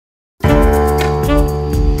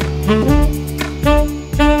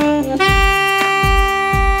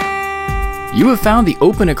You have found the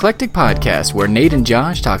Open Eclectic Podcast, where Nate and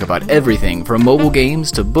Josh talk about everything from mobile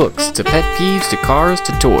games to books to pet peeves to cars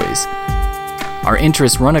to toys. Our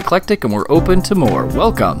interests run eclectic and we're open to more.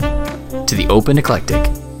 Welcome to the Open Eclectic.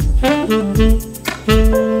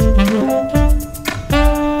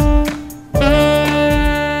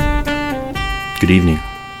 Good evening.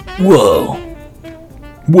 Whoa.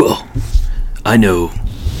 I know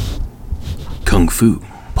Kung Fu.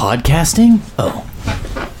 Podcasting? Oh.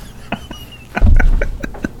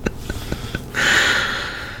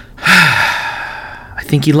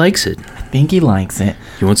 I think he likes it. I think he likes it.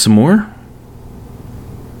 You want some more?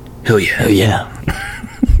 Hell yeah. Oh, yeah.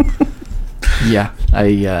 Yeah.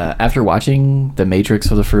 I, after watching The Matrix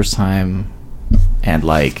for the first time and,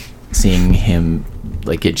 seeing him,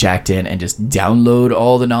 get jacked in and just download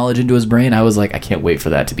all the knowledge into his brain, I was like, I can't wait for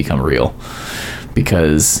that to become real.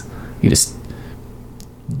 Because you just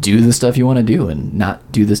do the stuff you want to do and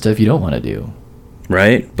not do the stuff you don't want to do.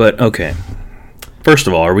 Right? But, okay. First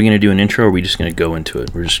of all, are we going to do an intro or are we just going to go into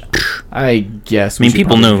it? I guess.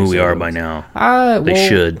 People know who we are by now. They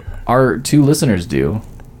should. Our two listeners do.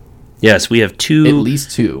 Yes, we have two. At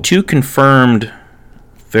least two. Two confirmed,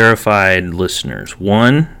 verified listeners.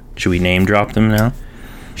 One, should we name drop them now?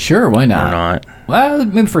 Sure, why not? Or not? Well,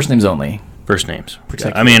 maybe first names only. First names.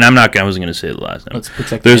 Protect I mean, I wasn't going to say the last name. Let's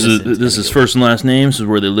protect This is first and last names. This is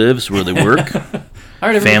where they live. This is where they work. All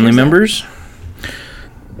right, family members.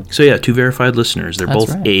 So yeah, two verified listeners. They're both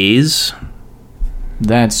right. A's.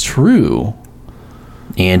 That's true.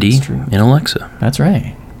 Andy and Alexa. That's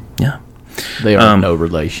right. Yeah. They are no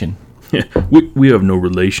relation. Yeah, we have no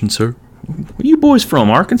relation, sir. Where are you boys from?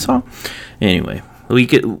 Arkansas? Anyway,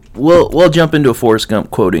 we'll jump into a Forrest Gump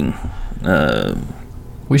quoting.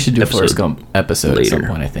 We should do a Forrest Gump episode later. At some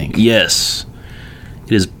point, I think. Yes.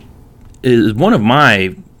 It is one of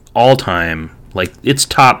my all-time, it's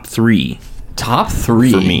top three. Top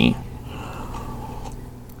three? For me.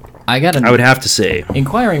 I would have to say.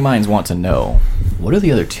 Inquiring minds want to know, what are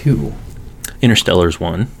the other two? Interstellar's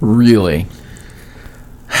one. Really?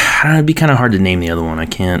 It'd be kind of hard to name the other one. I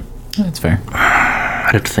can't. That's fair.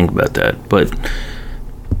 I'd have to think about that. But,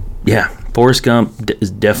 yeah, Forrest Gump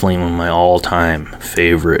is definitely one of my all-time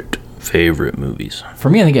favorite movies.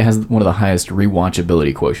 For me, I think it has one of the highest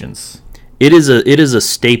rewatchability quotients. It is a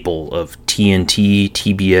staple of TNT,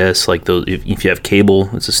 TBS, those. If you have cable,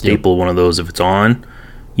 it's a staple. Yep. One of those. If it's on,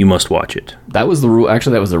 you must watch it. That was the rule.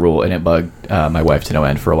 Actually, that was the rule, and it bugged my wife to no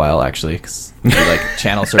end for a while. Actually, because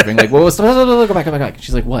channel surfing, whoa, go back.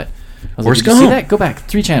 She's like, what? I was like, did you see that? Go back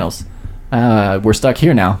 3 channels. We're stuck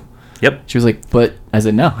here now. Yep. She was like, but I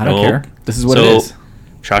said, no, I don't care. This is what it is.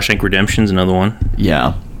 Shawshank Redemption's another one.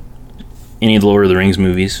 Yeah. Any of the Lord of the Rings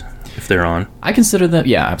movies, if they're on. I consider that.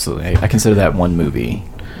 Yeah, absolutely. I consider that one movie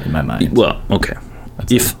in my mind. Well, okay.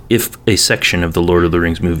 If a section of the Lord of the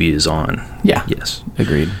Rings movie is on. Yeah. Yes.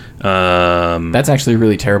 Agreed. That's actually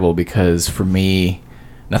really terrible because for me,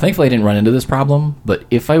 now thankfully I didn't run into this problem, but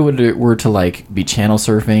if I were to be channel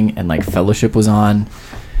surfing and Fellowship was on,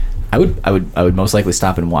 I would most likely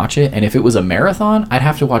stop and watch it. And if it was a marathon, I'd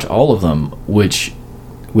have to watch all of them, which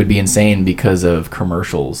would be insane because of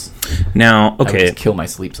commercials. Now, okay. I would just kill my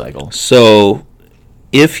sleep cycle. So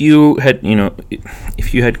if you had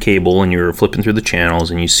cable and you were flipping through the channels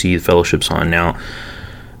and you see the Fellowship's on now,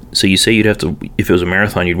 so you say you'd have to, if it was a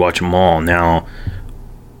marathon, you'd watch them all. Now,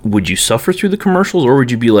 would you suffer through the commercials, or would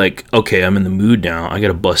you be like, okay, I'm in the mood now, I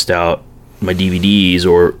gotta bust out my DVDs,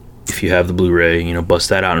 or if you have the Blu-ray, bust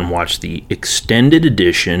that out and watch the extended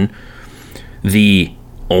edition, the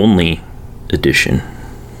only edition?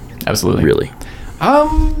 Absolutely. Really?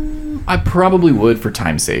 I probably would for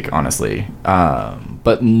time's sake, honestly.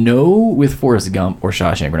 But no, with Forrest Gump or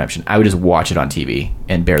Shawshank Redemption, I would just watch it on TV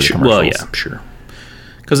and bear the commercials. Well, yeah, sure.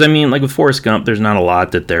 Because with Forrest Gump, there's not a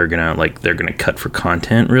lot that they're gonna cut for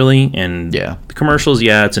content, really. And yeah, the commercials,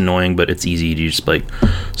 yeah, it's annoying, but it's easy to just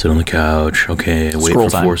sit on the couch. Okay, wait for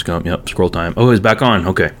Forrest Gump. Yep, scroll time. Oh, it's back on.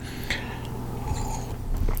 Okay.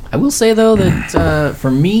 I will say though that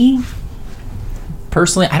for me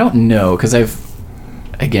personally, I don't know, because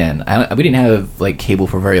we didn't have cable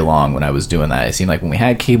for very long when I was doing that. It seemed like when we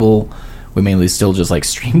had cable, we mainly still just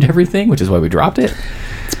streamed everything, which is why we dropped it.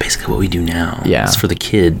 It's basically what we do now. Yeah, it's for the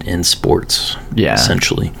kid and sports. Yeah,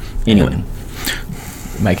 essentially. Anyway, and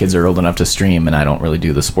my kids are old enough to stream, and I don't really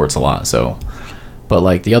do the sports a lot. So,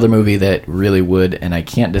 but the other movie that really would, and I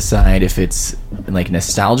can't decide if it's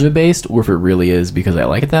nostalgia based or if it really is because I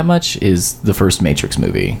like it that much, is the first Matrix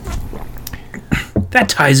movie. That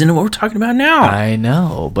ties into what we're talking about now. I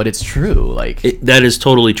know, but it's true. That is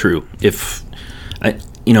totally true. If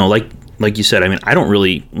like you said, I mean, I don't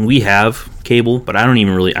really. We have cable, but I don't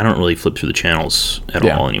really flip through the channels at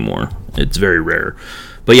all anymore. It's very rare.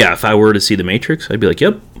 But yeah, if I were to see The Matrix, I'd be like,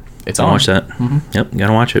 "Yep, it's on. Watch that. Mm-hmm. Yep,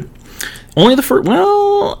 gotta watch it." Only the first.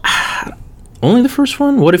 Well, only the first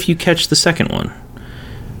one. What if you catch the second one?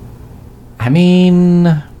 I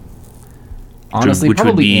mean, honestly, which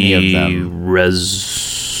probably would be any of them.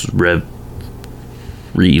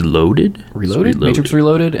 Reloaded? Matrix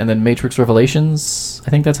Reloaded, and then Matrix Revelations. I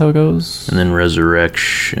think that's how it goes. And then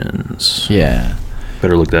Resurrections. Yeah.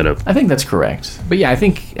 Better look that up. I think that's correct. But yeah, I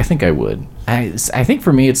think I would. I think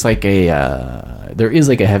for me, it's like there is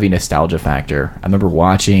like a heavy nostalgia factor. I remember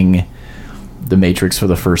watching The Matrix for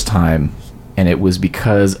the first time, and it was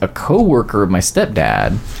because a coworker of my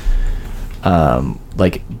stepdad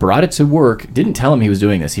like brought it to work. Didn't tell him he was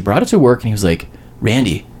doing this. He brought it to work, and he was like,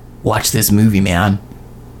 "Randy, watch this movie, man.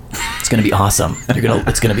 It's gonna be awesome.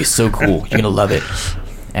 It's gonna be so cool. You're gonna love it."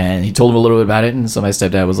 And he told him a little bit about it, and so my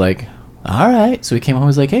stepdad was like, "All right." So he came home and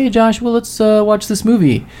was like, "Hey, Josh, well, let's watch this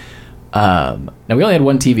movie." Now we only had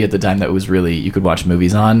one TV at the time that was really you could watch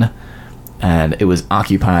movies on, and it was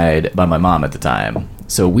occupied by my mom at the time.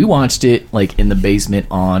 So we watched it like in the basement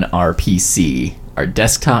on our PC, our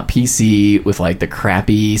desktop PC with like the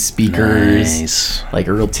crappy speakers, like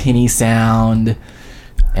a real tinny sound.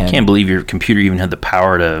 And I can't believe your computer even had the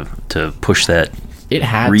power to push that. It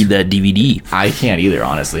had read that DVD. I can't either,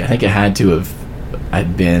 honestly. I think it had to have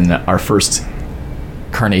been our first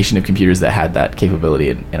carnation of computers that had that capability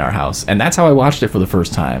in our house, and that's how I watched it for the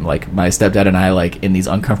first time. Like my stepdad and I, like in these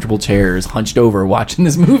uncomfortable chairs, hunched over, watching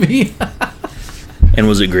this movie. And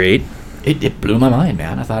was it great? It blew my mind,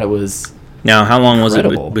 man. I thought it was. Now, how long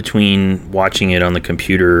incredible. Was it between watching it on the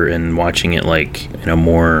computer and watching it like in a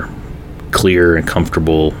more clear and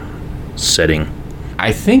comfortable setting?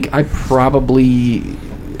 I think I probably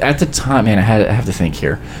at the time, man, I have to think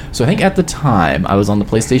here. So I think at the time I was on the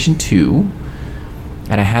PlayStation 2,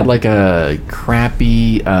 and I had like a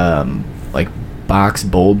crappy like box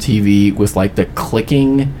bulb TV with like the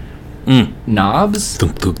clicking knobs.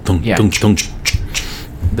 Yeah.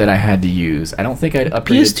 That I had to use. I don't think I'd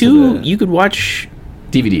upgraded PS2. You could watch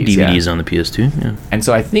DVDs on the PS2. Yeah. And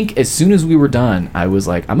so I think as soon as we were done, I was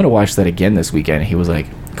like, I'm gonna watch that again this weekend. And he was like,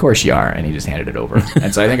 of course you are, and he just handed it over.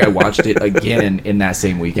 And so I think I watched it again in that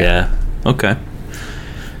same weekend. Yeah. Okay.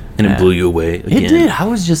 And it blew you away again. It did. I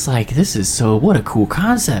was just like, this is what a cool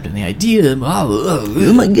concept, and the idea.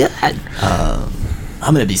 Oh my god.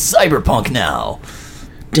 I'm gonna be cyberpunk now.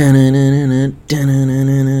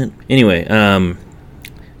 Anyway,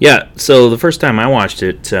 yeah, so the first time I watched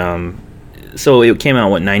it, so it came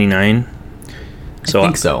out, 99? I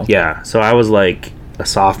think so. Yeah, so I was like a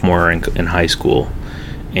sophomore in high school,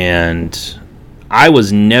 and I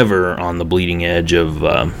was never on the bleeding edge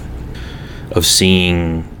of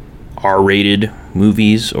seeing R-rated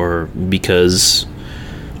movies, or because,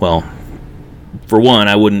 well, for one,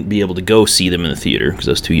 I wouldn't be able to go see them in the theater because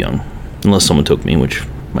I was too young, unless someone took me, which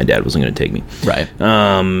my dad wasn't going to take me. Right.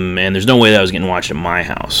 And there's no way that I was getting watched at my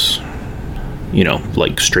house,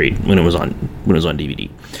 like straight when it was on DVD.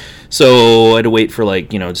 So I had to wait for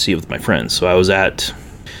to see it with my friends. So I was at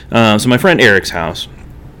my friend Eric's house.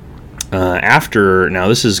 Now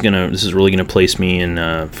this is really gonna place me in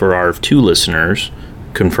for our 2 listeners,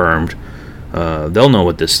 confirmed. They'll know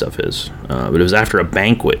what this stuff is. But it was after a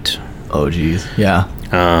banquet. Oh geez. Yeah.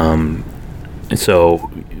 And so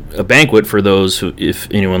a banquet, for those who, if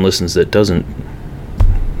anyone listens that doesn't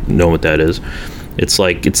know what that is, it's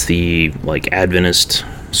the Adventist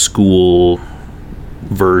school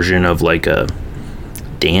version of like a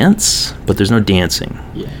dance, but there's no dancing.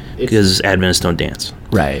 Yeah. Because Adventists don't dance.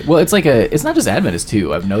 Right. Well, it's it's not just Adventist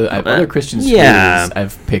too. I've other Christian schools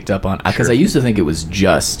I've picked up on, because I used to think it was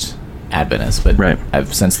just Adventist, but right.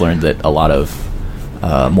 I've since learned that a lot of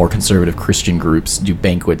more conservative Christian groups do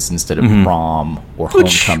banquets instead of prom or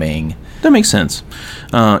homecoming. That makes sense.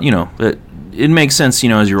 It makes sense,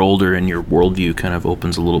 as you're older and your worldview kind of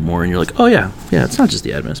opens a little more, and you're like, oh yeah, it's not just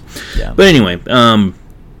the Adventist. Yeah. But anyway,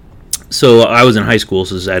 so I was in high school,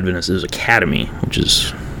 so this is Adventist. It was Academy, which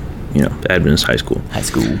is, Adventist high school. High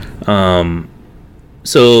school.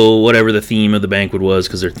 So whatever the theme of the banquet was,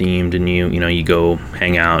 because they're themed, and you go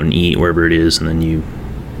hang out and eat wherever it is, and then you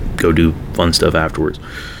go do fun stuff afterwards.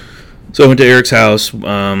 So I went to Eric's house. We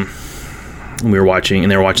were watching,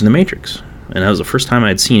 and they were watching The Matrix, and that was the first time I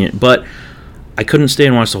had seen it. But I couldn't stay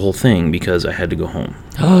and watch the whole thing because I had to go home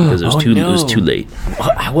because it was It was too late.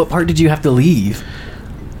 What part did you have to leave?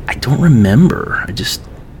 I don't remember. I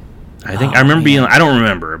don't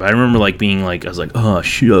remember, but I remember being I was like, oh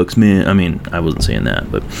shucks, man. I mean, I wasn't saying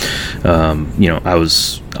that, but I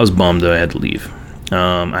was bummed that I had to leave.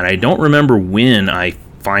 and I don't remember when I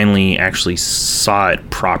finally actually saw it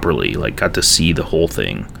properly, like got to see the whole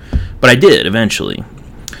thing, but I did eventually.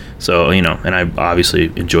 So, and I obviously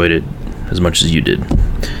enjoyed it as much as you did.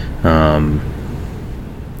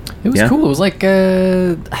 It was cool. It was like,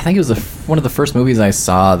 I think it was one of the first movies I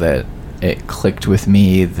saw that it clicked with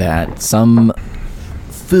me that some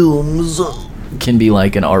films can be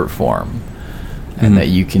like an art form, and that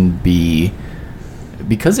you can be,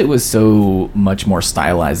 because it was so much more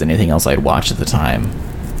stylized than anything else I'd watched at the time.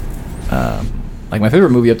 Like my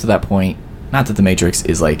favorite movie up to that point, not that The Matrix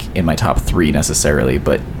is like in my top 3 necessarily,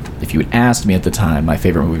 but if you had asked me at the time, my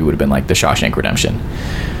favorite movie would have been like The Shawshank Redemption.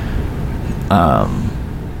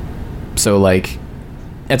 So like,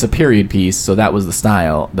 it's a period piece, so that was the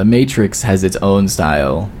style. The Matrix has its own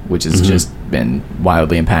style, which has just been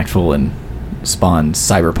wildly impactful and spawned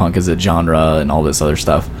cyberpunk as a genre and all this other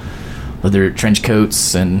stuff. Leather trench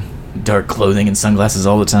coats and dark clothing and sunglasses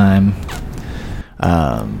all the time.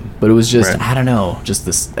 But it was just, I don't know, just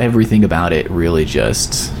this, everything about it really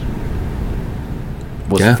just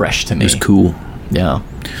was fresh to me. It was cool. Yeah.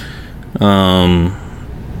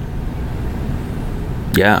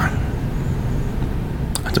 Yeah.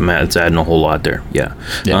 It's adding a whole lot there. Yeah.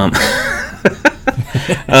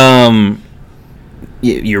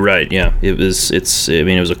 You're right. Yeah. It was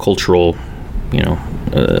a cultural,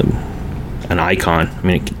 an icon. I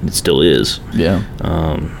mean, it still is. Yeah.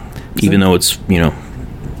 Even though it's,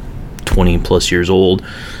 20 plus years old,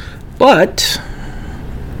 but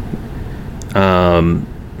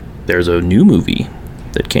there's a new movie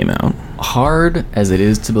that came out. Hard as it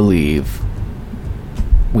is to believe,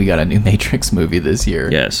 we got a new Matrix movie this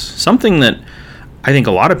year. Yes. Something that I think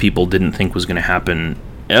a lot of people didn't think was going to happen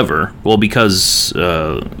ever. Well, because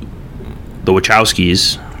the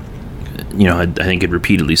Wachowskis, I think had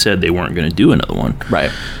repeatedly said they weren't going to do another one.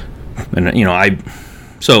 Right. And,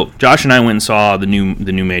 so Josh and I went and saw the new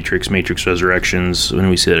Matrix Resurrections. When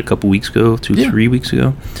we said a couple weeks ago, 3 weeks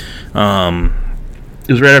ago. It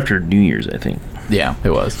was right after New Year's, I think. Yeah,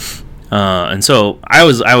 it was. And so I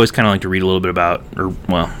always kind of like to read a little bit about,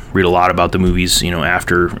 read a lot about the movies,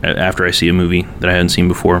 after I see a movie that I hadn't seen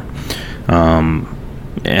before. And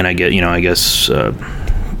I guess the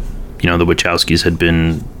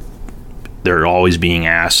Wachowskis they're always being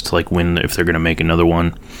asked like if they're going to make another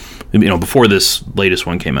one, before this latest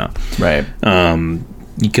one came out. Right.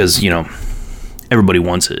 Because, everybody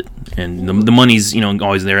wants it, and the money's,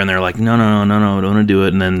 always there, and they're like, no, don't want to do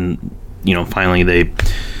it. And then, finally they,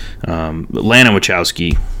 Lana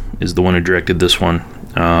Wachowski is the one who directed this one.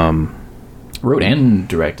 Wrote and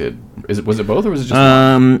directed. Was it both, or was it just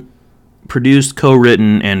one? Produced,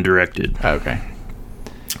 co-written, and directed. Oh, okay.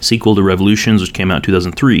 Sequel to Revolutions, which came out in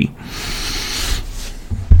 2003.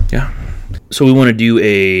 Yeah. So we want to do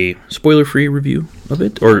a spoiler-free review of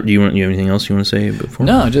it, or do you have anything else you want to say before?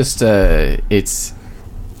 No, just it's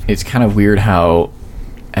kind of weird how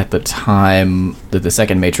at the time that the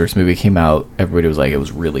second Matrix movie came out, everybody was like, it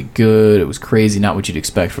was really good, it was crazy, not what you'd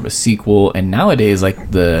expect from a sequel. And nowadays,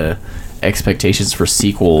 like, the expectations for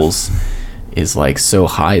sequels is like so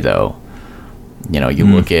high, though. You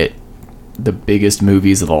look at the biggest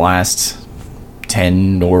movies of the last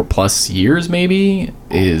 10 or plus years, maybe,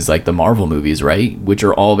 is like the Marvel movies, right? Which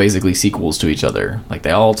are all basically sequels to each other. Like,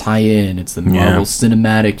 they all tie in. It's the Marvel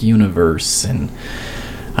Cinematic Universe, and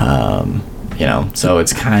so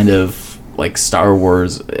it's kind of like Star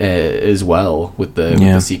Wars as well with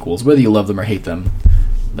the sequels, whether you love them or hate them.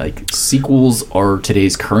 Like, sequels are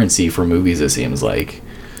today's currency for movies, it seems like.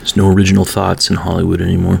 There's no original thoughts in Hollywood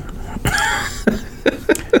anymore.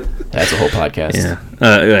 That's a whole podcast.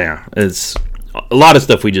 Yeah. It's a lot of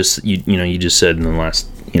stuff we just you just said in the last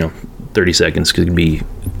 30 seconds could be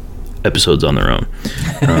episodes on their own.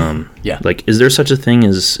 Yeah. Like, is there such a thing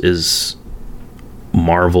as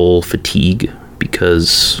Marvel fatigue?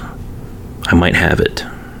 Because I might have it,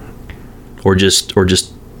 or just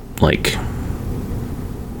like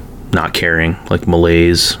not caring, like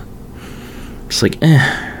malaise. It's like,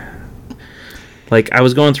 Like, I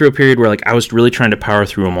was going through a period where, like, I was really trying to power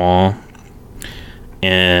through them all,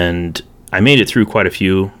 and I made it through quite a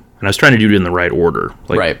few, and I was trying to do it in the right order.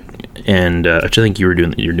 Like, right. And I think you're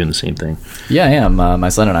doing the same thing. Yeah, I am. My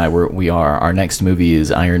son and I, we are. Our next movie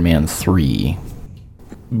is Iron Man 3.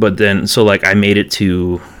 But then, so, like, I made it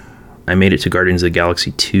to Guardians of the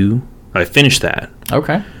Galaxy 2. I finished that.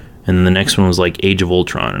 Okay. And then the next one was like Age of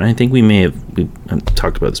Ultron, and I think we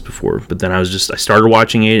talked about this before. But then I started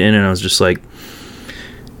watching it, and I was just like,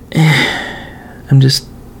 I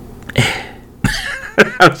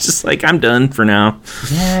was just like, I'm done for now.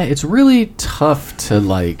 Yeah, it's really tough to,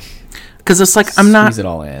 like, because it's like I'm not. Squeeze it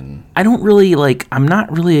all in. I don't really like. I'm not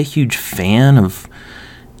really a huge fan of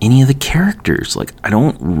any of the characters. Like, I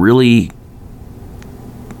don't really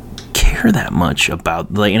care that much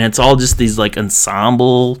about, like, and it's all just these like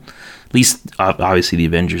ensemble. At least obviously the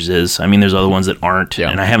Avengers is. I mean, there's other ones that aren't,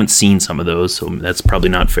 and I haven't seen some of those, so that's probably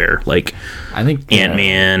not fair. Like, I think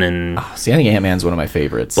Ant-Man and I think Ant-Man's one of my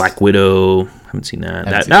favorites. Black Widow. Haven't seen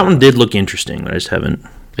that. That one did look interesting, but I just haven't.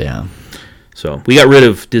 Yeah. So we got rid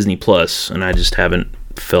of Disney Plus, and I just haven't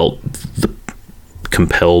felt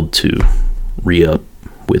compelled to re-up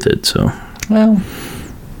with it. So, well,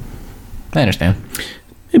 I understand.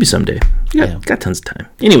 Maybe someday. Got tons of time.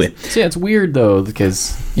 Anyway. So yeah, it's weird though,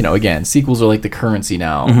 because, you know, again, sequels are like the currency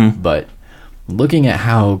now, but looking at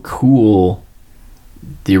how cool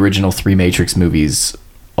the original 3 Matrix movies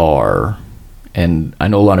are, and I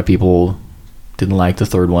know a lot of people didn't like the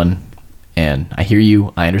third one, and I hear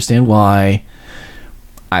you, I understand why.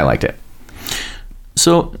 I liked it.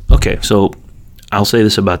 So, okay, so I'll say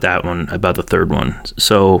this about that one, about the third one.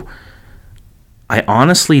 So, I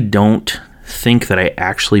honestly don't think that I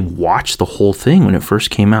actually watched the whole thing when it first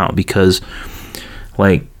came out, because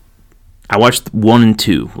like I watched 1 and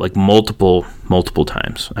 2 like multiple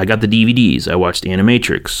times. I got the DVDs. I watched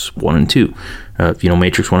Animatrix 1 and 2,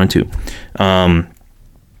 Matrix 1 and 2,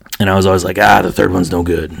 and I was always like, the third one's no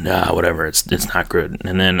good, whatever, it's not good.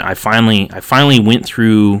 And then I finally went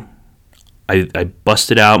through. I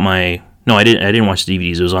busted out my. No, I didn't watch the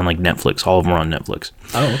DVDs. It was on like Netflix. All of them were on Netflix.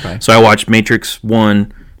 Oh, okay. So I watched Matrix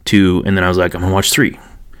 1, 2, and then I was like, I'm gonna watch 3.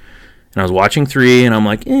 And I was watching 3, and I'm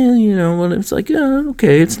like, it's like,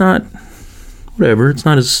 okay, it's not, whatever, it's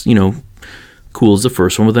not as, cool as the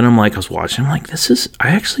first one. But then I was watching, I'm like,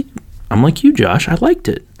 I'm like you, Josh, I liked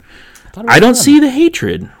it. I don't see the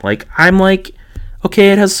hatred. Like, I'm like,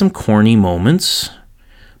 okay, it has some corny moments,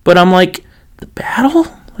 but I'm like, the battle,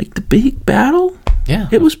 like the big battle, yeah,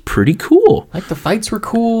 it was pretty cool. Like, the fights were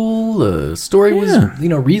cool. The story was,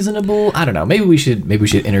 reasonable. I don't know. Maybe we should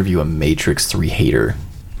interview a Matrix 3 hater.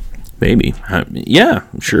 Maybe. Yeah,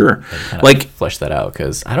 sure. Like, flesh that out,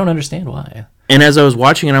 because I don't understand why. And as I was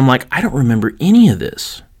watching it, I'm like, I don't remember any of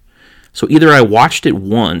this. So either I watched it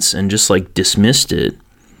once and just like dismissed it,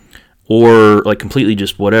 or like completely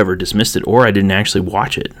just whatever, dismissed it, or I didn't actually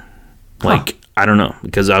watch it. Like, I don't know,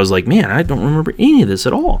 because I was like, man, I don't remember any of this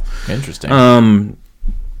at all. Interesting.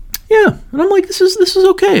 Yeah, and I'm like, this is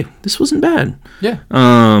okay. This wasn't bad. Yeah.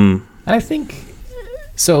 And I think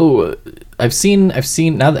so. I've seen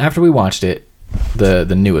now after we watched it, the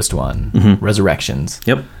newest one, Resurrections.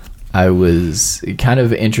 Yep. I was kind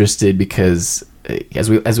of interested because as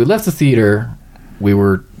we left the theater, we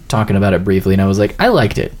were talking about it briefly, and I was like, I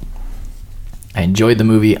liked it. I enjoyed the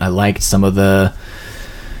movie. I liked some of the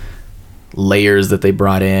layers that they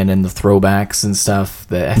brought in and the throwbacks and stuff.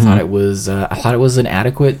 That I thought it was an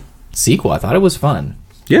adequate sequel. I thought it was fun.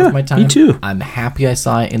 Yeah, my time. Me too. I'm happy I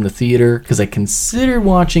saw it in the theater, because I considered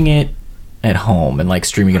watching it at home and like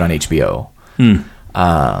streaming it on HBO.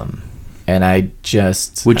 And I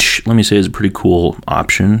just, which, let me say, is a pretty cool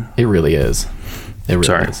option. It really is. It really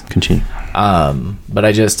Sorry, is. Continue. But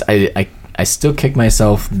I still kick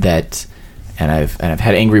myself that. And I've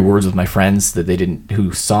had angry words with my friends that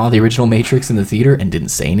who saw the original Matrix in the theater and didn't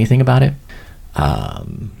say anything about it.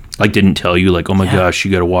 Like, didn't tell you, like, oh my gosh,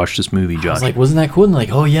 you got to watch this movie, Josh. I was like, wasn't that cool? And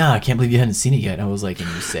like, oh yeah, I can't believe you hadn't seen it yet. And I was like, and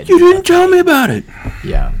you said you didn't tell me about it.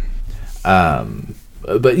 Yeah.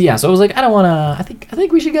 But yeah, so I was like, I don't want to. I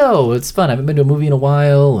think we should go. It's fun. I haven't been to a movie in a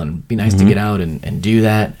while, and it'd be nice to get out and do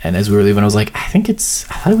that. And as we were leaving, I was like, I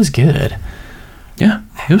thought it was good. Yeah,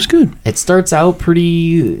 it was good. It starts out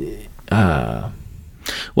pretty.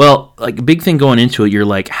 Well, like, a big thing going into it, you're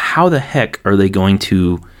like, how the heck are they going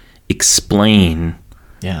to explain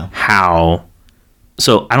how?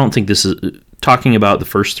 So I don't think this is talking about the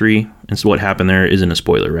first 3 and so what happened there isn't a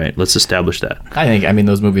spoiler, right? Let's establish that. I mean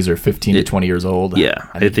those movies are 15 to 20 years old. Yeah,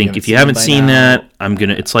 I think if you haven't seen that,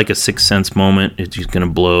 it's like a Sixth Sense moment. It's just gonna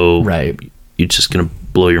blow. Right. It's just gonna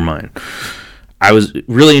blow your mind. I was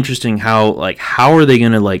really interesting how are they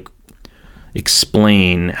gonna like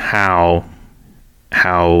explain how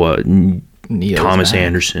Thomas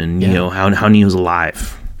Anderson, how Neo's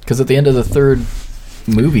alive. Because at the end of the third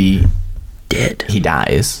movie, dead. He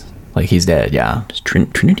dies. Like, he's dead, yeah.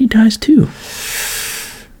 Trinity dies too.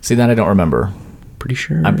 See, that I don't remember. Pretty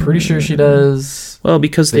sure. I'm pretty sure she does. Well,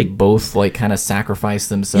 because they both like kind of sacrifice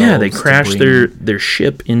themselves. Yeah, they crash their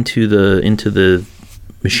ship into the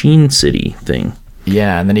machine city thing.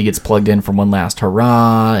 Yeah, and then he gets plugged in for one last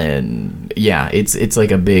hurrah, and yeah, it's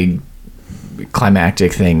like a big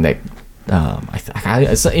climactic thing that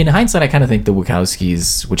In hindsight, I kind of think the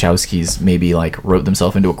Wachowskis maybe like wrote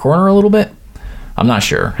themselves into a corner a little bit. I'm not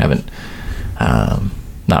sure. Haven't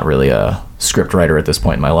not really a script writer at this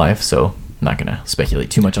point in my life, so I'm not gonna speculate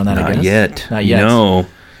too much on that. Not yet. No.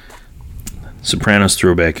 Sopranos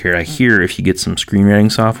throwback here. I hear if you get some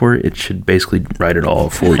screenwriting software, it should basically write it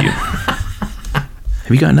all for you. Have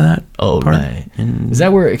you gotten to that? Oh, part? Right. Is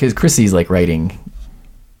that where? Because Chrissy's like writing.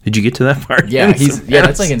 Did you get to that part? Yeah,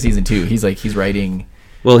 that's like in season 2. He's writing.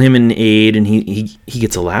 Well, him and Aid, and he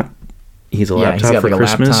gets a laptop he's got, for like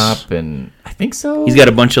Christmas. A laptop, and I think so. He's got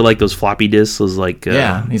a bunch of like those floppy disks, those like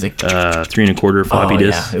he's like 3 1/4 floppy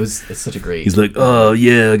disks. Yeah, it's such a great. He's like, oh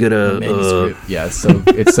yeah, I got a yeah,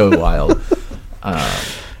 it's so wild.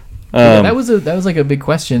 That was like a big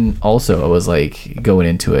question. Also, I was like going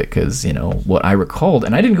into it because what I recalled,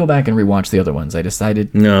 and I didn't go back and rewatch the other ones. I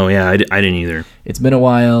decided. No, yeah, I didn't either. It's been a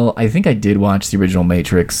while. I think I did watch the original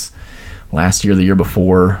Matrix last year, the year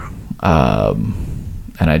before, and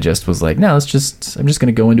I just was like, no, I'm just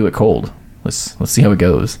gonna go into it cold. Let's see how it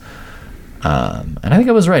goes. And I think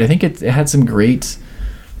I was right. I think it had some great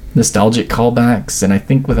nostalgic callbacks, and I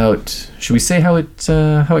think should we say how it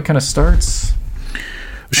kind of starts?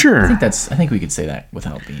 Sure. I think we could say that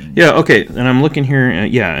without being. Yeah. Okay. And I'm looking here.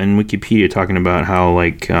 In Wikipedia, talking about how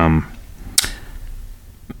like how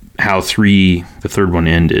the third one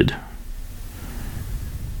ended.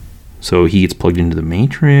 So he gets plugged into the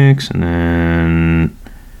Matrix, and then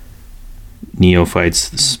Neo fights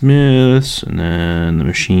the Smiths, and then the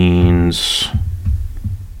machines.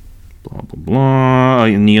 Blah blah blah.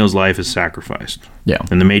 Neo's life is sacrificed. Yeah.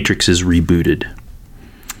 And the Matrix is rebooted,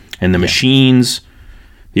 and the machines.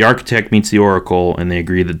 The architect meets the Oracle, and they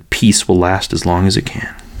agree that peace will last as long as it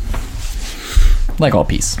can. Like all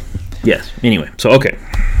peace. Yes. Anyway, so okay.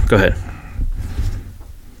 Go ahead.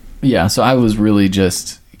 Yeah, so I was really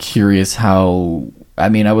just curious how... I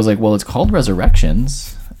was like, well, it's called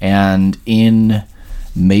Resurrections, and when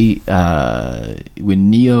Neo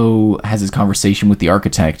has his conversation with the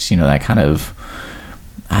architect, that kind of...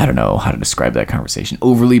 I don't know how to describe that conversation.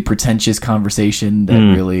 Overly pretentious conversation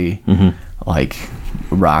that really... like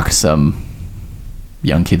rock some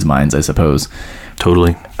young kids' minds, I suppose.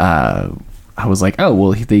 Totally. I was like, oh,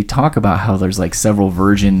 well, they talk about how there's like several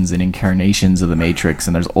versions and incarnations of the Matrix,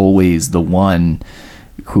 and there's always the one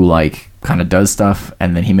who like kind of does stuff,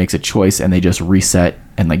 and then he makes a choice, and they just reset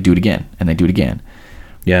and like do it again, and they do it again.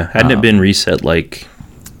 Yeah, hadn't it been reset like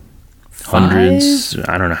hundreds?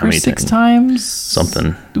 I don't know how many 6 times.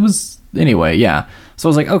 Something. It was anyway. Yeah. So I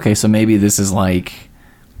was like, okay, so maybe this is like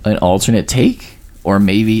an alternate take, or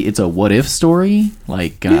maybe it's a what if story.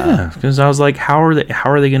 Like because I was like, how are they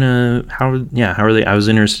I was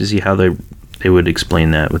interested to see how they would explain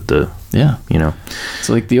that with the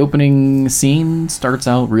so like the opening scene starts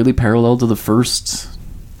out really parallel to the first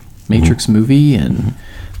Matrix movie, and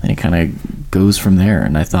then it kind of goes from there.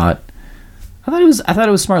 And I thought it was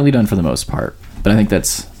smartly done for the most part, but I think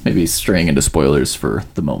that's maybe straying into spoilers for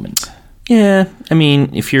the moment. Yeah,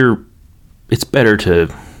 it's better to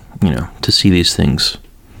see these things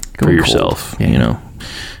for yourself,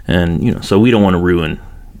 and so we don't want to ruin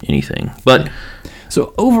anything. But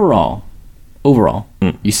so overall,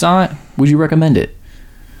 you saw it. Would you recommend it?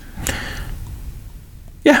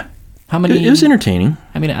 Yeah. How many? It was entertaining.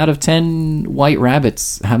 Out of 10 white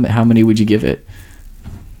rabbits, how many would you give it?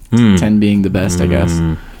 10 being the best, I guess.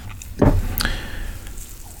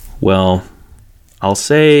 Well, I'll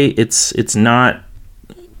say it's not.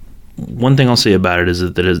 One thing I'll say about it is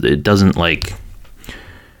that it doesn't like.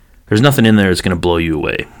 There's nothing in there that's going to blow you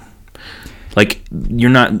away. Like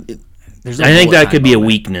you're not. I think that could be a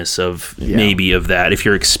weakness of maybe of that. If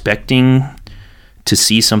you're expecting to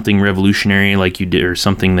see something revolutionary like you did, or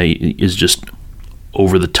something that is just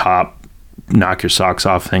over the top, knock your socks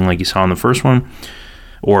off thing like you saw in the first one,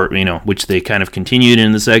 or which they kind of continued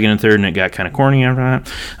in the second and third, and it got kind of corny after that.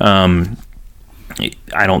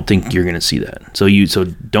 I don't think you're going to see that. So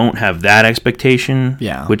don't have that expectation.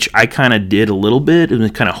 Yeah. Which I kind of did a little bit,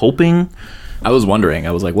 and kind of hoping. I was wondering.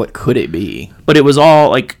 I was like, what could it be? But it was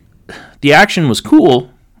all like, the action was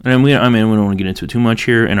cool, and we don't want to get into it too much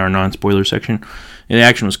here in our non-spoiler section. And the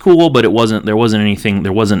action was cool, but there wasn't anything.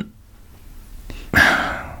 There wasn't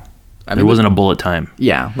a bullet time.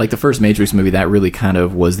 Yeah, like the first Matrix movie, that really kind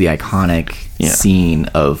of was the iconic scene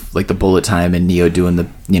of like the bullet time and Neo doing the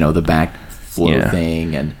the backflow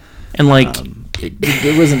thing, and like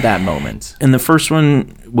it wasn't that moment. And the first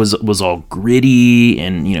one was all gritty,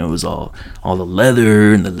 and it was all the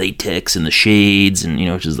leather and the latex and the shades, and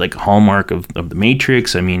which is like a hallmark of the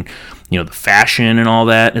Matrix. The fashion and all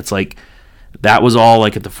that. It's like that was all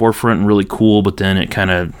like at the forefront and really cool, but then it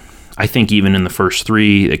kind of I think even in the first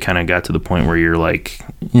 3, it kind of got to the point where you're like,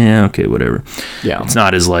 yeah, okay, whatever. Yeah. It's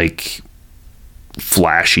not as like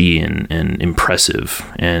flashy and impressive.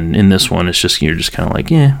 And in this one, it's just, you're just kind of like,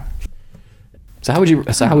 yeah. So how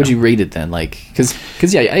would you rate it then? Like, cause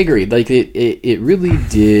yeah, I agree. Like it really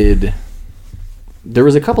did. There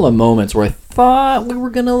was a couple of moments where I thought we were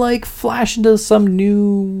gonna like flash into some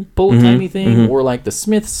new bullet timey thing, or like the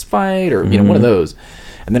Smiths fight, or one of those,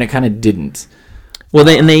 and then it kind of didn't. Well,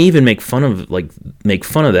 they even make fun of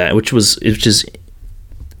that, which is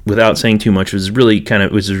without saying too much, was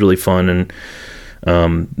really fun, and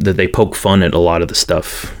that they poke fun at a lot of the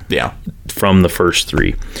stuff. Yeah. From the first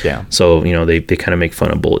 3. Yeah. So, they kind of make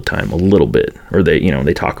fun of bullet time a little bit, or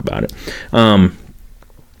they talk about it.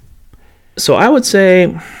 So I would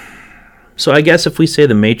say, I guess if we say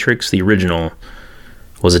The Matrix, the original,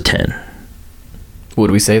 was a 10.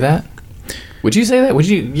 Would we say that? Would you say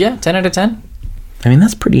that? 10 out of 10? I mean,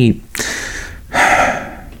 that's pretty.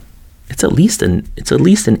 It's at least an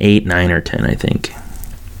 8, 9, or 10, I think.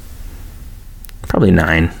 Probably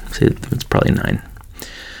 9. It's probably 9.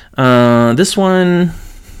 This one,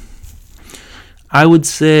 I would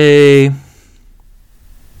say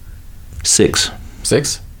 6.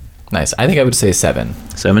 6? Nice. I think I would say 7.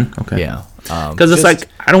 7? Okay. Yeah. Because it's like,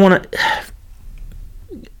 I don't want to.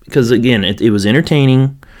 Because again, it was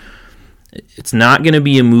entertaining. It's not going to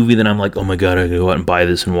be a movie that I'm like, oh my god, I gotta go out and buy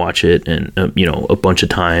this and watch it, and a bunch of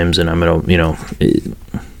times, and I'm gonna, it's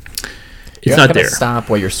you're not there. Stop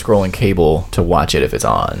while you're scrolling cable to watch it if it's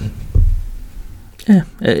on. Yeah,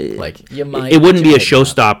 like you might. It wouldn't be a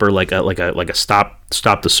showstopper like a stop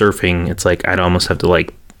the surfing. It's like I'd almost have to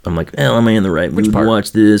like. I'm like, am I in the right mood to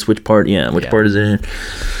watch this? Which part? Yeah, which part is it in?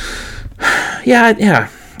 Yeah.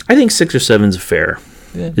 I think 6 or 7 is fair.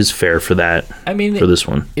 Yeah. Is fair for that. I mean, for this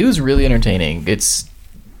one, it was really entertaining. It's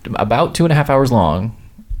about 2.5 hours long,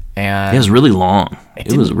 and it was really long.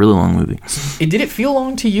 It was a really long movie. Did it feel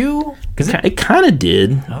long to you? Because it kind of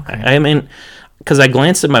did. Okay. I mean, because I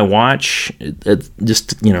glanced at my watch, just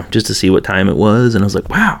to see what time it was, and I was like,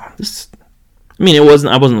 wow, this. I mean, I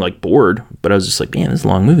wasn't like bored, but I was just like, man, this is a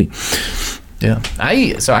long movie. Yeah.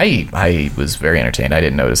 I was very entertained. I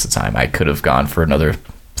didn't notice the time. I could have gone for another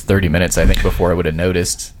 30 minutes, I think, before I would have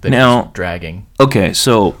noticed that it was dragging. Okay,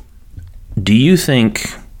 so do you think,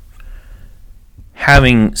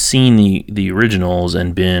 having seen the originals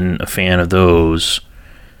and been a fan of those,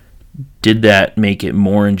 did that make it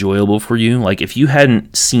more enjoyable for you? Like, if you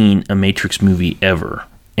hadn't seen a Matrix movie ever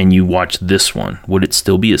and you watched this one, would it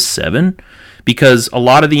still be a 7? Because a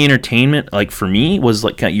lot of the entertainment, like for me, was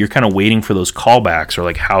like you're kind of waiting for those callbacks, or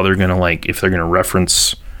like how they're gonna, like, if they're gonna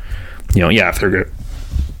reference, if they're gonna.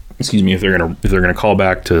 Excuse me, if they're gonna call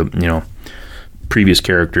back to previous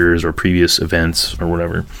characters or previous events or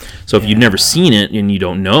whatever. So if you've never seen it and you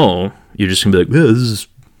don't know, you're just gonna be like, yeah,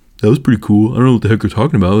 that was pretty cool. I don't know what the heck you're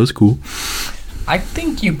talking about. That's cool. I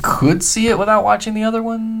think you could see it without watching the other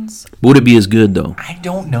ones. Would it be as good though? I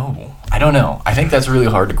don't know. I think that's really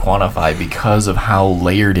hard to quantify because of how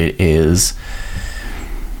layered it is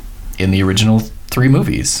in the original 3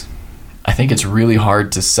 movies. I think it's really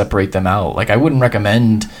hard to separate them out. Like, I wouldn't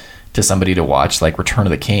recommend to somebody to watch like Return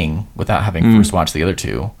of the King without having first watched the other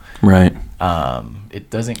 2. Right. It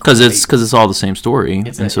doesn't, because it's all the same story,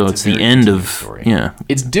 it's the end of story. Yeah.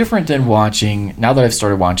 It's different than watching. Now that I've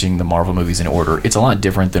started watching the Marvel movies in order, it's a lot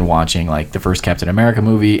different than watching like the first Captain America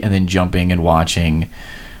movie and then jumping and watching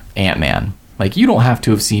Ant-Man. Like, you don't have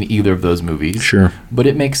to have seen either of those movies. Sure. But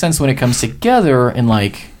it makes sense when it comes together in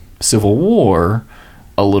like Civil War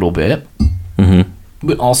a little bit,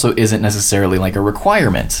 but also isn't necessarily like a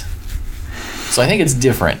requirement. So I think it's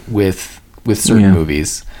different with certain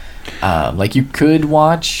movies. Like, you could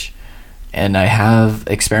watch, and I have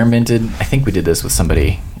experimented, I think we did this with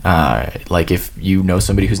somebody, like if you know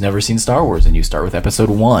somebody who's never seen Star Wars and you start with episode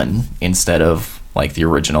 1 instead of like the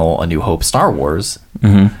original A New Hope Star Wars,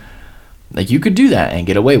 like you could do that and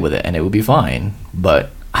get away with it and it would be fine.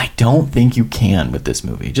 But I don't think you can with this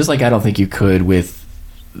movie. Just like I don't think you could with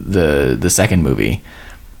the second movie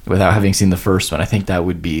without having seen the first one. I think that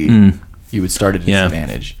would be you would start at a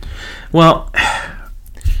disadvantage. Well,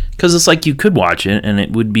 because it's like you could watch it and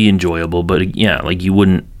it would be enjoyable, but like you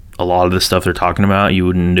wouldn't. A lot of the stuff they're talking about, you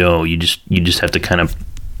wouldn't know. You just have to kind of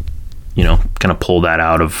pull that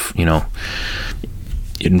out of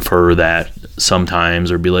infer that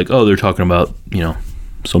sometimes, or be like, oh, they're talking about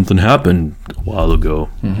something happened a while ago.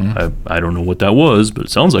 I don't know what that was, but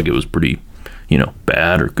it sounds like it was pretty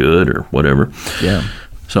bad or good or whatever. Yeah.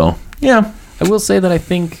 So, yeah. I will say that I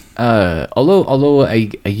think, although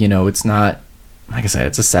I it's not like I said,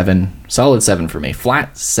 it's a 7, solid 7 for me.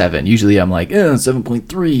 Flat 7. Usually I'm like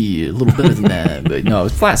 7.3, a little better than that, but no,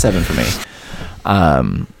 it's flat 7 for me.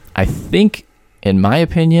 I think, in my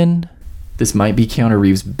opinion, this might be Keanu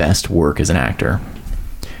Reeves' best work as an actor.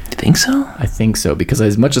 You think so? I think so, because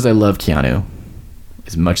as much as I love Keanu,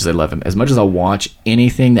 as much as I love him, as much as I'll watch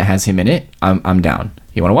anything that has him in it, I'm down.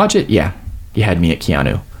 You want to watch it? Yeah. You had me at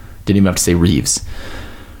Keanu. Didn't even have to say Reeves.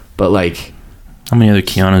 But like, how many other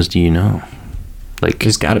Keanus do you know? Like,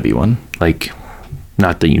 there's got to be one. Like,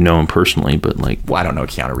 not that you know him personally, but like, well, I don't know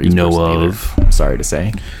Keanu Reeves. You know of? I'm sorry to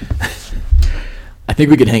say. I think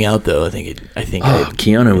we could hang out though.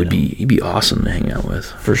 Keanu would be, he'd be awesome to hang out with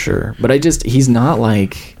for sure. But he's not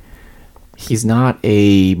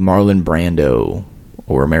a Marlon Brando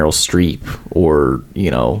or Meryl Streep or,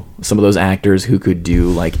 some of those actors who could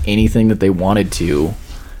do like anything that they wanted to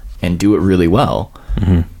and do it really well.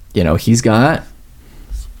 Mm-hmm. He's got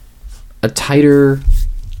a tighter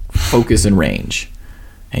focus and range.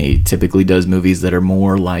 And he typically does movies that are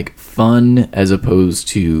more like fun as opposed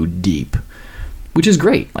to deep, which is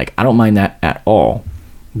great. Like, I don't mind that at all,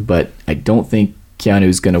 but I don't think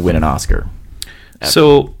Keanu's going to win an Oscar.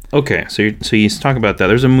 So you talk about that.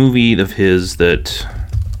 There's a movie of his that,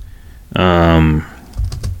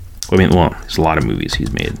 there's a lot of movies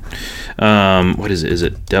he's made. What is it? Is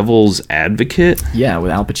it Devil's Advocate? Yeah,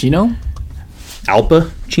 with Al Pacino. Al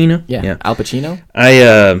Pacino? Yeah, Al Pacino.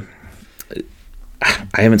 I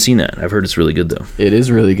haven't seen that. I've heard it's really good though. It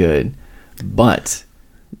is really good, but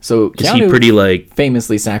so is he pretty like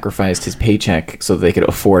famously sacrificed his paycheck so they could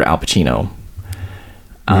afford Al Pacino?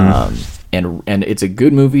 And it's a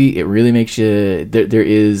good movie. It really makes you. There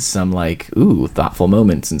is some like thoughtful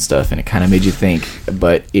moments and stuff, and it kind of made you think.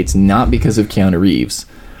 But it's not because of Keanu Reeves.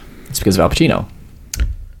 It's because of Al Pacino.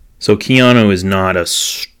 So Keanu is not a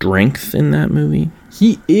strength in that movie?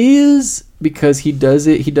 He is, because he does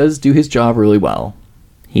do his job really well.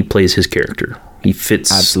 He plays his character. He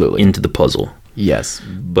fits absolutely into the puzzle. Yes.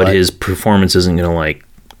 But his performance isn't going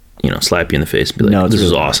to slap you in the face and be like, no, this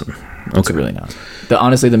is awesome. Okay. It's really not.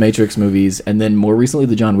 Honestly, the Matrix movies, and then more recently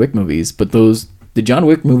the John Wick movies, but the John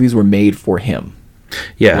Wick movies were made for him.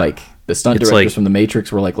 Yeah. Like, the stunt directors from the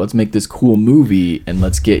Matrix were like, let's make this cool movie and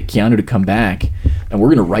let's get Keanu to come back and we're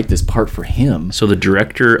going to write this part for him. So the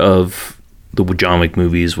director of the John Wick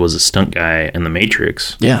movies was a stunt guy in the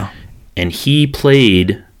Matrix. Yeah. And he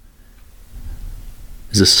played,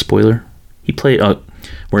 is this a spoiler? He played,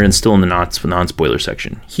 we're still in the non-spoiler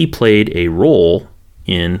section. He played a role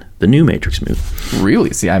in the new Matrix movie.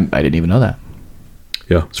 Really? See, I didn't even know that.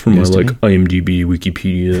 Yeah, it's from my IMDb,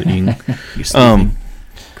 Wikipedia.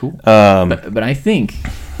 Cool. But I think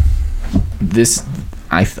this,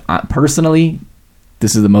 I personally,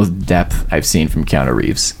 this is the most depth I've seen from Keanu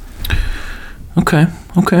Reeves. Okay.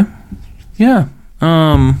 Yeah.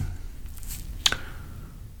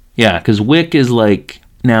 Yeah, because Wick is like,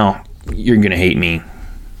 now you're gonna hate me.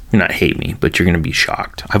 You're not hate me, but you're gonna be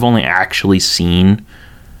shocked. I've only actually seen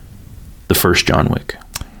the first John Wick,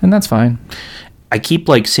 and that's fine. I keep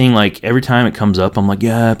seeing every time it comes up, I'm like,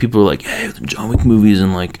 yeah, people are like, hey, the John Wick movies,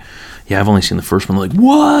 and yeah, I've only seen the first one. Like,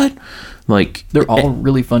 what? They're all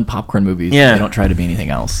really fun popcorn movies. Yeah, they don't try to be anything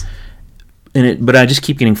else. But I just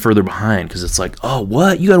keep getting further behind because it's like, oh,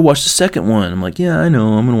 what? You got to watch the second one. I'm like, yeah, I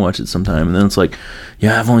know, I'm gonna watch it sometime. And then it's like,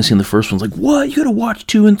 yeah, I've only seen the first one. It's like, what? You got to watch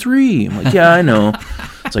 2 and 3. I'm like, yeah, I know.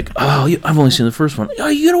 It's like, oh, I've only seen the first one. Oh,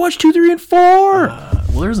 you got to watch 2, 3, and 4.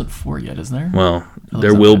 Well, there isn't 4 yet, is there? Well,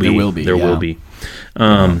 there will be. There will be.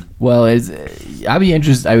 Well,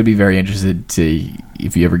 I would be very interested to,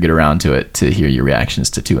 if you ever get around to it, to hear your reactions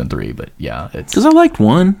to 2 and 3. But yeah, it's because I liked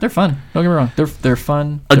 1. They're fun. Don't get me wrong. They're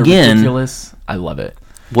fun. They're ridiculous. I love it.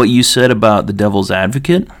 What you said about the Devil's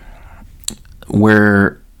Advocate,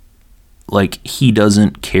 where he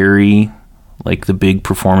doesn't carry the big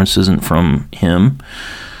performance isn't from him.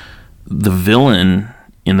 The villain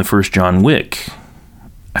in the first John Wick,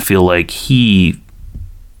 I feel like he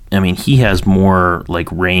has more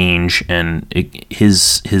range, and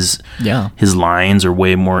his lines are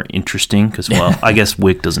way more interesting because, well, I guess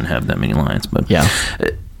Wick doesn't have that many lines, but yeah,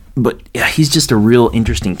 he's just a real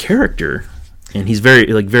interesting character, and he's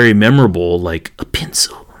very memorable, like a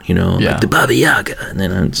pencil, like the Baba Yaga, and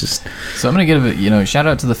then I'm gonna give it, shout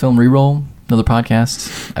out to the Film Reroll, another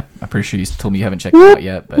podcast. I'm pretty sure you told me you haven't checked it out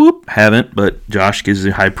yet, but haven't, but Josh gives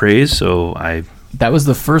it high praise, so that was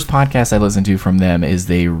the first podcast I listened to from them. Is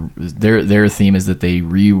their theme is that they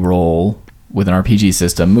re-roll with an RPG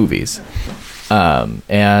system movies,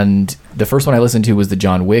 and the first one I listened to was the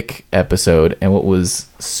John Wick episode. And what was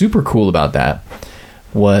super cool about that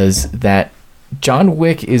was that John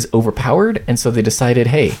Wick is overpowered, and so they decided,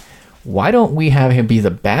 hey, why don't we have him be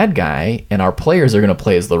the bad guy and our players are going to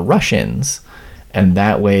play as the Russians, and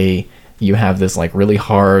that way you have this like really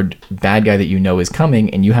hard bad guy that you know is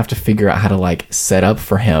coming, and you have to figure out how to like set up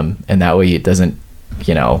for him, and that way it doesn't,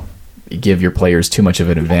 you know, give your players too much of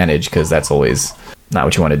an advantage, because that's always not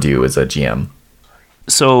what you want to do as a GM.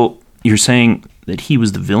 So you're saying that he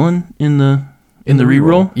was the villain in the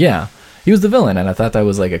reroll? Yeah, he was the villain, and I thought that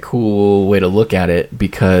was like a cool way to look at it,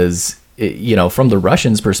 because you know, from the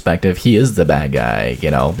Russians' perspective, he is the bad guy,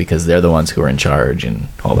 you know, because they're the ones who are in charge and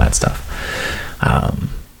all that stuff.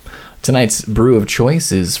 Tonight's brew of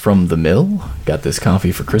choice is from The Mill. Got this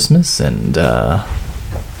coffee for Christmas, and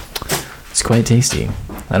it's quite tasty.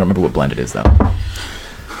 I don't remember what blend it is, though.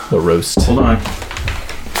 The roast. Hold on.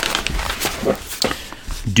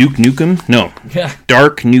 Duke Nukem? No. Yeah.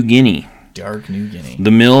 Dark New Guinea. Dark New Guinea.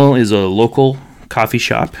 The Mill is a local coffee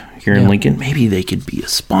shop here in Lincoln. Maybe they could be a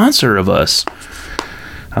sponsor of us.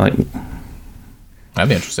 That'd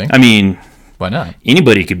be interesting. I mean, why not?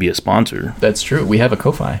 Anybody could be a sponsor. That's true. We have a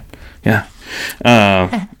Ko-Fi. Yeah.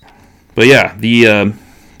 But yeah,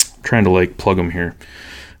 trying to like plug them here.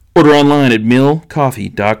 Order online at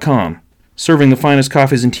millcoffee.com. Serving the finest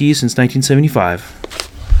coffees and teas since 1975.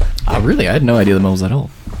 Really? I had no idea the Mill was that old.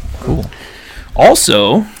 Cool.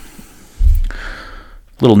 Also,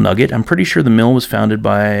 little nugget, I'm pretty sure the Mill was founded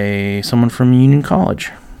by someone from Union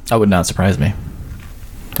College. That would not surprise me.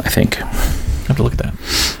 I think. I have to look at that.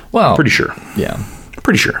 Well, pretty sure. Yeah.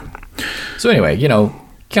 Pretty sure. So anyway, you know,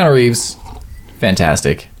 Keanu Reeves,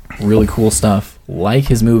 fantastic. Really cool stuff. Like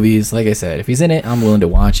his movies. Like I said, if he's in it, I'm willing to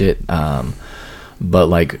watch it. But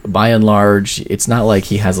like by and large, it's not like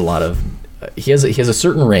he has a lot of... He has a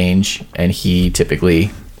certain range, and he typically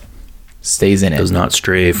stays in it. Does not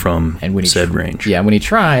stray from said range. Yeah, when he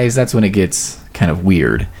tries, that's when it gets kind of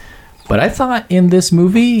weird. But I thought in this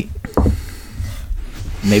movie,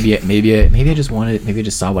 maybe I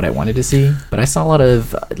just saw what I wanted to see. But I saw a lot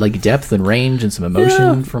of like depth and range and some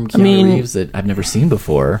emotion from Keanu Reeves that I've never seen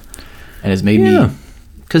before, and has made me.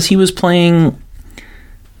 Because he was playing.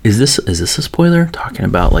 Is this a spoiler? Talking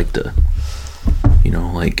about like the, you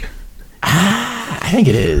know, like. I think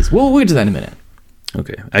it is. We'll get to that in a minute.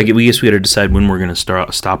 Okay. We guess we got to decide when we're going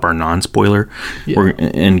to stop our non-spoiler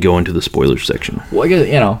and go into the spoiler section. Well, I guess,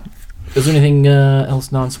 you know, is there anything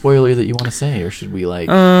else non-spoiler that you want to say, or should we like...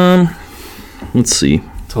 let's see.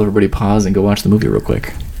 Tell everybody pause and go watch the movie real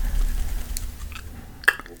quick.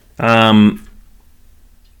 Not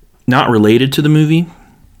related to the movie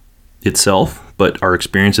itself, but our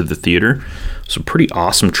experience at the theater. Some pretty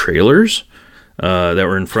awesome trailers. That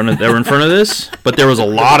were in front of this, but there was a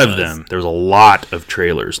lot of them. There was a lot of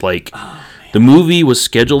trailers. Like the movie was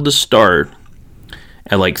scheduled to start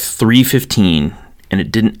at like 3:15, and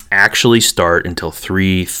it didn't actually start until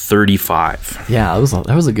 3:35. Yeah,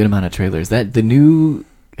 that was a good amount of trailers. That the new.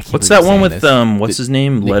 What's that one with what's his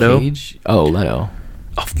name? Leto. Nick Cage? Oh, Leto.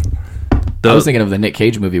 I was thinking of the Nick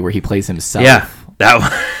Cage movie where he plays himself. Yeah, that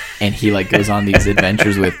one. And he like goes on these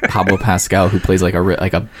adventures with Pablo Pascal, who plays like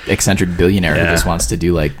a eccentric billionaire who just wants to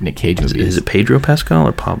do like Nick Cage movies. Is it Pedro Pascal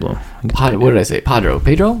or Pablo? What did I say?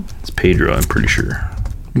 Pedro? It's Pedro, I'm pretty sure.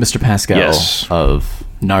 Mr. Pascal of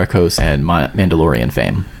Narcos and Mandalorian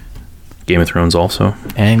fame. Game of Thrones also.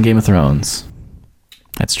 And Game of Thrones.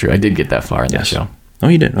 That's true. I did get that far in that show. Oh,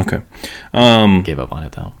 you did? Okay. Gave up on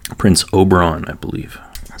it though. Prince Oberon, I believe.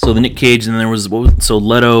 So the Nick Cage, and then there was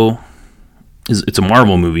Leto. It's a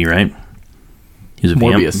Marvel movie, right? He's a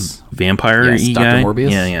vampire guy.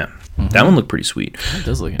 Morbius? Yeah. Mm-hmm. That one looked pretty sweet. That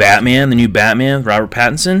does look Batman, the new Batman, Robert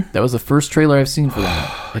Pattinson. That was the first trailer I've seen for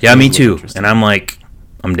that. Yeah, me too. And I'm like,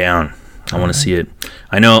 I'm down. I want to see it.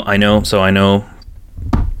 I know. So I know,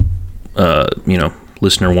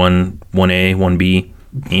 listener 1A, 1B,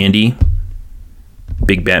 Andy,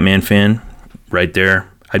 big Batman fan, right there.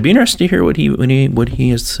 I'd be interested to hear what he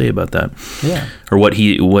has to say about that. Yeah. Or what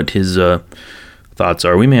his thoughts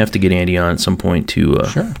are. We may have to get Andy on at some point to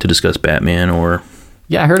discuss Batman or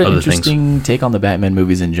I heard an interesting take on the Batman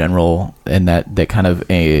movies in general, and that kind of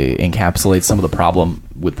encapsulates some of the problem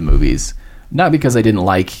with the movies. Not because I didn't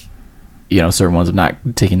like, certain ones. I'm not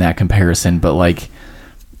taking that comparison, but like,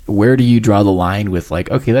 where do you draw the line with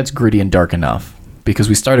like, okay, that's gritty and dark enough? Because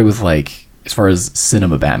we started with like, as far as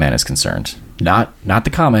cinema Batman is concerned, not the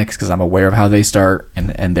comics, because I'm aware of how they start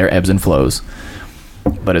and their ebbs and flows.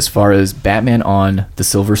 But as far as Batman on the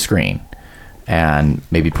silver screen and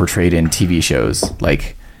maybe portrayed in TV shows,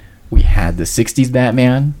 like we had the 60s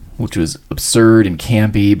Batman, which was absurd and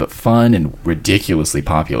campy, but fun and ridiculously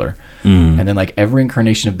popular. And then like every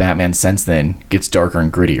incarnation of Batman since then gets darker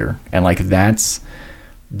and grittier. And like that's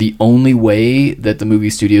the only way that the movie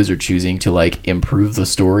studios are choosing to like improve the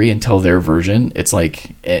story and tell their version, it's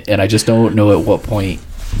like, and I just don't know at what point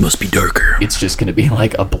must be darker. It's just going to be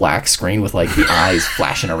like a black screen with like the eyes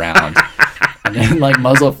flashing around and then like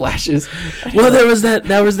muzzle flashes. Well, there was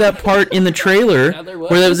that part in the trailer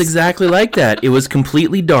where that was exactly like that. It was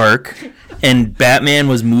completely dark. And Batman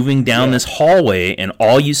was moving down this hallway, and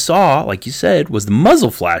all you saw, like you said, was the muzzle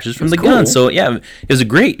flashes from the gun. So yeah, it was a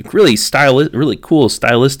great, really cool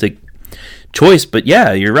stylistic choice. But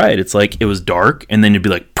yeah, you're right. It's like it was dark, and then it'd be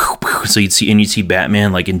like, poof, poof. So you'd see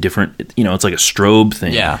Batman like in different, it's like a strobe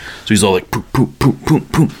thing. Yeah. So he's all like, poof, poof, poof,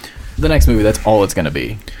 poof, poof. The next movie, that's all it's gonna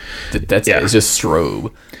be. It's just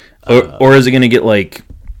strobe. Or is it gonna get like,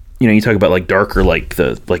 you talk about like darker, like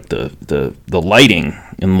the lighting,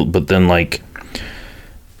 but then like,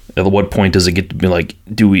 at what point does it get to be like,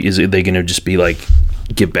 are they gonna just be like,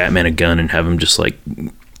 give Batman a gun and have him just like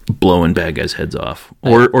blowing bad guys' heads off,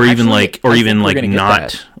 or even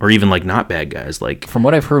not bad guys, like, from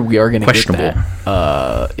what I've heard, we are gonna get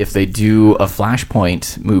that. If they do a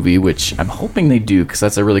Flashpoint movie, which I'm hoping they do, because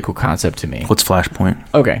that's a really cool concept to me. What's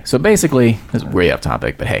Flashpoint? Okay, so basically, this is way off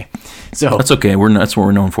topic, but hey, so that's okay. That's what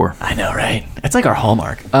we're known for. I know, right? It's like our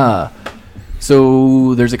hallmark.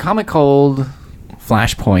 So there's a comic called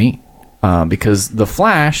Flashpoint, because the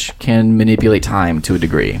Flash can manipulate time to a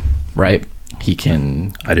degree, right? He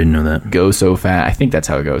can... I didn't know that. Go so fast. I think that's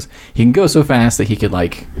how it goes. He can go so fast that he could,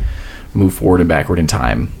 like, move forward and backward in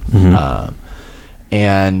time. Mm-hmm.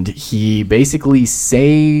 And he basically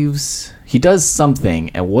saves... He does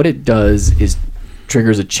something, and what it does is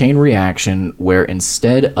triggers a chain reaction where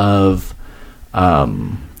instead of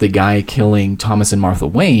the guy killing Thomas and Martha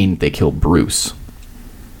Wayne, they kill Bruce.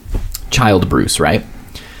 Child Bruce, right?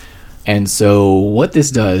 And so what this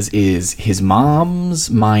does is his mom's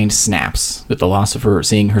mind snaps with the loss of her,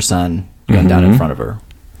 seeing her son gunned down in front of her.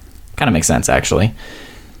 Kind of makes sense, actually.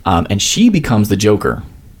 And she becomes the Joker.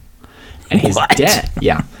 And his dad,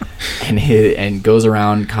 and goes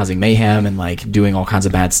around causing mayhem and like doing all kinds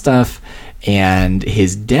of bad stuff. And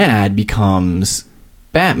his dad becomes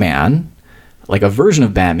Batman, like a version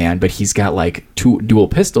of Batman, but he's got like two dual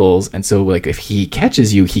pistols. And so like if he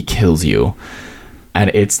catches you, he kills you. And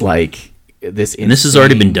it's like this. And this has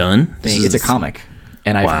already been done. It's a comic,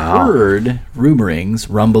 and I've heard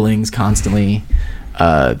rumblings constantly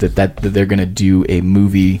that they're going to do a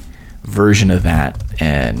movie version of that.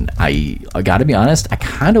 And I got to be honest, I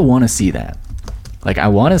kind of want to see that. Like I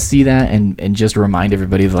want to see that and just remind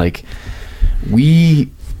everybody of like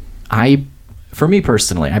for me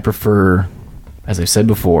personally, I prefer, as I've said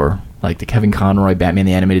before, like the Kevin Conroy Batman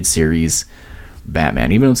the Animated Series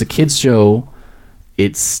Batman, even though it's a kids show.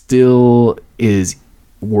 It still is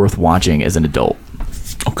worth watching as an adult.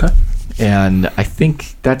 Okay. And I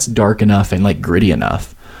think that's dark enough and like gritty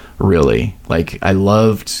enough, really. Like I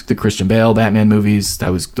loved the Christian Bale Batman movies.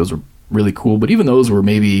 Those were really cool, but even those were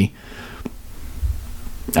maybe,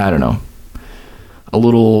 I don't know, a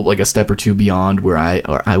little like a step or two beyond where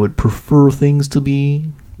I would prefer things to be.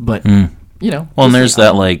 But well, and there's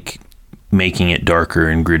that like making it darker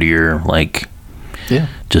and grittier, like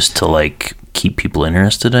just to like keep people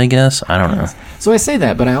interested, I guess. I don't know. So I say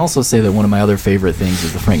that, but I also say that one of my other favorite things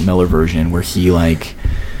is the Frank Miller version where he like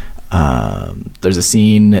there's a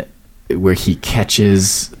scene where he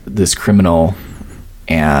catches this criminal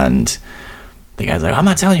and the guy's like, I'm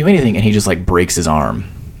not telling you anything, and he just like breaks his arm.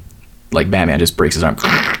 Like Batman just breaks his arm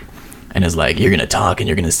and is like, you're gonna talk and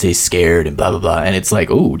you're gonna stay scared and blah blah blah. And it's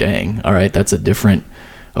like, oh dang, all right, that's a different,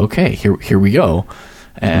 okay, here we go.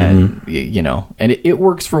 And and it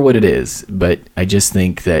works for what it is, but I just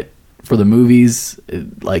think that for the movies,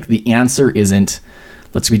 like the answer isn't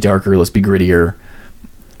let's be darker, let's be grittier.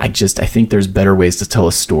 I think there's better ways to tell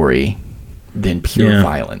a story than pure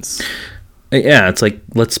violence. It's like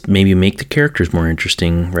let's maybe make the characters more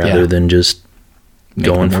interesting rather than just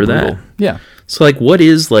going for that. Yeah. So like what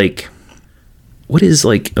is like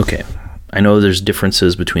okay, I know there's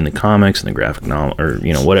differences between the comics and the graphic novel or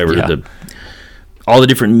whatever all the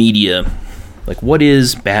different media. Like what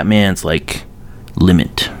is Batman's like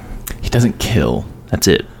limit? He doesn't kill. That's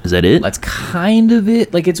it. Is that it? That's kind of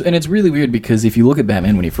it. Like it's really weird because if you look at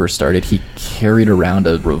Batman when he first started, he carried around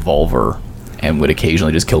a revolver and would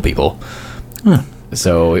occasionally just kill people.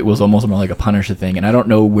 So it was almost more like a Punisher thing, and I don't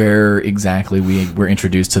know where exactly we were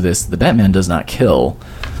introduced to this. The Batman does not kill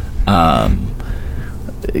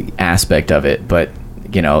aspect of it, but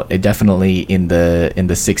it definitely in the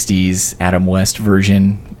 60s Adam West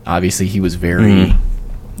version, obviously he was very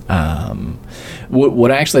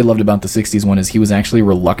what I actually loved about the 60s one is he was actually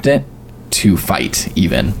reluctant to fight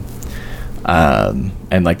even.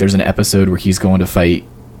 And like there's an episode where he's going to fight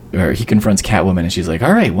or he confronts Catwoman, and she's like,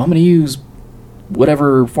 all right, well, I'm going to use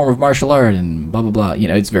whatever form of martial art and blah, blah, blah. You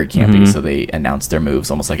know, it's very campy, so they announce their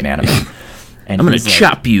moves almost like an anime. And I'm going to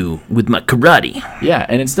chop you with my karate. Yeah,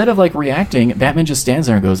 and instead of like reacting, Batman just stands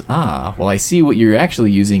there and goes, well, I see what you're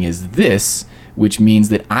actually using is this, which means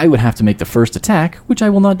that I would have to make the first attack, which I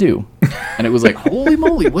will not do. And it was like, holy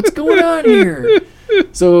moly, what's going on here?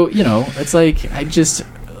 So, you know, it's like,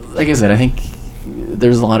 like I said, I think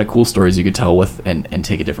there's a lot of cool stories you could tell with and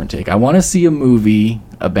take a different take. I want to see a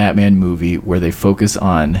Batman movie, where they focus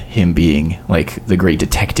on him being like the great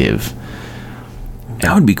detective.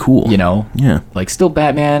 That would be cool. You know? Yeah. Like, still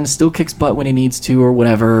Batman, still kicks butt when he needs to or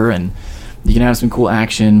whatever, and you can have some cool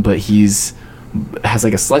action, but has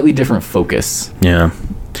like a slightly different focus. Yeah.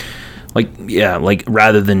 Like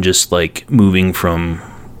rather than just like moving from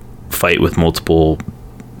fight with multiple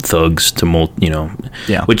thugs to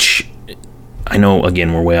Yeah. Which I know,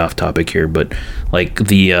 again, we're way off topic here, but like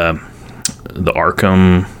the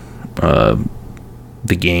Arkham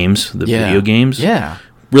the games, the video games. Yeah.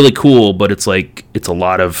 Really cool, but it's like it's a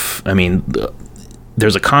lot of, I mean,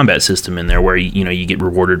 there's a combat system in there where you get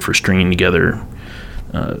rewarded for stringing together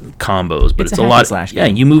combos, but it's a lot. Slash yeah,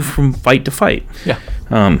 game. you move from fight to fight. Yeah.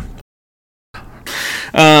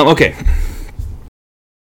 Okay.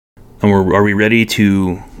 And are we ready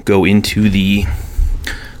to go into the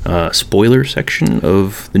spoiler section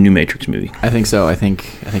of the new Matrix movie? I think so. I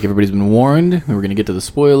think everybody's been warned. We're gonna get to the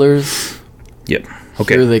spoilers. Yep.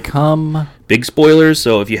 Okay. Here they come. Big spoilers.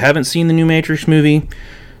 So if you haven't seen the new Matrix movie,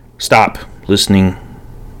 stop listening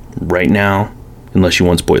right now, unless you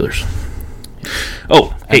want spoilers.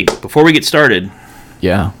 Oh, hey, before we get started.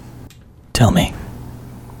 Yeah. Tell me.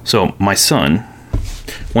 So my son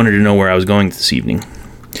wanted to know where I was going this evening.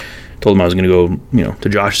 Told him I was going to go, to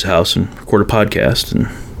Josh's house and record a podcast, and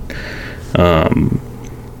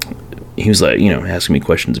he was like, asking me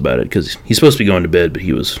questions about it because he's supposed to be going to bed, but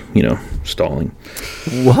he was, stalling.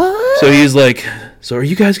 What? So he was like, "So are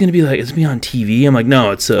you guys going to be like, it's me on TV?" I'm like,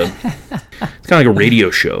 "No, it's kind of like a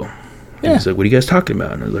radio show." And Yeah. he's like, "What are you guys talking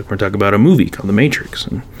about?" And I was like, "We're talking about a movie called The Matrix."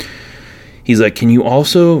 And he's like, "Can you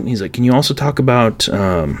also talk about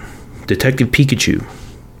Detective Pikachu?"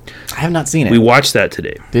 I have not seen it. We watched that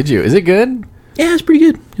today. Did you? Is it good? Yeah, it's pretty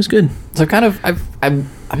good. It's good. So I'm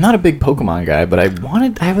not a big Pokemon guy, but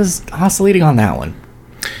I was oscillating on that one.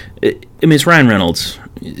 It's Ryan Reynolds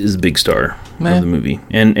is the big star of the movie,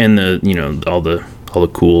 and the all the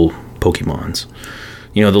cool Pokemons.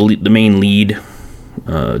 The main lead,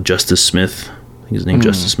 Justice Smith. I think his name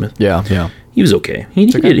Justice Smith. Yeah. He was okay. He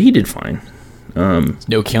did fine.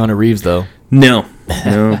 No Keanu Reeves though. No.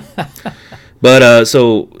 But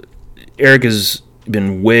so Eric has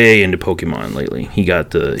been way into Pokemon lately. He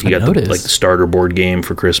got the starter board game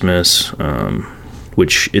for Christmas,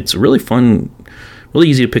 which it's really fun, really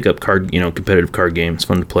easy to pick up competitive card game. It's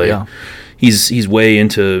fun to play. Yeah. He's way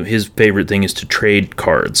into, his favorite thing is to trade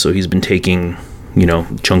cards. So he's been taking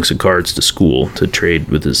chunks of cards to school to trade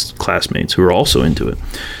with his classmates who are also into it.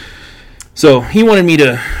 So he wanted me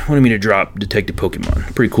to drop Detective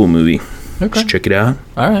Pokemon. Pretty cool movie. Okay. Just check it out.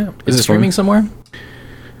 All right. Is it streaming somewhere?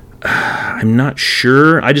 I'm not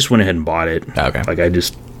sure. I just went ahead and bought it. Okay. Like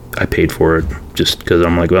I paid for it just because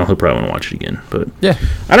I'm like, well, he'll probably want to watch it again. But yeah,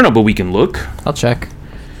 I don't know. But we can look. I'll check.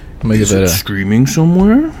 Is it streaming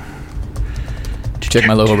somewhere? Check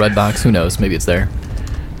my local Redbox. Who knows? Maybe it's there.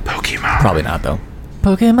 Pokemon. Probably not though.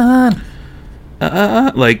 Pokemon.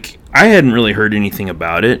 Like I hadn't really heard anything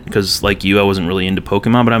about it because, like you, I wasn't really into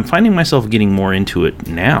Pokemon. But I'm finding myself getting more into it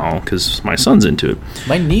now because my son's into it.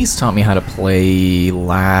 My niece taught me how to play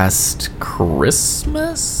last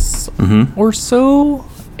Christmas or so,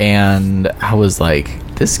 and I was like,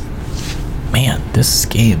 "This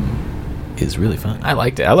game is really fun." I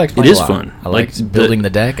liked it. I liked playing it. It is a lot. fun. I liked building the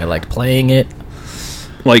deck. I liked playing it.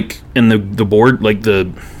 Like, and the board, like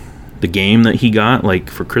the game that he got, like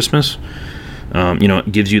for Christmas.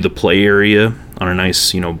 It gives you the play area on a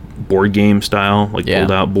nice, board game style, like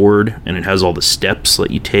fold-out board, and it has all the steps that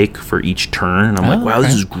you take for each turn. And I'm like, wow,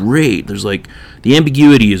 This is great. There's like the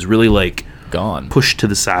ambiguity is really like gone, pushed to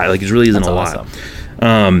the side. Like it really isn't a lot.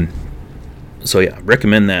 So yeah,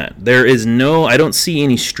 recommend that. There is I don't see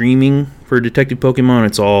any streaming for Detective Pokemon.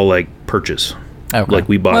 It's all like purchase. Okay. Like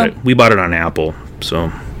we bought it. We bought it on Apple.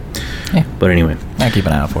 So, yeah. But anyway, I'll keep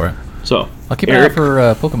an eye out for it. So I'll keep an eye out for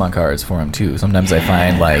Pokemon cards for him too. Sometimes I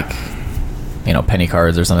find like, penny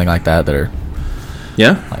cards or something like that are,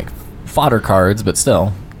 like fodder cards, but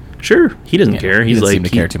still. Sure, he doesn't care. He doesn't seem to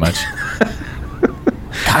care too much.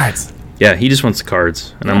 Cards. Yeah, he just wants the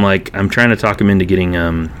cards, and I'm trying to talk him into getting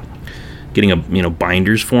a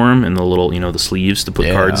binders for him and the little the sleeves to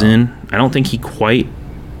put cards in. I don't think he quite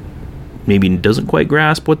maybe doesn't quite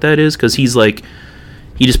grasp what that is, because he's like,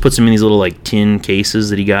 he just puts them in these little like tin cases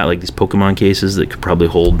that he got, like these Pokemon cases that could probably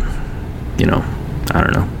hold, you know, I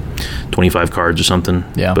don't know, 25 cards or something.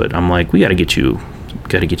 Yeah. But I'm like, we got to get you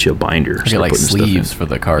a binder. Get like sleeves for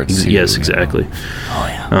the cards. Yes, exactly. Oh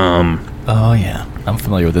yeah. Oh yeah. I'm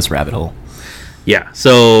familiar with this rabbit hole. Yeah.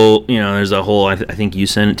 So, you know, there's a whole. I think you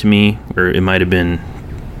sent it to me, or it might have been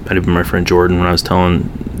my friend Jordan when I was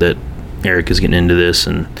telling that Eric is getting into this,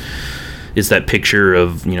 and it's that picture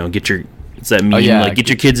of, you know, it's that meme, like get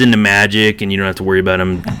your kids into magic and you don't have to worry about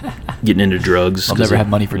them getting into drugs. I'll never have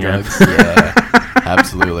money for drugs. Yeah,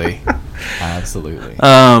 absolutely.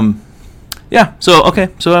 Yeah. So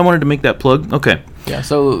I wanted to make that plug. Okay. Yeah.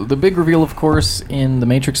 So the big reveal, of course, in the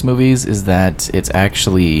Matrix movies is that it's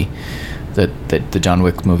actually that the John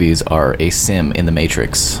Wick movies are a sim in the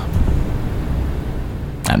Matrix.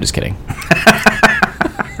 I'm just kidding.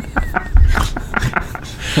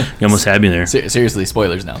 You almost had me there. Seriously,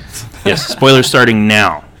 spoilers now. Yes, spoilers starting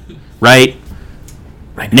now. Right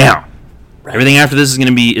now. Right. Everything after this is going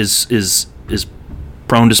to be is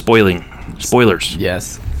prone to spoilers.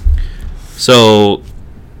 Yes. So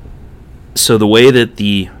the way that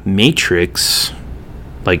the Matrix,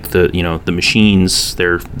 like the machines,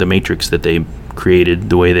 the Matrix that they created,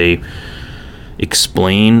 the way they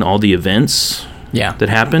explain all the events that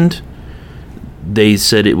happened, they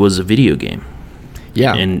said it was a video game.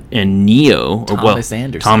 Yeah. And Neo, Thomas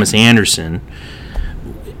Anderson,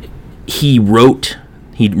 he wrote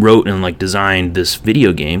and like designed this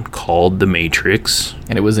video game called The Matrix.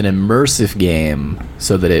 And it was an immersive game,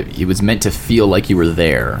 so that it was meant to feel like you were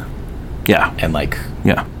there. Yeah. And like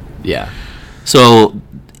yeah. So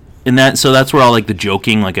that's where all like the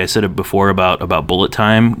joking, like I said it before about Bullet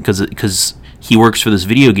Time, because he works for this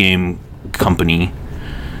video game company.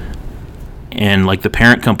 And like the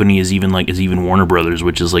parent company is even Warner Brothers,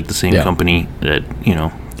 which is like the same company that, you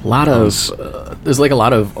know. There's like a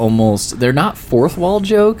lot of almost, they're not fourth wall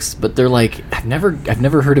jokes, but they're like, I've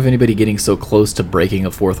never heard of anybody getting so close to breaking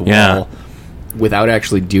a fourth wall without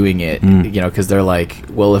actually doing it. You know, because they're like,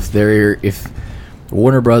 well, if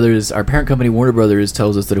Warner Brothers, our parent company Warner Brothers,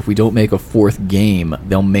 tells us that if we don't make a fourth game,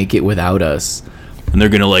 they'll make it without us. And they're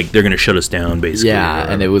gonna shut us down, basically. Yeah,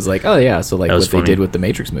 and it was like, oh yeah, so like what funny. They did with the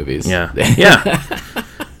Matrix movies. Yeah, yeah.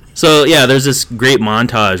 So yeah, there's this great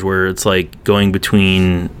montage where it's like going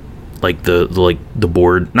between like the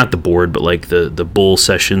board, not the board, but like the bull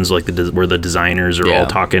sessions, like where the designers are all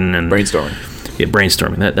talking and brainstorming. Yeah,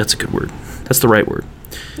 brainstorming. That's a good word. That's the right word.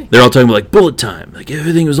 They're all talking about like bullet time, like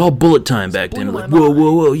everything was all bullet time back then. Like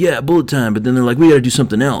whoa, yeah, bullet time. But then they're like, we got to do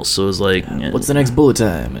something else. So it's like, what's the next bullet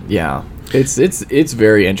time? Yeah. It's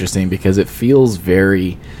very interesting because it feels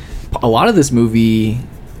very. A lot of this movie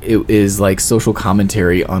is like social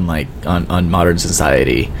commentary on like on modern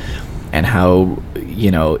society, and how,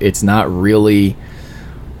 you know, it's not really.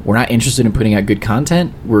 We're not interested in putting out good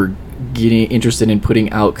content. We're getting interested in putting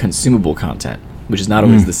out consumable content, which is not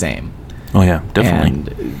always the same. Oh yeah,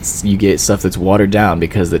 definitely. And you get stuff that's watered down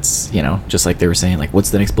because it's, you know, just like they were saying, like, what's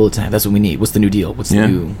the next bullet time? That's what we need. What's the new deal? What's the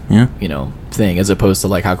new, you know, thing? As opposed to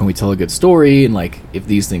like, how can we tell a good story? And like, if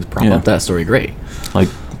these things prop up that story, great. Like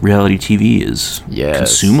reality TV is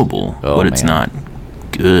consumable, but it's not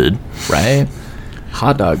good, right?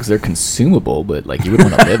 Hot dogs, they're consumable, but like you wouldn't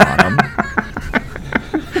want to live on them.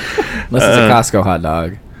 Unless it's a Costco hot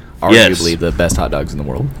dog, arguably the best hot dogs in the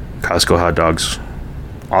world. Costco hot dogs.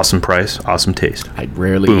 Awesome price, awesome taste. I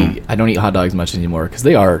don't eat hot dogs much anymore because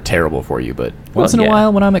they are terrible for you. But once in a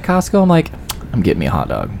while, when I'm at Costco, I'm like, I'm getting me a hot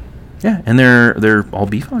dog. Yeah, and they're all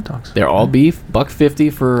beef hot dogs. They're all beef,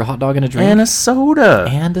 $1.50 for a hot dog and a drink, and a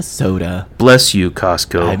soda. Bless you,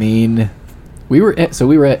 Costco. I mean,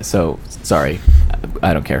 sorry,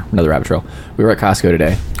 I don't care. Another rabbit trail. We were at Costco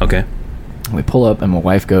today. Okay. And we pull up, and my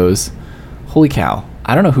wife goes, "Holy cow!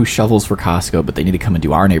 I don't know who shovels for Costco, but they need to come and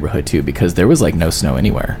do our neighborhood too, because there was like no snow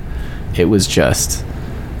anywhere. It was just,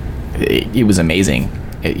 it was amazing,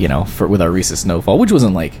 you know, with our recent snowfall, which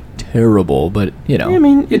wasn't like terrible, but you know, I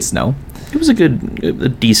mean, it's snow. It was a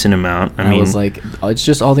decent amount. I mean, was like, it's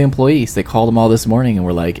just all the employees. They called them all this morning and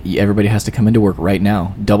were like, everybody has to come into work right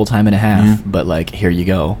now, double time and a half, but like, here you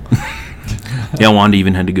go. Yeah, Wanda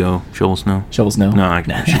even had to go shovel snow. Shovel snow? No,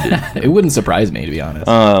 she did. It wouldn't surprise me, to be honest.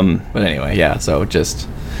 But anyway, yeah, so just...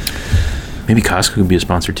 Maybe Costco could be a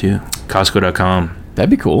sponsor, too. Costco.com. That'd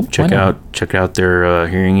be cool. Check out their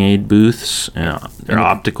hearing aid booths. They're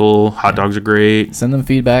optical. Hot dogs are great. Send them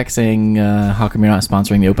feedback saying, how come you're not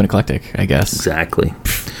sponsoring the Open Eclectic, I guess. Exactly.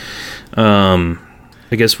 I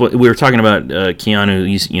guess what we were talking about,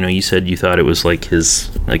 Keanu, you said you thought it was like his...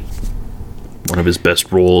 like one of his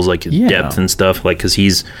best roles, like his depth and stuff, like because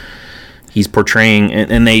he's he's portraying,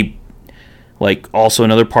 and they like also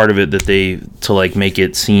another part of it that they to like make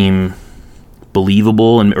it seem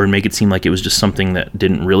believable and or make it seem like it was just something that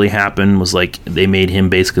didn't really happen was like they made him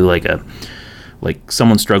basically like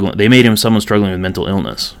someone struggling. They made him someone struggling with mental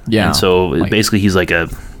illness. Yeah, and so like, basically he's like I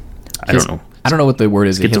don't know what the word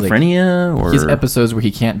is. Schizophrenia, or his episodes where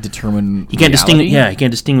he can't determine. He can't distinguish. Yeah, he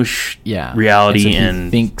can't distinguish. Reality and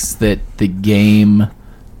he thinks that the game,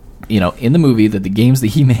 in the movie, that the games that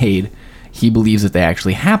he made, he believes that they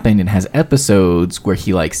actually happened, and has episodes where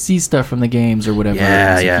he like sees stuff from the games or whatever.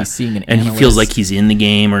 Yeah. He's seeing an and analyst. he feels like he's in the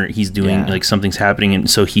game or he's doing like something's happening, and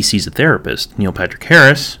so he sees a therapist, Neil Patrick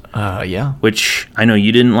Harris. Which I know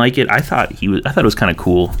you didn't like it. I thought it was kind of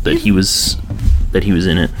cool that he was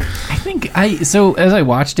in it. I think so as I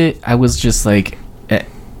watched it, I was just like,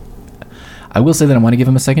 I will say that I want to give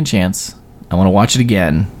him a second chance. I want to watch it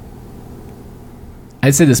again.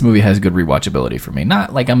 I'd say this movie has good rewatchability for me.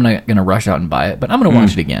 Not like I'm not gonna rush out and buy it, but I'm gonna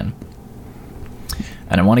watch it again.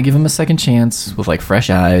 And I want to give him a second chance with like fresh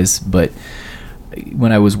eyes. But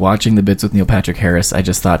when I was watching the bits with Neil Patrick Harris, I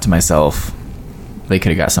just thought to myself, they could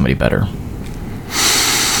have got somebody better.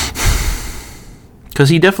 Because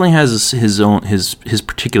he definitely has his own his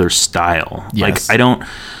particular style. Yes. Like I don't.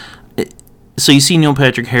 So you see Neil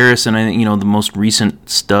Patrick Harris, and I think the most recent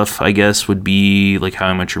stuff I guess would be like How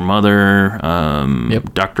I Met Your Mother,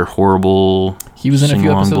 Dr. Horrible. He was in a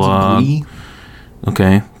few episodes of Glee.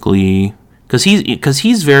 Okay, Glee. Because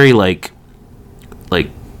he's very like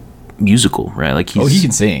musical, right? Like he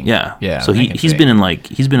can sing. Yeah. So has he been on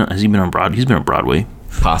Broadway?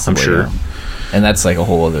 Possibly. I'm sure. Yeah. And that's like a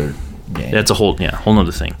whole other game. That's a whole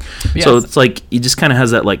nother thing. Yeah, so it's like he just kind of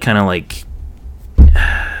has that like kind of like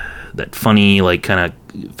that funny like kind of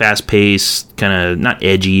fast paced, kind of not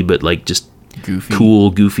edgy, but like just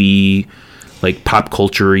goofy, like pop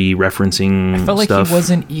culture-y referencing stuff. I felt like he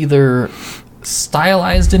wasn't either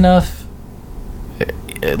stylized enough.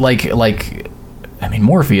 I mean,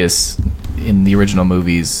 Morpheus in the original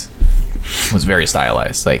movies was very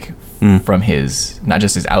stylized, like from his not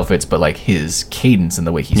just his outfits, but like his cadence and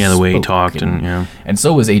the way he the way he talked, and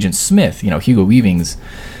so was Agent Smith. Hugo Weaving's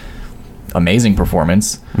amazing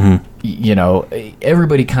performance.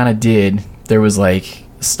 Everybody kind of did. There was like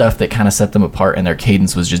stuff that kind of set them apart, and their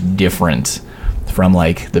cadence was just different from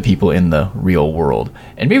like the people in the real world.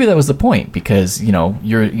 And maybe that was the point, because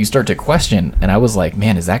you start to question, and I was like,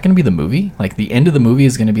 man, is that going to be the movie? Like the end of the movie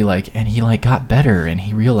is going to be like, and he like got better, and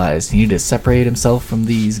he realized he needed to separate himself from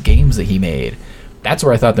these games that he made. That's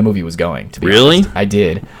where I thought the movie was going, to be honest. I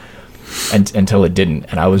did, until it didn't,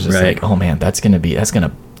 and I was just like, oh man, that's gonna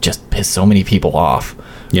just piss so many people off.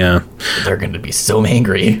 Yeah, they're gonna be so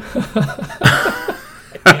angry. I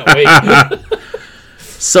can't wait.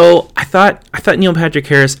 So I thought Neil Patrick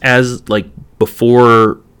Harris, as like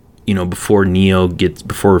before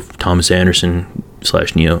Thomas Anderson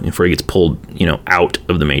 / Neo, before he gets pulled out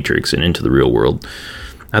of the Matrix and into the real world,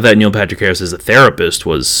 I thought Neil Patrick Harris as a therapist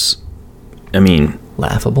was,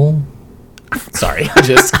 laughable. Sorry,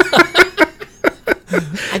 just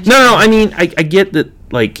no. I mean, I get that,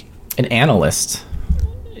 like an analyst.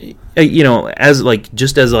 As like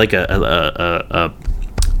just as like a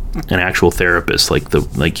an actual therapist,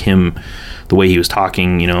 like him, the way he was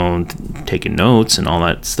talking, taking notes and all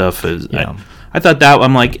that stuff. I thought that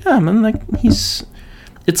I'm like it's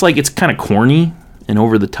kind of corny and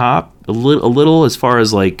over the top a little as far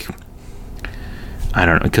as like, I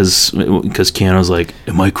don't know, because Keanu's like,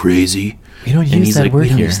 am I crazy? We don't use that word here. We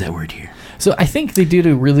don't use that word here. So I think they did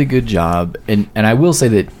a really good job, and I will say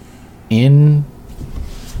that in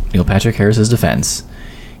Neil Patrick Harris's defense,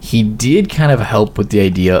 he did kind of help with the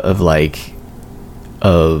idea of like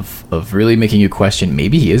of really making you question,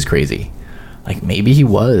 maybe he is crazy, like maybe he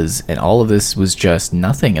was, and all of this was just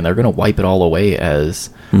nothing, and they're gonna wipe it all away as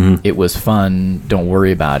it was fun, don't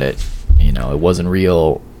worry about it, it wasn't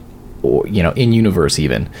real, or in universe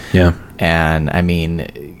even. And I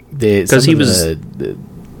mean, because he was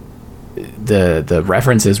the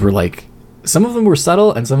references were like, some of them were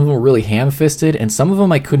subtle and some of them were really ham-fisted, and some of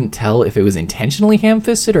them I couldn't tell if it was intentionally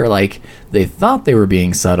ham-fisted or like they thought they were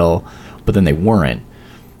being subtle but then they weren't.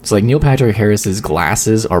 So like Neil Patrick Harris's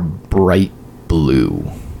glasses are bright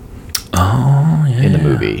blue in the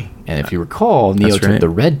movie, and if you recall, Neo took the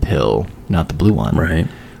red pill, not the blue one, right?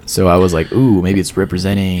 So I was like, ooh, maybe it's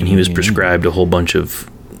representing, and he was prescribed a whole bunch of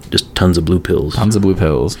just tons of blue pills,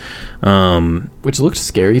 which looked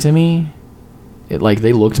scary to me.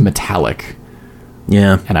 They looked metallic.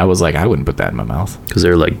 Yeah. And I was like, I wouldn't put that in my mouth. Because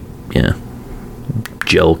they're like,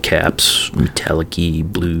 gel caps, metallic-y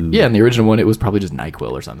blue. Yeah, in the original one, it was probably just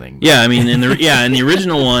NyQuil or something. Yeah, I mean, in the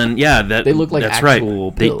original one, that they look like that's actual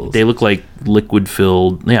right. pills. They look like liquid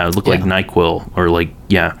filled. Yeah, it looked like NyQuil or like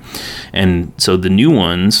and so the new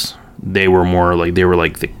ones, they were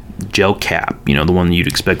like the gel cap, the one you'd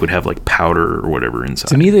expect would have like powder or whatever inside.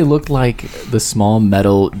 To me, they looked like the small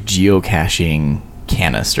metal geocaching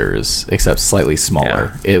canisters, except slightly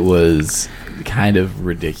smaller. Yeah. It was kind of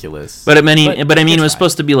ridiculous. But I mean, it was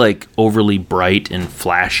supposed to be like overly bright and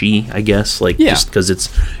flashy, I guess. Like just because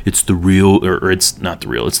it's the real, or it's not the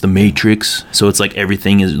real, it's the Matrix. So it's like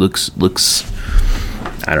everything looks.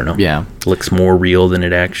 I don't know. Yeah. Looks more real than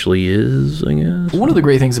it actually is, I guess. One of the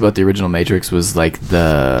great things about the original Matrix was like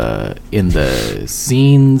in the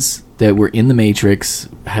scenes that were in the Matrix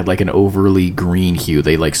had like an overly green hue.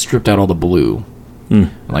 They like stripped out all the blue.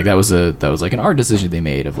 Like that was like an art decision they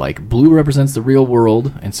made of like blue represents the real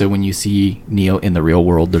world, and so when you see Neo in the real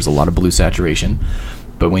world, there's a lot of blue saturation.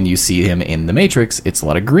 But when you see him in the Matrix, it's a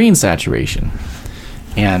lot of green saturation.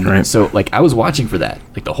 And so, like, I was watching for that,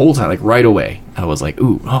 like, the whole time, like, right away. I was like,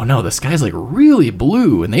 ooh, oh, no, the sky's, like, really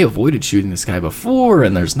blue, and they avoided shooting the sky before,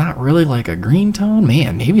 and there's not really, like, a green tone.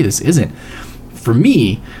 Man, maybe this isn't. For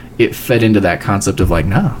me, it fed into that concept of, like,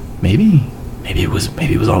 nah, maybe it was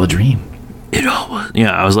all a dream. It all was.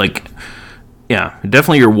 Yeah, I was like, yeah,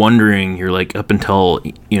 definitely you're wondering, you're, like, up until,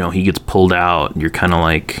 he gets pulled out, you're kind of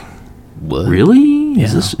like, what? Really?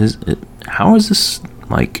 Yeah. How is this...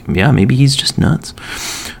 Like, yeah, maybe he's just nuts.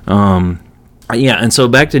 And so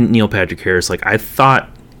back to Neil Patrick Harris. Like, I thought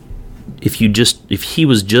if he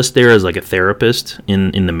was just there as like a therapist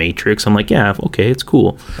in the Matrix, I'm like, yeah, okay, it's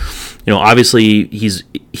cool. Obviously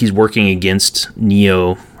he's working against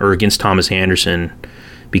Neo or against Thomas Anderson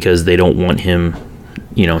because they don't want him,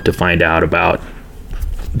 to find out about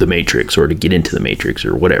the Matrix or to get into the Matrix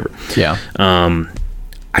or whatever. Yeah.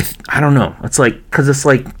 I don't know. It's like, because it's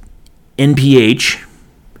like NPH.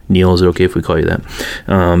 Neil, is it okay if we call you that?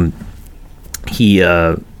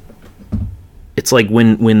 It's like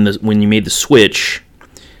when you made the switch,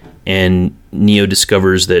 and Neo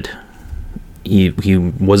discovers that he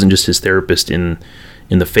wasn't just his therapist in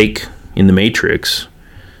the Matrix,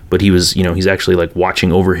 but he was, he's actually like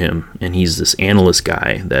watching over him, and he's this analyst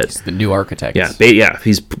guy that's the new architect. Yeah,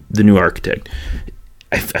 he's the new architect.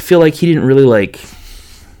 I feel like he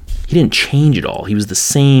didn't change at all. He was the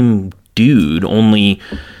same dude, only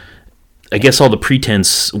I guess all the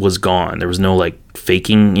pretense was gone. There was no like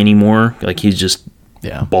faking anymore. Like he's just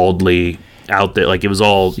baldly out there. Like he was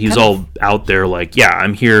all out there. Like, yeah,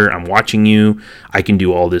 I'm here. I'm watching you. I can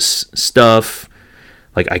do all this stuff.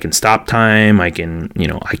 Like I can stop time. I can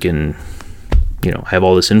have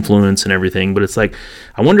all this influence and everything. But it's like,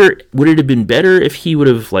 I wonder, would it have been better if he would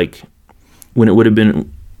have like, when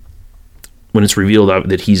it's revealed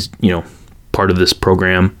that he's, part of this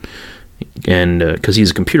program. And because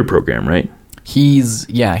he's a computer program, right? He's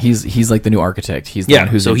like the new architect. He's the one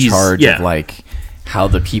who's in charge of like how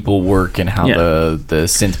the people work and how the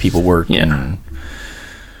synth people work. Yeah. And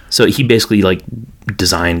so he basically like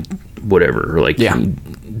designed whatever, or like he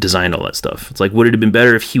designed all that stuff. It's like, would it have been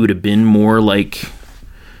better if he would have been more like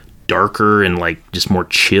darker and like just more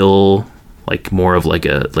chill, like more of like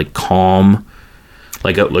a calm,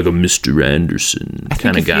 like a Mr. Anderson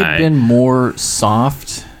kind of guy? He had been more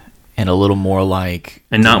soft. And a little more like,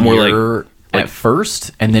 and not more like at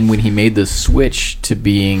first, and then when he made the switch to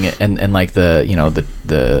being, and like the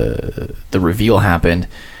reveal happened,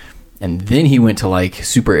 and then he went to like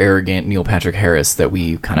super arrogant Neil Patrick Harris that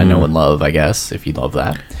we kind of know and love, I guess, if you love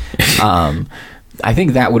that. I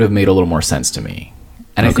think that would have made a little more sense to me,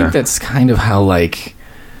 and I think that's kind of how like,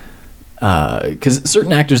 because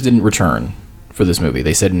certain actors didn't return for this movie.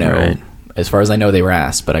 They said no. Right. As far as I know, they were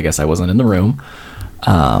asked, but I guess I wasn't in the room.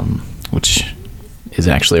 Which is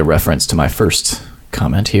actually a reference to my first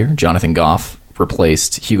comment here. Jonathan Goff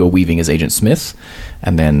replaced Hugo Weaving as Agent Smith,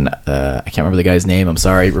 and then I can't remember the guy's name, I'm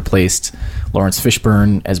sorry, replaced Lawrence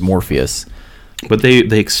Fishburne as Morpheus. But they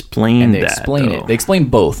explain that. They explain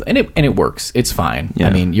both, and it works. It's fine. Yeah. I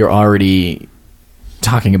mean, you're already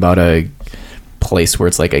talking about a place where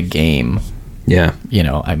it's like a game. Yeah.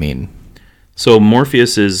 I mean. So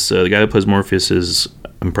Morpheus is the guy that plays Morpheus is,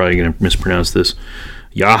 I'm probably going to mispronounce this,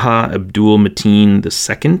 Yahya Abdul Mateen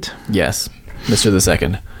II. Yes, Mr.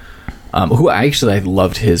 II. Who I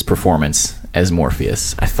loved his performance as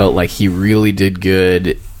Morpheus. I felt like he really did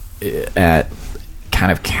good at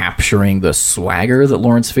kind of capturing the swagger that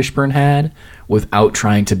Lawrence Fishburne had without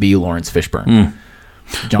trying to be Lawrence Fishburne.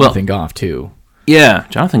 Jonathan Goff too. Yeah,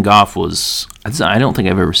 Jonathan Goff was. I don't think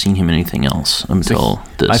I've ever seen him in anything else until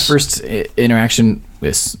this. My first interaction,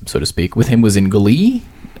 with, so to speak, with him was in Glee,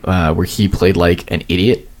 where he played like an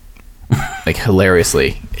idiot, like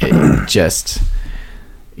hilariously.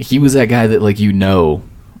 He was that guy that, like, you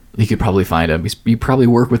could probably find him. You probably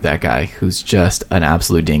work with that guy who's just an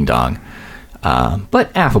absolute ding dong,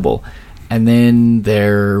 but affable. And then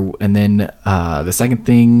the second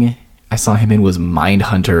thing I saw him in was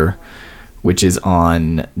Mindhunter, which is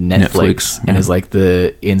on Netflix and is like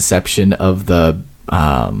the inception of the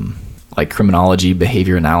like criminology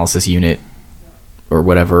behavior analysis unit or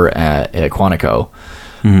whatever at Quantico.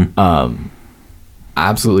 Mm-hmm.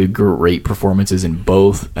 Absolutely great performances in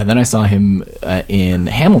both. And then I saw him in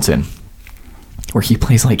Hamilton, where he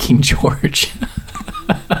plays like King George.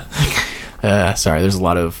 Sorry, there's a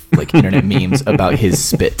lot of like internet memes about his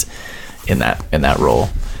spit in that role.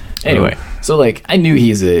 Anyway, so like I knew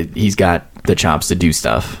he's got the chops to do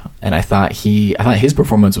stuff, and I thought his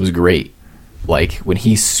performance was great. Like when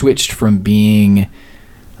he switched from being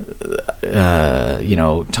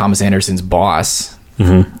Thomas Anderson's boss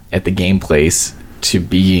at the game place to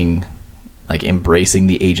being like embracing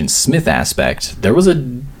the Agent Smith aspect, there was a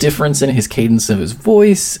difference in his cadence of his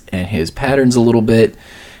voice and his patterns a little bit,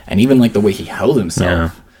 and even like the way he held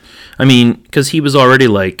himself. Yeah. I mean, because he was already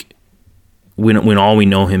like, when all we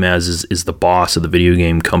know him as is the boss of the video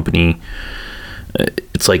game company,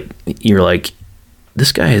 it's like you're like,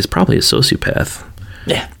 this guy is probably a sociopath.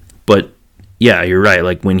 Yeah. But yeah, you're right.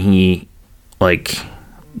 Like when he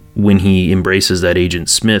embraces that Agent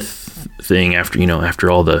Smith thing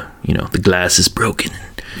after all the the glass is broken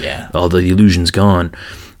and all the illusion's gone,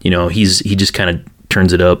 he just kind of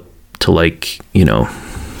turns it up to like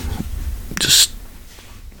just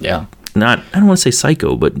not, I don't want to say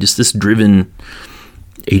psycho, but just this driven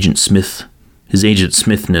Agent Smith. His Agent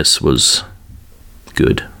Smithness was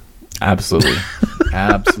good. Absolutely.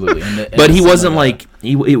 Absolutely. But he wasn't like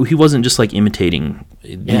he wasn't just like imitating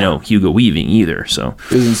Hugo Weaving either. So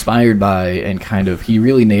it was inspired by, and kind of, he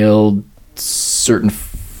really nailed certain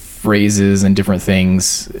phrases and different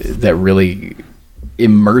things that really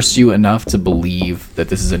immerse you enough to believe that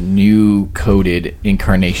this is a new coded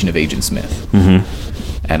incarnation of Agent Smith. Mm-hmm.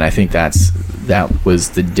 And I think that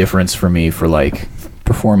was the difference for me for like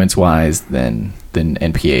performance wise than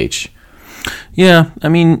NPH. Yeah, I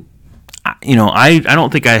mean, I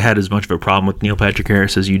don't think I had as much of a problem with Neil Patrick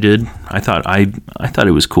Harris as you did. I thought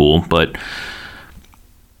it was cool, but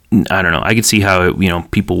I don't know. I could see how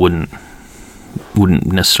people wouldn't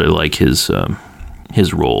necessarily like his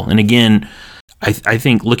role. And again, I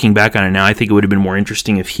think looking back on it now, I think it would have been more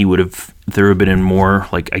interesting if there would have been more,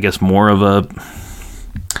 like, I guess more of a,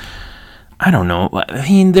 I don't know. I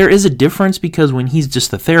mean, there is a difference, because when he's just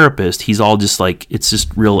the therapist, he's all just like, it's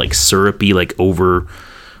just real like syrupy, like over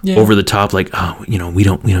the top, like, oh, we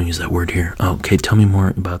don't use that word here. Oh, okay, tell me more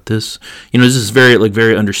about this. This is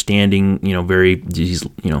very understanding, he's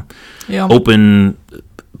open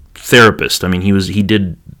therapist. I mean, he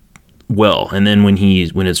did well. And then when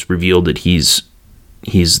it's revealed that he's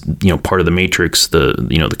part of the Matrix,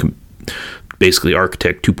 the basically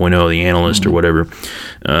Architect 2.0, the analyst or whatever,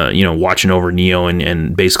 watching over Neo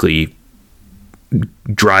and basically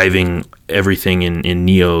driving everything in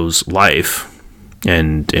Neo's life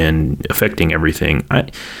and affecting everything.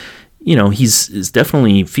 He's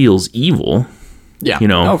definitely feels evil. Yeah.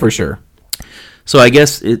 Oh, for sure. So I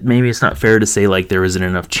guess maybe it's not fair to say like there isn't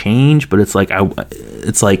enough change, but it's like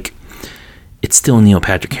it's still Neil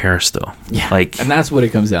Patrick Harris though. Yeah. Like, and that's what it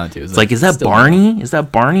comes down to. Is that Barney? Is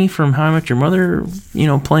that Barney from How I Met Your Mother?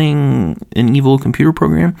 Playing an evil computer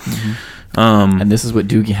program. Mm-hmm. And this is what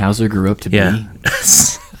Doogie Howser grew up to be.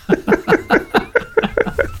 That's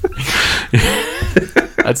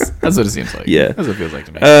what it seems like. Yeah, that's what it feels like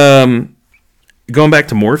to me. Going back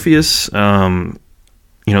to Morpheus, the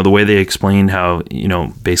way they explained how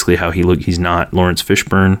basically how he's not Lawrence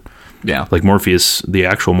Fishburne. Yeah, like Morpheus, the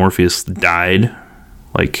actual Morpheus died.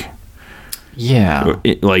 Like, yeah,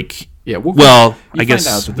 well, I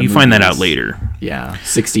guess you find that out later. Yeah,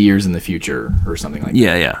 60 years in the future or something like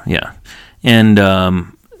that. Yeah. And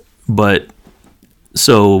but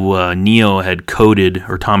so Neo had coded,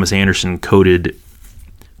 or Thomas Anderson coded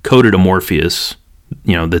a Morpheus,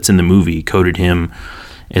 that's in the movie, coded him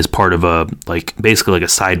as part of a basically like a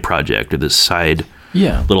side project, or this side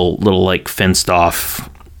little like fenced off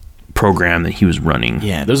program that he was running.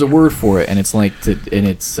 Yeah, there's a word for it, and it's like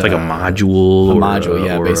it's like a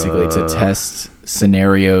module. Basically to test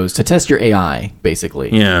scenarios, to test your AI,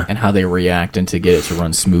 basically. Yeah, and how they react, and to get it to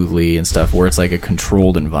run smoothly and stuff, where it's like a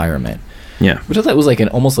controlled environment. Yeah, which I thought was like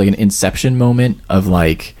almost like an Inception moment of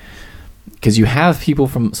like, because you have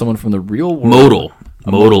someone from the real world.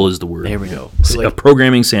 Modal is the word. There we go. So, a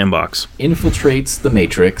programming sandbox infiltrates the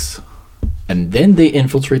Matrix, and then they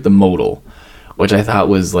infiltrate the modal, which I thought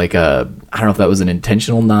was like I don't know if that was an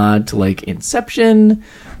intentional nod to like Inception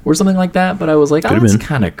or something like that, but I was like, that's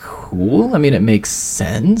kind of cool. I mean, it makes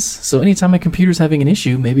sense. So anytime my computer's having an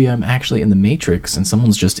issue, maybe I'm actually in the Matrix and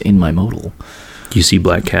someone's just in my modal. Do you see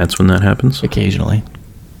black cats when that happens? Occasionally.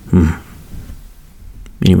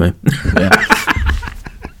 Anyway.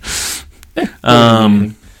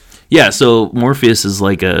 Yeah. So Morpheus is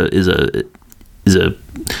like a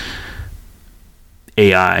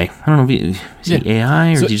AI. I don't know if he AI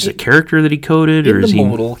or is he just a character that he coded, or is he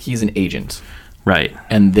modal? He's an agent, right?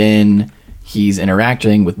 And then he's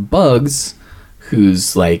interacting with Bugs,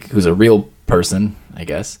 who's a real person, I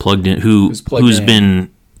guess, plugged in. Who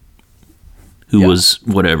was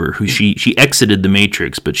whatever. Who she exited the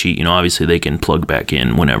Matrix, but she obviously they can plug back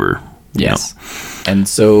in whenever. Yes. And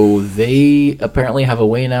so they apparently have a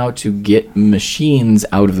way now to get machines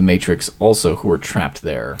out of the Matrix also who are trapped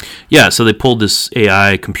there. Yeah, so they pulled this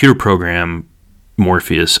AI computer program,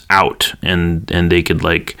 Morpheus, out, and they could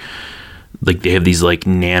like they have these like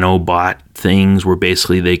nanobot things where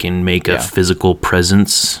basically they can make a physical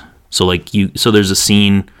presence. So there's the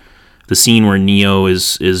scene where Neo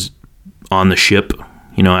is on the ship,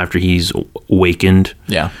 after he's awakened.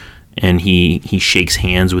 Yeah. And he shakes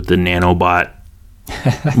hands with the nanobot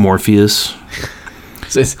Morpheus.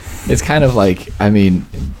 So it's kind of like, I mean,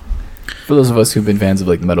 for those of us who've been fans of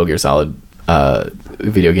like the Metal Gear Solid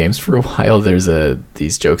video games for a while, there's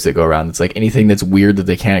these jokes that go around. It's like anything that's weird that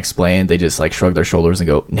they can't explain, they just like shrug their shoulders and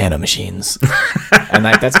go, nanomachines. And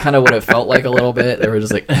that's kind of what it felt like a little bit. They were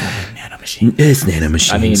just like, nanomachines. It's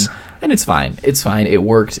nanomachines. I mean, and it's fine. It's fine. It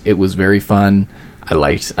worked. It was very fun. I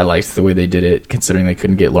liked the way they did it, considering they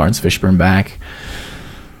couldn't get Lawrence Fishburne back.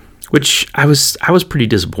 Which I was pretty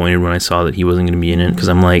disappointed when I saw that he wasn't going to be in it, because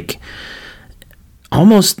I'm like,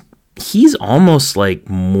 he's almost like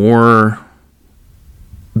more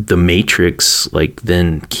the Matrix like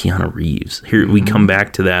than Keanu Reeves. Here we come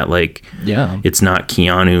back to that, like, it's not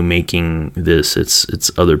Keanu making this,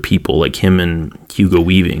 it's other people like him and Hugo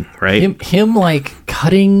Weaving, right? Him like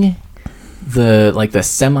cutting the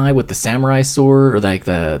semi with the samurai sword, or like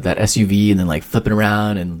that SUV, and then like flipping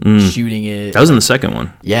around and shooting it. That was in the second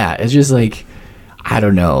one. Yeah, it's just like, I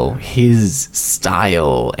don't know, his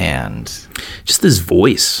style and just his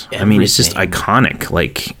voice. Everything. I mean, it's just iconic.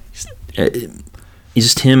 Like, it's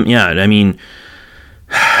just him. Yeah, I mean,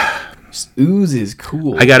 Ooze is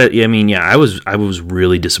cool. I was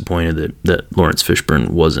really disappointed that Lawrence Fishburne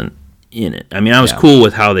wasn't in it. I mean, I was cool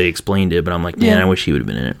with how they explained it, but I'm like, man, I wish he would have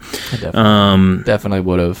been in it. I definitely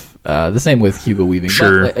would have. The same with Hugo Weaving.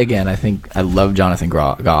 Sure. But again, I think I love Jonathan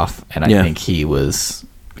Groff, and I think he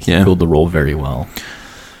filled the role very well.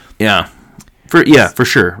 Yeah, for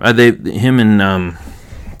sure. Him and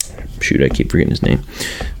shoot, I keep forgetting his name.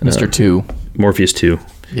 Mr. 2. Morpheus 2.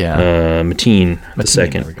 Yeah. Mateen the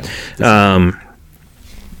second.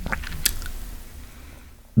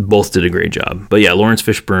 Both did a great job, but yeah, Lawrence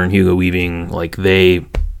Fishburne, Hugo Weaving, like they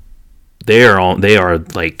are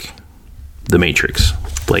like the Matrix,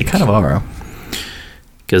 like kind of are,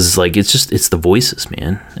 because like it's the voices,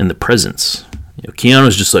 man, and the presence.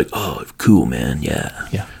 Keanu's just like, oh, cool, man, yeah.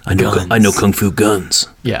 I know kung fu guns.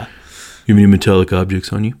 Yeah. You mean metallic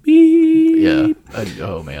objects on you? Beep. Yeah.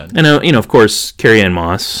 Oh man. And of course, Carrie-Anne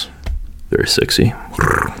Moss, very sexy.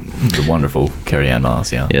 The wonderful Carrie-Anne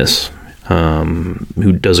Moss, yeah. Yes.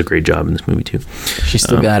 Who does a great job in this movie too. She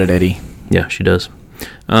still got it, Eddie. Yeah, she does.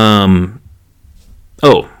 Do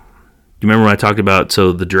you remember when I talked about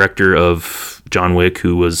the director of John Wick,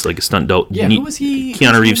 who was like a stunt double? Yeah, who was he?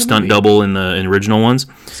 Keanu Reeves stunt double in the original ones.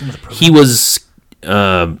 He was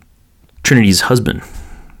Trinity's husband.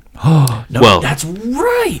 Oh no! Well, that's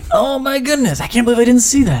right. Oh my goodness! I can't believe I didn't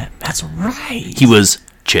see that. That's right. He was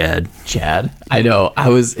Chad. I know.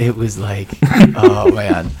 It was like, oh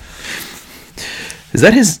man. Is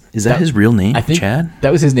that his real name? I think Chad?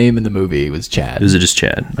 That was his name in the movie. It was Chad. Was it just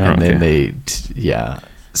Chad? And then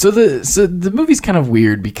So the movie's kind of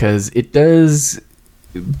weird because it does.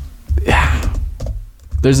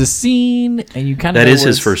 There's a scene, and you kind of. That is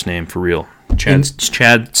his first name for real. Chad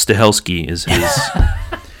Stahelski is his,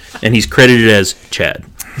 and he's credited as Chad.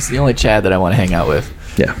 He's the only Chad that I want to hang out with.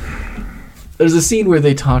 Yeah. There's a scene where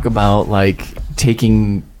they talk about like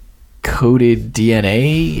taking coded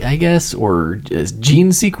DNA, I guess, or gene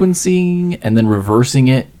sequencing, and then reversing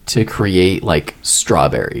it to create like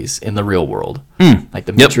strawberries in the real world. Like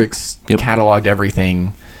the Matrix cataloged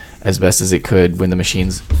everything, as best as it could when the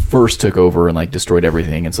machines first took over and like destroyed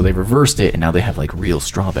everything, and so they reversed it, and now they have like real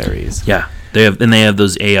strawberries. Yeah, they have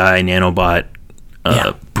those AI nanobot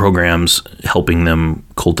programs helping them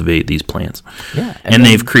cultivate these plants. Yeah, and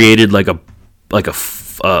they've created like a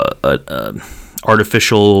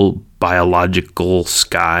artificial biological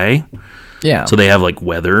sky. Yeah. So they have like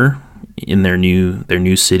weather in their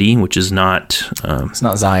new city, which is not. It's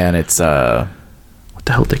not Zion. It's what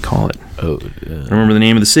the hell did they call it? I don't remember the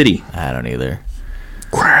name of the city. I don't either.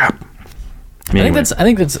 Crap. Anyway. I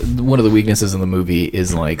think that's one of the weaknesses in the movie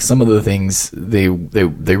is like some of the things they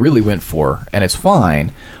really went for, and it's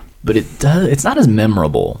fine, but it's not as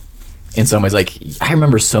memorable in some ways. Like I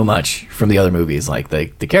remember so much from the other movies, like the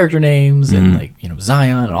character names and like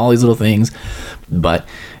Zion and all these little things, but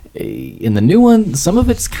in the new one, some of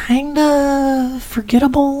it's kind of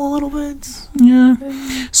forgettable a little bit. Yeah.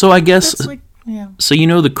 So I guess So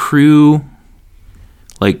the crew,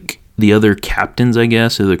 like the other captains, I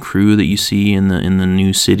guess, or the crew that you see in the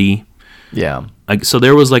new city. Yeah. So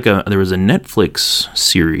there was a Netflix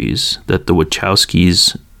series that the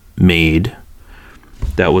Wachowskis made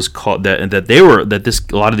that was called a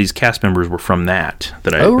lot of these cast members were from that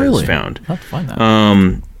I really? found. I'll have to find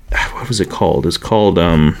that. What was it called? It's called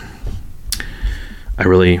I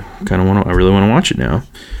really want to watch it now.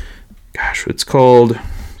 Gosh, it's called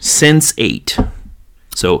Sense8.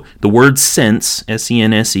 So the word sense,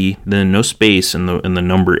 S-E-N-S-E, then no space and the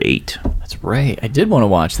number 8. That's right. I did want to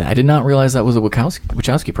watch that. I did not realize that was a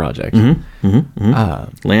Wachowski project.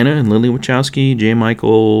 Lana and Lily Wachowski, J.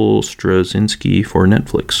 Michael Straczynski for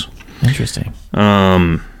Netflix. Interesting.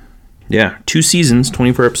 2 seasons,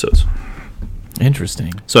 24 episodes.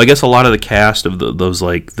 Interesting. So I guess a lot of the cast of those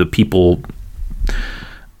like the people,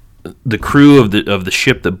 the crew of the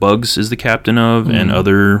ship that Bugs is the captain of, and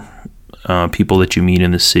other people that you meet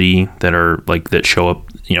in the city that are like that show up,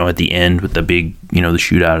 at the end with the big, the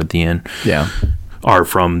shootout at the end. Yeah, are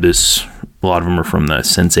from this. A lot of them are from the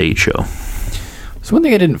Sense8 show. So one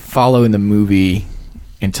thing I didn't follow in the movie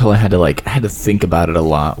until I had to think about it a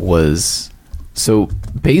lot was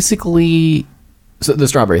basically. So the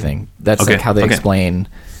strawberry thing, that's like how they explain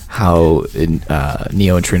how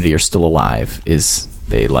Neo and Trinity are still alive, is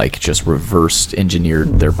they like just reversed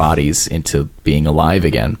engineered their bodies into being alive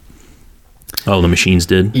again. Oh, the machines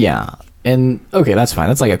did? Yeah. And okay, that's fine.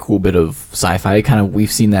 That's like a cool bit of sci-fi. Kind of,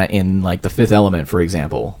 we've seen that in like The Fifth Element, for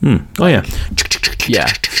example. Oh yeah. Yeah.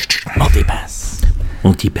 Multipass.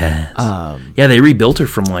 Yeah, they rebuilt her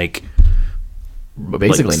from like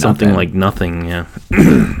basically something like nothing, yeah.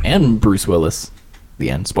 And Bruce Willis. The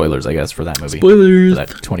end. Spoilers, I guess, for that movie. Spoilers. For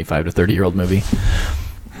that 25 to 30-year-old movie.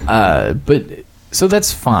 But so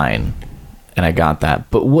that's fine, and I got that.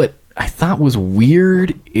 But what I thought was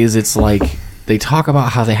weird is it's like they talk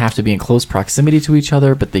about how they have to be in close proximity to each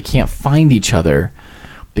other, but they can't find each other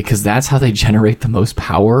because that's how they generate the most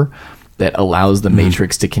power that allows the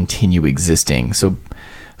Matrix to continue existing. So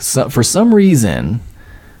for some reason,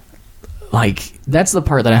 like that's the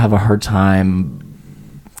part that I have a hard time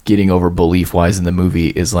getting over belief-wise in the movie,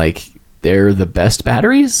 is like they're the best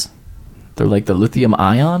batteries. They're like the lithium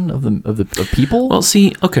ion of people. Well,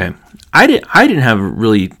 see, okay, I didn't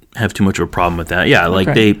really have too much of a problem with that. Yeah,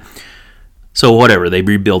 like so whatever, they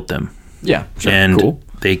rebuilt them. Yeah, sure. And cool.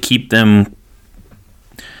 They keep them.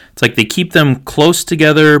 It's like they keep them close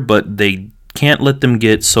together, but they can't let them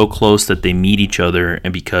get so close that they meet each other.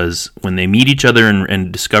 And because when they meet each other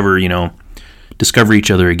and discover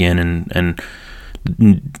each other again and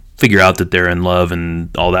figure out that they're in love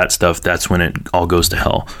and all that stuff, that's when it all goes to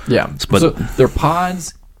hell. Yeah. But so their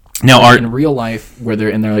pods now in real life, where they're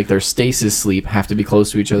in their stasis sleep, have to be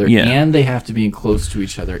close to each other, and they have to be close to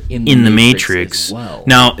each other in the Matrix as well.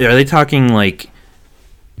 Now, are they talking like,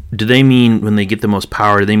 do they mean when they get the most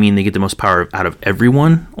power, do they mean they get the most power out of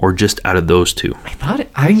everyone or just out of those two?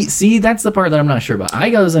 I see, that's the part that I'm not sure about. I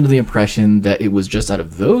was under the impression that it was just out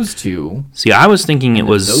of those two. See, I was thinking it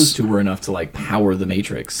was those two were enough to like power the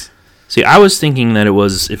Matrix. See, I was thinking that it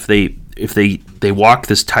was if they walk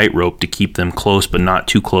this tightrope to keep them close but not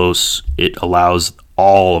too close, it allows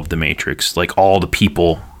all of the Matrix, like all the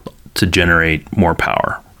people, to generate more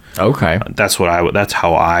power. Okay. That's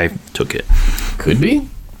how I took it. Could be.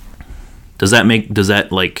 Does that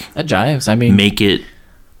like that jives? I mean, make it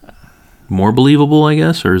more believable, I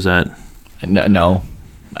guess, or is that no?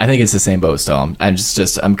 I think it's the same boat still.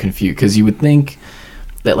 I'm confused because you would think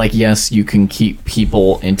that like, yes, you can keep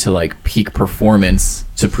people into like peak performance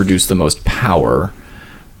to produce the most power.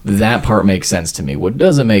 That part makes sense to me. What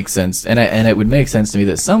doesn't make sense, and it would make sense to me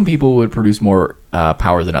that some people would produce more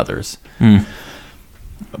power than others.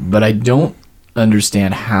 But I don't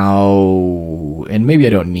understand how and maybe I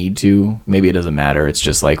don't need to. Maybe it doesn't matter. It's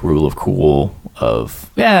just like rule of cool of,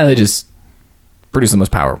 they just produce the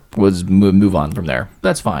most power. Let's move on from there.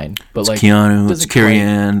 That's fine. But it's like Keanu, it's Carrie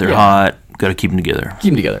Ann. They're hot. Got to keep them together.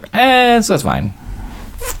 Keep them together. And so that's fine.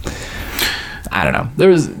 I don't know.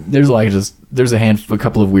 There's a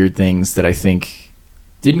couple of weird things that I think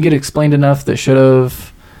didn't get explained enough that should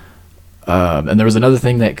have. And there was another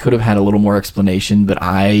thing that could have had a little more explanation, but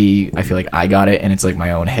I feel like I got it, and it's like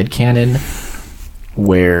my own headcanon,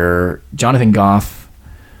 where Jonathan Goff,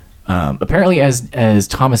 apparently as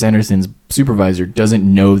Thomas Anderson's supervisor, doesn't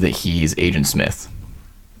know that he's Agent Smith.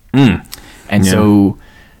 And so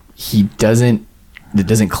it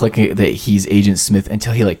doesn't click that he's Agent Smith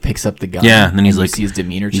until he like picks up the gun. Yeah, and then he's like, see his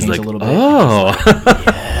demeanor change a little bit. Oh,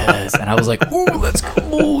 yes. And I was like, ooh, that's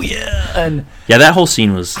cool. Yeah. And yeah, that whole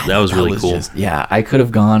scene was really cool. I could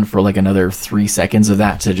have gone for like another 3 seconds of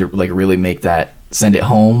that to like really make that send it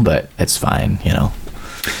home, but it's fine, you know.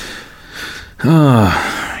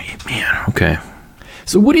 Oh man. Okay.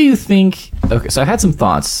 So what do you think? Okay, so I had some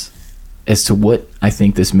thoughts as to what I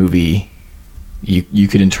think this movie. You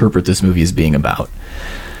could interpret this movie as being about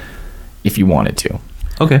if you wanted to.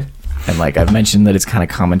 Okay. And like I've mentioned that it's kind of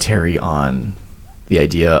commentary on the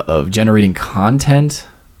idea of generating content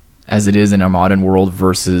as it is in our modern world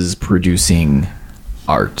versus producing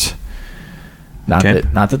art. Not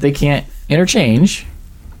that they can't interchange,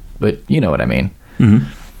 but you know what I mean. Mm-hmm.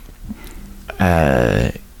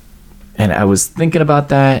 And I was thinking about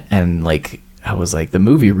that, and like I was like, the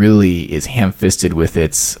movie really is ham-fisted with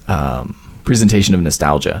its presentation of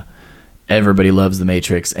nostalgia. Everybody loves The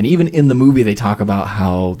Matrix, and even in the movie they talk about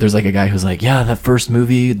how there's like a guy who's like, yeah, that first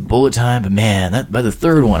movie, bullet time, but man, that by the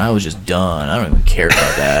third one I was just done. I don't even care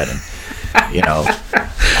about that. And you know,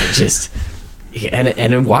 I just and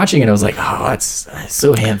in watching it I was like, oh, it's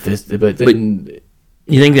so ham-fisted. But then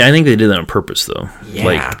I think they did that on purpose though. Yeah.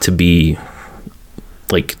 Like to be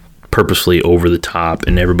like purposefully over the top,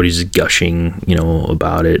 and everybody's gushing, you know,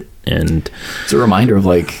 about it. And it's a reminder of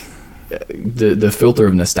like the filter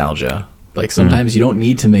of nostalgia. Like sometimes you don't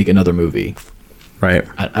need to make another movie, right?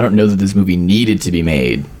 I don't know that this movie needed to be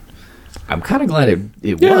made. I'm kind of glad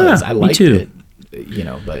it was. I liked it, you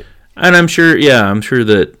know. But and I'm sure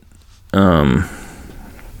that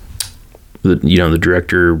the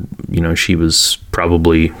director, you know, she was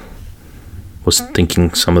probably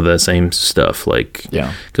thinking some of the same stuff, like,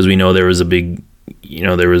 because we know there was a big, you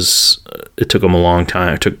know, it took them a long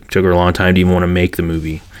time. It took her a long time to even want to make the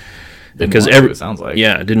movie. Because it sounds like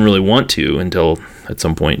didn't really want to until at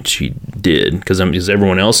some point she did, because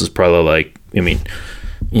everyone else is probably like, I mean,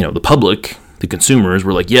 you know, the public, the consumers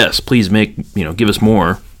were like, yes, please make, you know, give us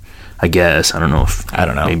more. I guess I don't know,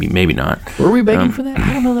 maybe not. Were we begging for that?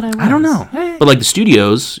 I don't know that I was. I don't know, but like the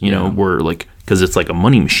studios, you know, were like, because it's like a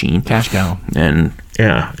money machine, cash cow, and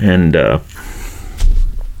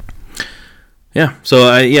so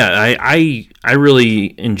I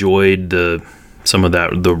really enjoyed some of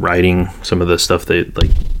the writing, some of the stuff that, like,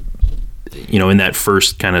 you know, in that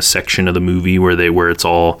first kind of section of the movie where it's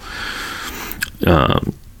all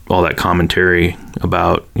that commentary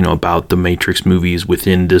about, you know, about the Matrix movies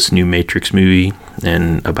within this new Matrix movie,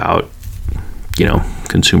 and about, you know,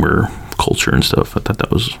 consumer culture and stuff. I thought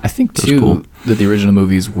that was, I think too, cool. That the original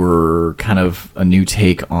movies were kind of a new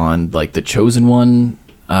take on like the Chosen One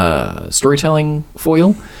storytelling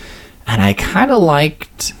foil, and I kind of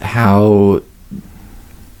liked how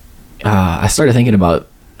I started thinking about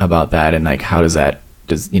that, and like does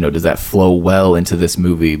that flow well into this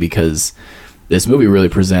movie, because this movie really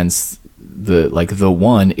presents the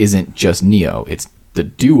one isn't just Neo, it's the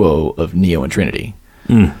duo of Neo and Trinity.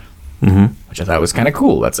 Which I thought was kind of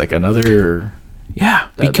cool. That's like another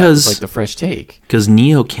because like the fresh take, because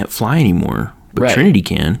Neo can't fly anymore, but Trinity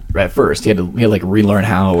can. Right. At first he had to like relearn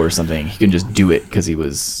how or something. He couldn't just do it because he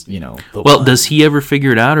was, you know, does he ever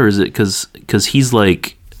figure it out, or is it because he's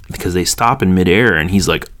like, because they stop in midair and he's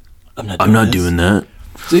like, I'm not doing that.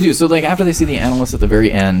 So they do. So like after they see the analysts at the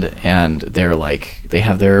very end, and they're like, they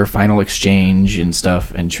have their final exchange and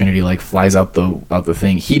stuff, and Trinity like flies out the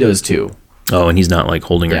thing. He does too. Oh, and he's not like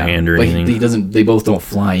holding her hand or anything. He doesn't. They both don't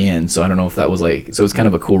fly in. So I don't know if that was like. So it's kind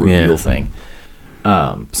of a cool reveal thing.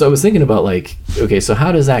 So I was thinking about like, okay, so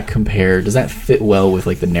how does that compare? Does that fit well with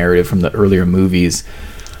like the narrative from the earlier movies?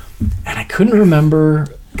 And I couldn't remember,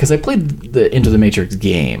 because I played the Into the Matrix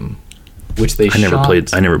game, which I never played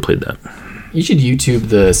that. You should YouTube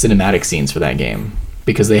the cinematic scenes for that game,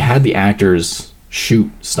 because they had the actors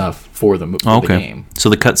shoot stuff for the game. So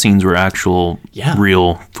the cutscenes were actual,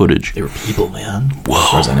 real footage. They were people, man. Whoa. As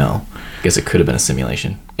far as I know. I guess it could have been a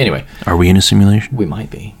simulation. Anyway. Are we in a simulation? We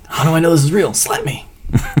might be. How do I know this is real? Slap me.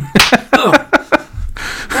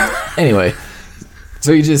 Anyway,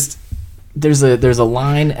 so there's a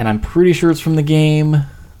line, and I'm pretty sure it's from the game,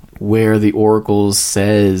 where the Oracle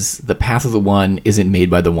says the path of the one isn't made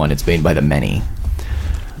by the one, it's made by the many.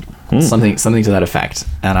 Something to that effect.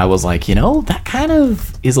 And I was like, that kind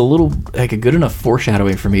of is a little like a good enough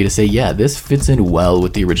foreshadowing for me to say, yeah, this fits in well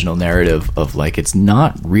with the original narrative of like, it's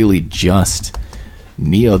not really just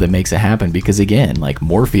Neo that makes it happen, because again, like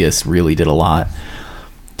Morpheus really did a lot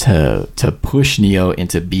to push Neo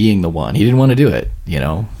into being the one. He didn't want to do it,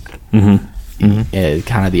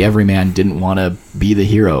 kind of the everyman didn't want to be the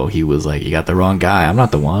hero. He was like, you got the wrong guy. I'm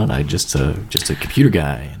not the one. I just a computer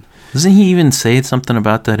guy. Doesn't he even say something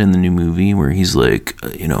about that in the new movie where he's like,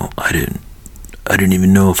 I didn't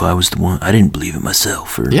even know if I was the one. I didn't believe it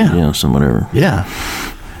myself, or some whatever. Yeah.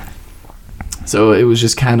 So it was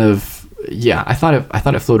just kind of, I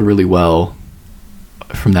thought it flowed really well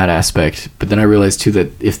from that aspect. But then I realized too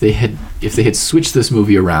that if they had switched this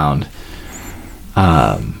movie around,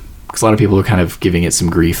 because a lot of people are kind of giving it some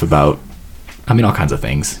grief about, all kinds of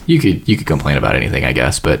things. You could complain about anything, I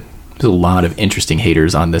guess, but there's a lot of interesting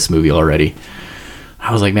haters on this movie already.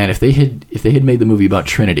 I was like, man, if they had made the movie about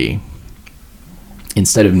Trinity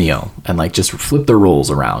instead of Neo, and like just flipped their roles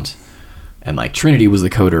around, and like Trinity was the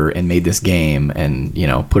coder and made this game, and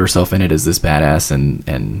put herself in it as this badass,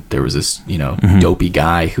 and there was this dopey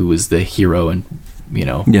guy who was the hero, and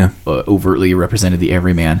overtly represented the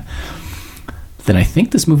everyman, then I think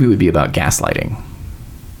this movie would be about gaslighting.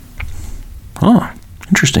 Oh,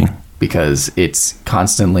 interesting. Because it's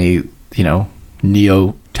constantly,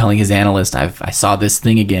 Neo telling his analyst, I saw this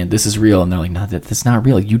thing again. This is real. And they're like, no, that's not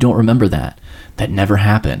real. You don't remember that. That never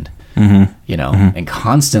happened. And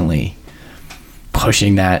constantly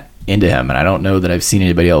pushing that into him. And I don't know that I've seen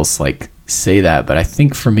anybody else like say that, but I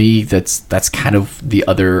think for me, that's kind of the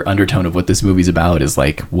other undertone of what this movie's about, is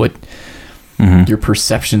like what your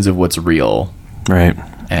perceptions of what's real. Right.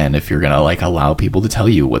 And if you're going to like allow people to tell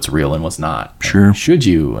you what's real and what's not. Sure. Should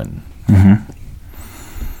you? And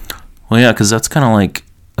well, yeah, because that's kind of like,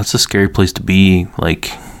 that's a scary place to be,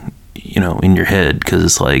 like, in your head, because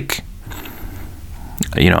it's like,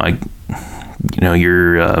 you're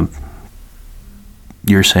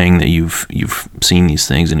saying that you've seen these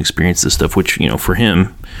things and experienced this stuff, which, for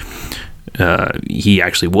him, he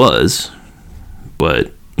actually was,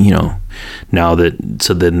 but now that,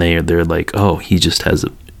 so then they're like, oh, he just has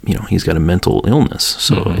he's got a mental illness,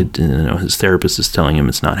 so his therapist is telling him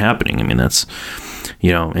it's not happening. That's,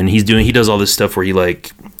 and he does all this stuff where he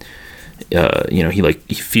like,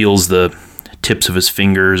 he feels the tips of his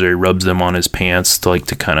fingers, or he rubs them on his pants to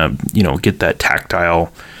kind of get that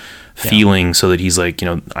tactile feeling, so that he's like,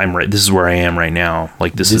 I'm right, this is where I am right now,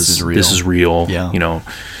 like this is real. This is real.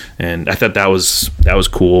 And I thought that was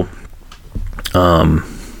cool. But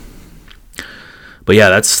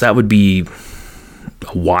yeah, that would be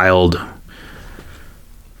a wild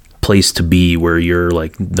place to be, where you're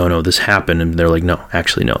like, no, this happened, and they're like, no,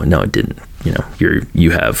 actually, no, it didn't.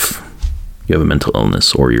 You have a mental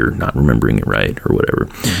illness, or you're not remembering it right, or whatever.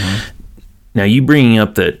 Now, you bringing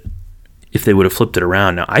up that if they would have flipped it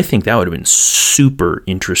around, now I think that would have been super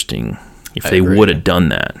interesting if they would have done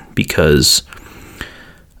that, because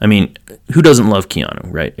who doesn't love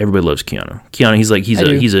Keanu, right? Everybody loves Keanu.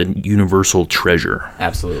 He's a universal treasure.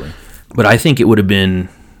 Absolutely. But I think it would have been,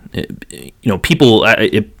 people,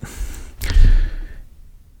 it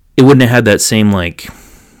wouldn't have had that same like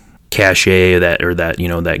cachet,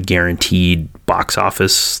 that guaranteed box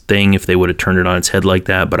office thing if they would have turned it on its head like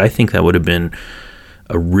that. But I think that would have been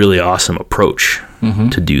a really awesome approach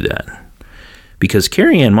to do that, because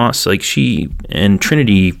Carrie-Anne Moss, like, she and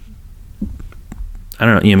Trinity, I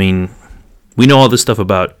don't know. We know all this stuff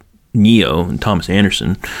about Neo and Thomas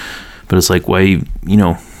Anderson, but it's like, why,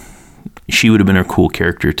 she would have been a cool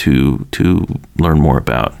character to learn more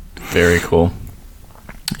about. Very cool.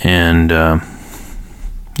 And I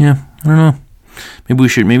don't know. Maybe you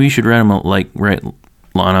should write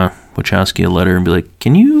Lana Wachowski a letter and be like,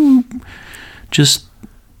 can you just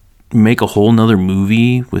make a whole nother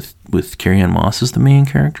movie with Carrie-Anne Moss as the main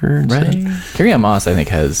character instead? Right. Carrie-Anne Moss, I think,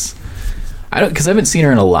 because I haven't seen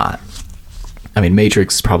her in a lot.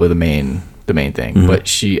 Matrix is probably the main thing, but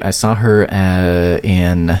I saw her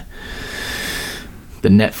in the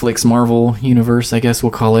Netflix Marvel universe, I guess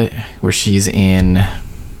we'll call it, where she's in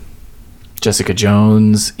Jessica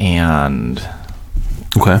Jones, and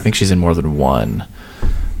I think she's in more than one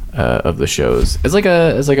of the shows. It's like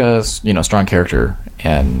a strong character,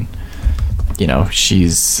 and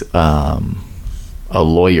she's a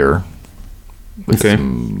lawyer with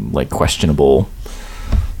some like questionable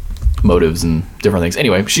motives and different things.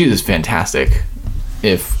 Anyway, she is fantastic.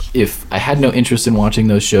 if I had no interest in watching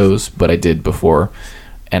those shows, but I did before,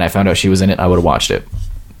 and I found out she was in it, I would have watched it.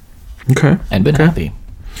 Okay. And been happy.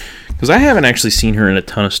 Because I haven't actually seen her in a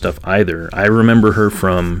ton of stuff either. I remember her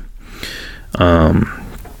from... now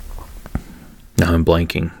I'm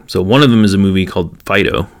blanking. So one of them is a movie called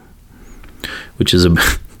Fido, which is a...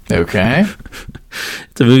 Okay.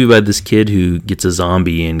 It's a movie about this kid who gets a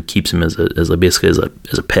zombie and keeps him as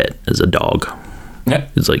a pet, as a dog. Yeah.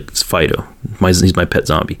 It's Fido. He's my pet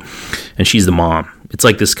zombie. And she's the mom. It's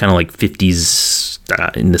like this kind of like 50s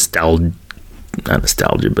nostalgia, not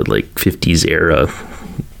nostalgia, but like 50s era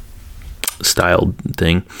styled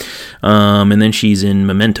thing. And then she's in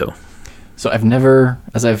Memento. So I've never,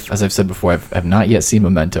 as I've said before, I've not yet seen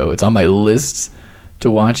Memento. It's on my list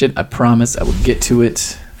to watch it. I promise I will get to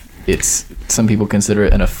it. It's, some people consider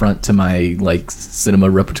it an affront to my like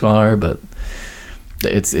cinema repertoire, but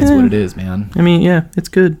it's what it is, man. I mean, yeah, it's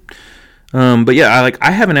good. But yeah,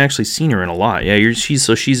 I haven't actually seen her in a lot. Yeah, she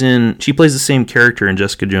plays the same character in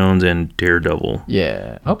Jessica Jones and Daredevil.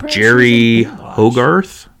 Yeah. Oh, Jerry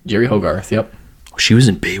Hogarth. Jerry Hogarth. Yep. She was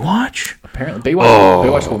in Baywatch. Apparently,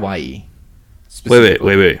 Baywatch Hawaii. Wait.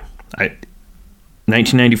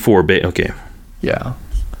 1994. Okay. Yeah.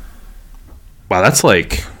 Wow, that's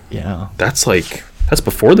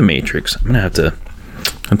before The Matrix. I'm gonna have to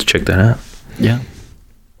check that out. Yeah.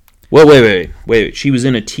 Well, wait. She was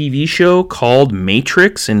in a TV show called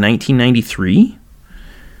Matrix in 1993.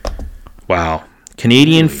 Wow.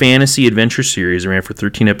 Canadian fantasy adventure series ran for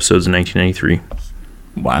 13 episodes in 1993.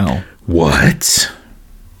 Wow. What?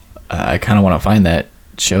 I kind of want to find that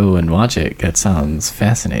show and watch it. That sounds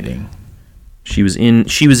fascinating. She was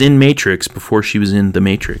in Matrix before she was in The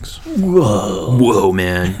Matrix. Whoa,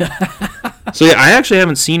 man. So yeah, I actually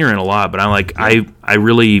haven't seen her in a lot, but I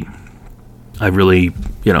really enjoyed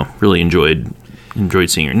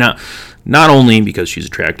seeing her. Now, not only because she's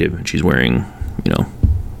attractive and she's wearing,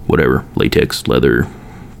 whatever, latex, leather,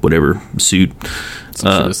 whatever suit,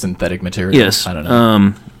 some sort of synthetic material. Yes, I don't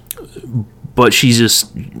know. But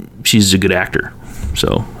she's a good actor.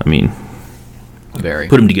 So I mean, very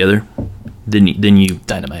put them together. Then you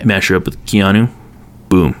dynamite. Mash her up with Keanu,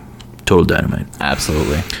 boom, total dynamite.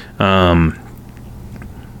 Absolutely. Yeah,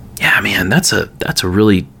 man, that's a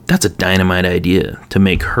dynamite idea to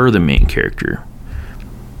make her the main character.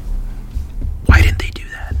 Why didn't they do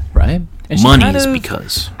that? Right. And money is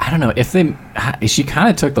because I don't know if she kind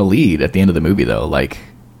of took the lead at the end of the movie though. Like,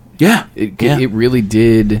 yeah, it really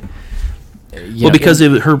did. Because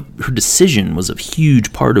her decision was a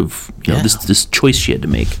huge part of this choice she had to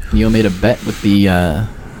make. Neo made a bet with the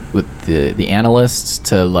analysts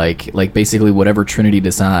to like basically whatever Trinity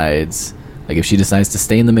decides. Like if she decides to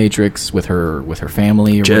stay in the Matrix with her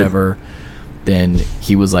family or whatever, then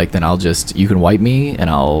he was like, then you can wipe me and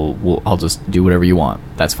I'll just do whatever you want.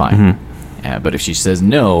 That's fine. Mm-hmm. But if she says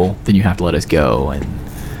no, then you have to let us go. And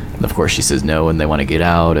of course she says no, and they want to get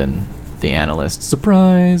out. And the analyst,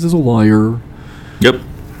 surprise, is a liar. Yep.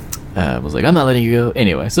 Was like, I'm not letting you go.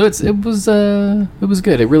 Anyway, so it was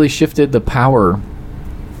good. It really shifted the power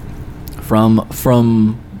from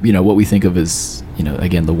what we think of as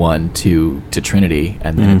again the one to Trinity,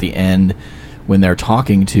 and then at the end when they're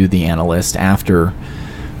talking to the analyst after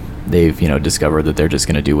they've discovered that they're just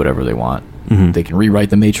going to do whatever they want, they can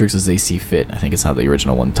rewrite the Matrix as they see fit. I think it's how the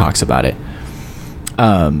original one talks about it.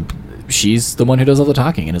 She's the one who does all the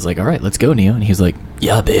talking and is like, all right, let's go, Neo. And he's like,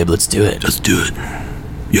 yeah, babe, let's do it. Let's do it.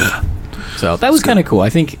 Yeah. So that was kind of cool. I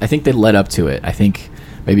think they led up to it. I think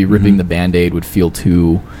maybe ripping the Band-Aid would feel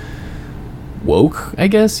too woke, I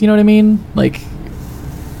guess. You know what I mean? Like,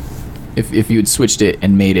 if you had switched it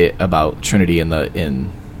and made it about Trinity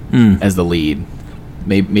as the lead,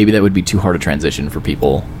 maybe that would be too hard a transition for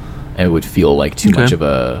people, and it would feel like too much of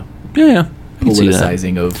a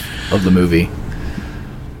politicizing of the movie.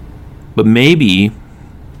 But maybe,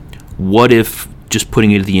 what if just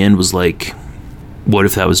putting it at the end was like, what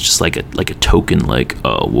if that was just like a token, like,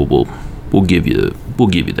 oh, we'll give you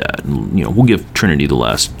that, and, we'll give Trinity the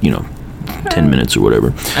last 10 minutes or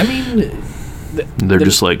whatever. I mean, they're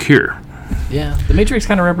just like, here. Yeah, the Matrix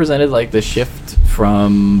kind of represented like the shift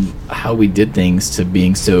from how we did things to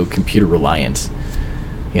being so computer reliant,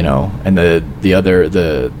 and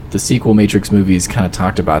the sequel Matrix movies kind of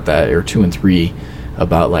talked about that, or 2 and 3.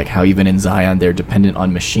 About like how even in Zion they're dependent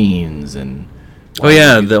on machines and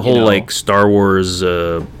the whole like Star Wars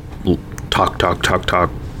talk the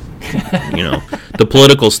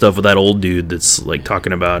political stuff with that old dude that's like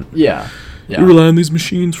talking about we rely on these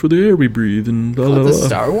machines for the air we breathe and blah, blah, blah.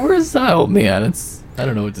 Star Wars, oh man, I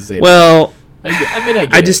don't know what to say. Well,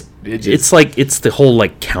 it's like it's the whole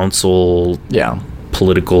like council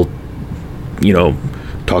political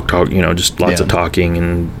talk, just lots of talking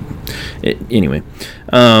and anyway.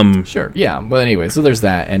 Sure, yeah. But anyway, so there's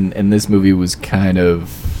that, and this movie was kind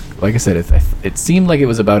of, like I said, it seemed like it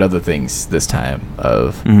was about other things this time,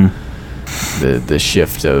 of the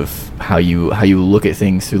shift of how you look at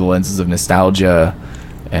things through the lenses of nostalgia,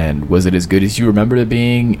 and was it as good as you remembered it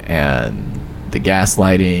being, and the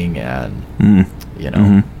gaslighting, and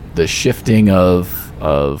the shifting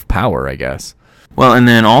of power, I guess. Well, and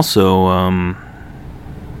then also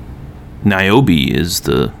Niobe is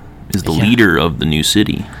the leader of the new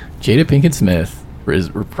city. Jada Pinkett Smith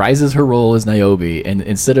reprises her role as Niobe, and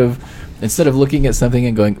instead of looking at something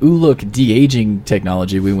and going, "Ooh, look, de-aging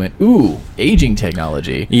technology," we went, "Ooh, aging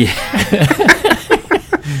technology." Yeah.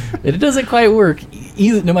 It doesn't quite work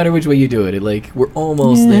either, no matter which way you do it. We're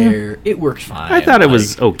almost there. It works fine. I thought it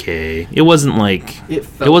was okay. It wasn't like it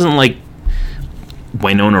wasn't like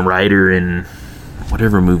Winona Ryder in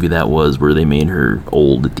whatever movie that was where they made her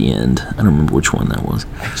old at the end. I don't remember which one that was.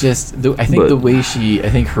 I think the way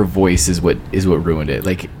her voice is what ruined it.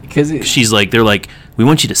 Because she's like, they're like, we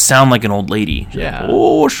want you to sound like an old lady. She's like,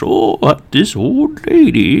 oh, sure, this old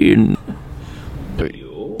lady. And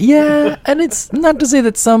yeah, and it's not to say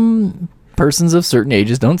that some persons of certain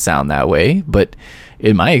ages don't sound that way, but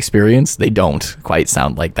in my experience, they don't quite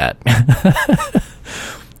sound like that.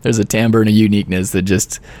 There's a timbre and a uniqueness that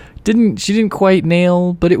just she didn't quite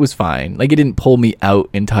nail, but it was fine. It didn't pull me out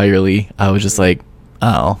entirely. I was just like,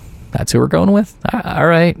 oh, that's who we're going with? All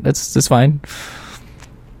right, that's fine.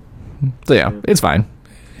 So yeah, it's fine.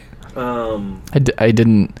 I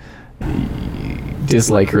didn't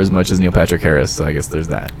dislike her as much as Neil Patrick Harris, so I guess there's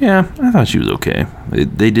that. Yeah, I thought she was okay.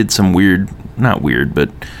 They did some not weird,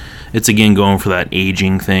 but it's again going for that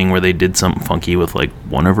aging thing where they did something funky with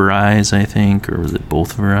one of her eyes, I think, or was it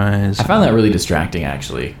both of her eyes? I found that really distracting,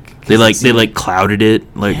 actually. They clouded it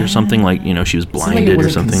or something, she was blinded or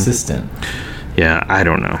something. Consistent. Yeah, I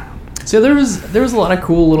don't know. So there was a lot of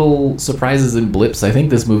cool little surprises and blips. I think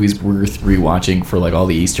this movie's worth rewatching for all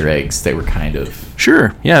the Easter eggs that were kind of...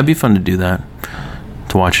 Sure. Yeah, it'd be fun to do that.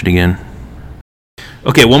 To watch it again.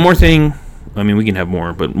 Okay, one more thing. I mean, we can have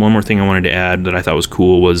more, but one more thing I wanted to add that I thought was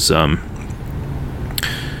cool was in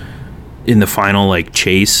the final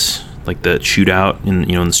chase, the shootout in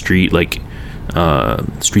the street,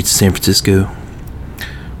 streets of San Francisco,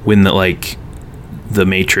 when the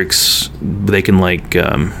Matrix, they can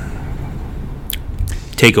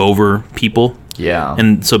take over people. Yeah.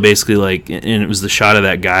 And so basically and it was the shot of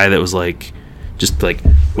that guy that was just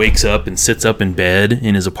wakes up and sits up in bed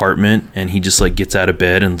in his apartment, and he just gets out of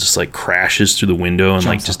bed and just crashes through the window and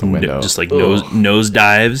nose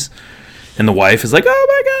dives, and the wife is like, oh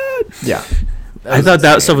my god. Yeah. I thought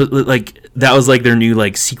that stuff was that was their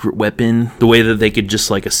new secret weapon, the way that they could just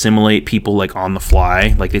assimilate people on the fly.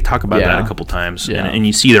 They talk about that a couple times, and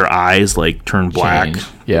you see their eyes turn black. Change.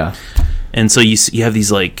 Yeah. And so you have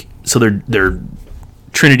these so they're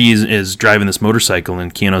Trinity is driving this motorcycle,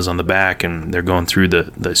 and Keanu's on the back, and they're going through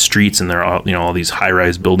the streets, and there are all these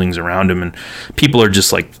high-rise buildings around him, and people are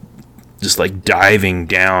just diving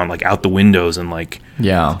down out the windows and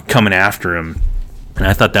coming after him. And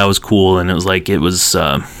I thought that was cool, and it was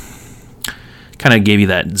kind of gave you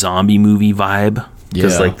that zombie movie vibe,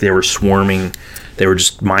 because they were swarming, they were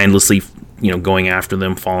just mindlessly going after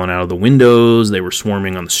them, falling out of the windows. They were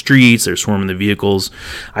swarming on the streets, they were swarming the vehicles.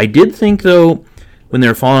 I did think though, when they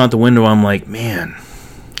were falling out the window, I'm like, man,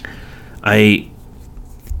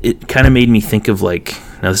 it kind of made me think of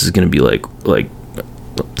now this is going to be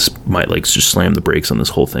this might just slam the brakes on this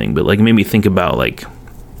whole thing, but it made me think about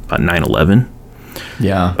 9/11.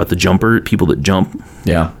 Yeah. About the people that jump.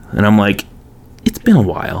 Yeah. And I'm like, it's been a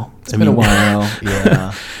while. It's been a while.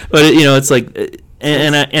 Yeah. But it's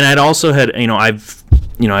and I'd also had, I've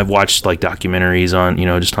watched documentaries on,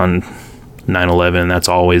 just on 9/11. That's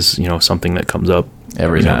always, something that comes up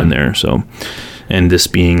every time in there. So, and this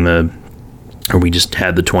being we just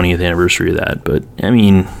had the 20th anniversary of that. But I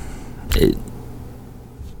mean, it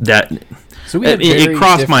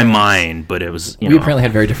crossed my mind, but it was, we apparently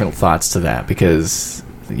had very different thoughts to that, because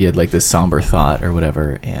you had this somber thought or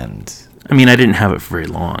whatever, and I mean, I didn't have it for very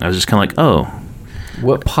long. I was just kind of oh.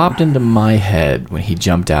 What popped into my head when he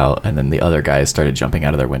jumped out and then the other guys started jumping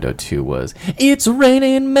out of their window too was, it's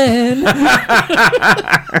raining men. And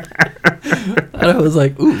I was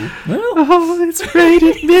like, ooh, well, it's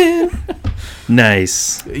raining men.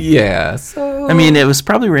 Nice. Yeah. So I mean, it was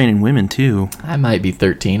probably raining women too. I might be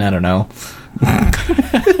 13. I don't know.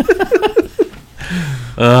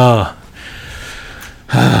 Oh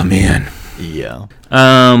man. Yeah.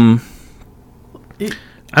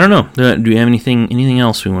 I don't know. Do we have anything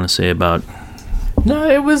else we want to say about No,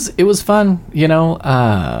 it was fun. You know,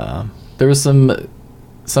 there was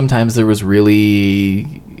sometimes there was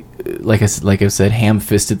really, like I said,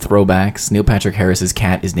 ham-fisted throwbacks. Neil Patrick Harris's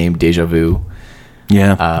cat is named Deja Vu.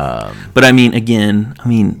 Yeah. But I mean, again,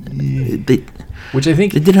 they, which I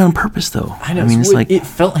think they did it on purpose, though. I know. It's like it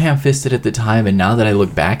felt ham-fisted at the time, and now that I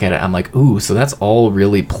look back at it, I'm like, ooh, so that's all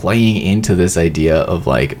really playing into this idea of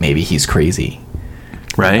like maybe he's crazy,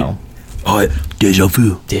 right? You know? Oh, deja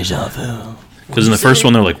vu. Deja vu. Because in the first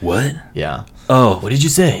one, they're like, what? Yeah. Oh, what did you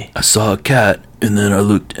say? I saw a cat, and then I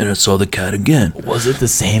looked, and I saw the cat again. Was it the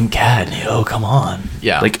same cat? Oh, come on.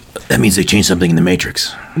 Yeah. Like, that means they changed something in the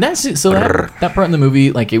Matrix. And that's it. So that part in the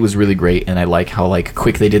movie, like, it was really great, and I like how, like,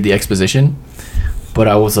 quick they did the exposition. But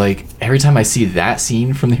I was like, every time I see that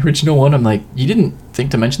scene from the original one, I'm like, you didn't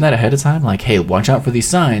think to mention that ahead of time? Like, hey, watch out for these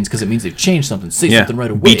signs, because it means they've changed something. Say something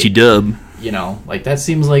right away. BT dub. You know, like, that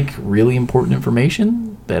seems like really important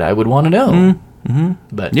information that I would want to know.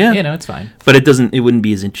 Mm-hmm. But, yeah, you know, it's fine. But it wouldn't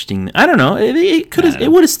be as interesting. I don't know. It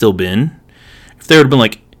would have still been. If they would have been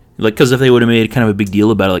like, because if they would have made kind of a big deal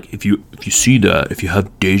about it, like, if you see that, if you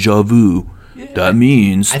have deja vu, that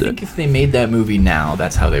means I think if they made that movie now,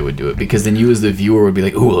 that's how they would do it. Because then you as the viewer would be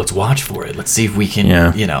like, ooh, let's watch for it. Let's see if we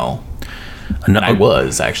can, you know. And I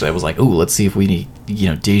was like, ooh, let's see if we need, you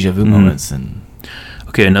know, deja vu moments. And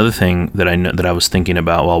okay, another thing that I was thinking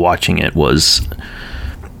about while watching it was,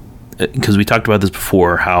 because we talked about this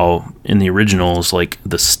before, how in the originals, like,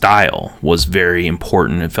 the style was very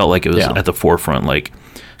important. It felt like it was at the forefront, like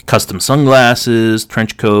custom sunglasses,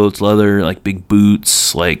 trench coats, leather, like big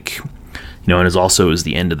boots, like, you know, and it was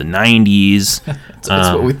the end of the 90s.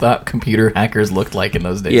 That's what we thought computer hackers looked like in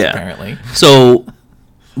those days, apparently. So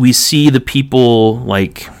we see the people,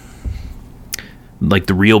 like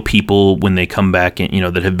the real people when they come back in, you know,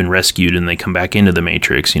 that have been rescued and they come back into the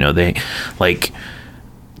Matrix, you know, they, like,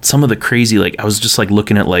 some of the crazy, like, I was just like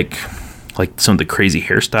looking at like some of the crazy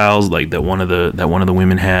hairstyles like that one of the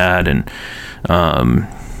women had, and I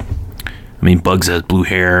mean, Bugs has blue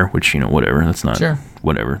hair, which, you know, whatever, that's not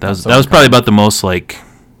whatever. That was probably about the most like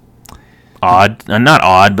odd, not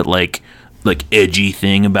odd, but like edgy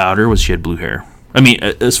thing about her was she had blue hair. I mean,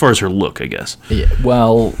 as far as her look, I guess. Yeah.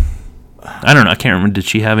 Well, I don't know. I can't remember. Did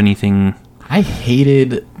she have anything? I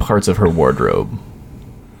hated parts of her wardrobe,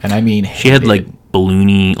 and I mean, she had like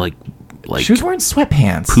balloony, like she was wearing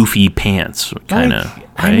sweatpants, poofy pants, kind of. Right?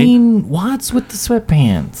 I mean, what's with the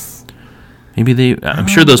sweatpants? Maybe I'm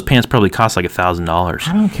sure those pants probably cost like $1,000.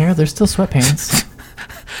 I don't care. They're still sweatpants.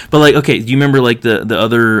 But like, okay, do you remember like the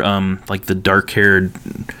other like the dark-haired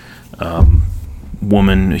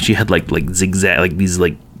woman? She had like zigzag, like these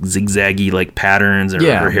like zigzaggy like patterns, and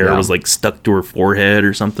her hair was like stuck to her forehead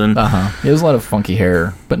or something. It was a lot of funky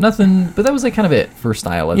hair, but nothing. But that was like kind of it for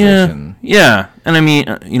stylization. Yeah. And I mean,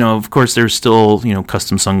 you know, of course, there's still, you know,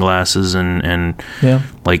 custom sunglasses and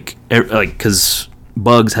like because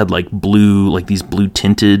Bugs had like blue, like these blue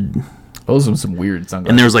tinted. Those were some weird sunglasses.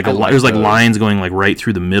 And there's like lines going like right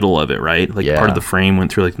through the middle of it, right? Like part of the frame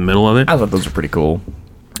went through like the middle of it. I thought those were pretty cool.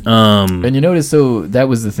 And you notice, so that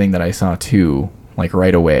was the thing that I saw too, like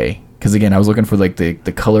right away. Because again, I was looking for like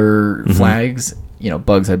the color flags. You know,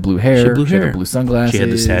 Bugs had blue hair. She had the blue sunglasses. She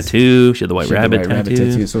had the tattoo. She had the white rabbit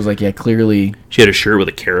tattoo. So it was like, yeah, clearly. She had a shirt with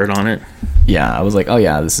a carrot on it. Yeah, I was like, oh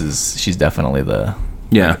yeah, she's definitely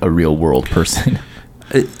a real world person.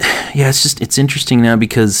 It's interesting now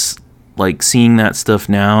because like seeing that stuff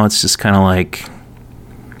now, it's just kind of like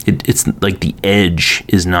it's like the edge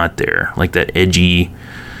is not there, like that edgy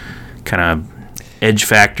kind of edge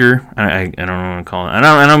factor. I don't know what to call it.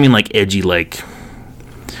 I don't mean like edgy like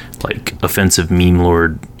offensive meme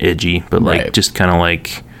lord edgy, but like just kind of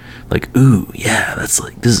like ooh yeah, that's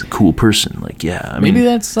like, this is a cool person, like I mean,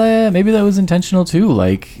 maybe that was intentional too,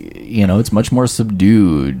 like, you know, it's much more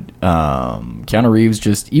subdued. Keanu Reeves,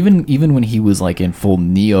 just even when he was like in full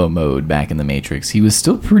Neo mode back in the Matrix, he was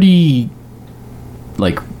still pretty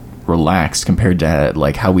like relaxed compared to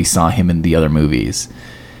like how we saw him in the other movies.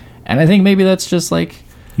 And I think maybe that's just like,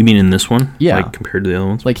 you mean in this one? Yeah. Like compared to the other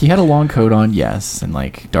ones? Like he had a long coat on, yes, and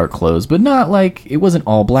like dark clothes, but not like, it wasn't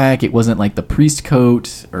all black. It wasn't like the priest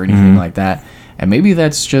coat or anything like that. And maybe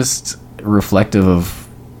that's just reflective of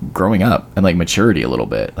growing up and like maturity a little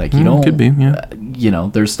bit. Like, you know, could be, yeah. You know,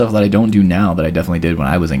 there's stuff that I don't do now that I definitely did when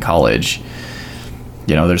I was in college.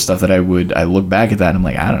 You know, there's stuff that I look back at that and I'm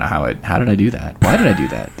like, I don't know how did I do that? Why did I do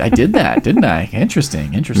that? I did that, didn't I?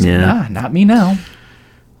 Interesting. Yeah. Not me now.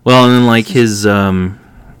 Well, and then like his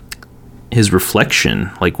reflection,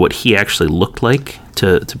 like what he actually looked like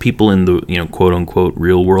to people in the, you know, quote unquote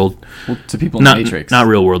real world. Well, to people in the Matrix. Not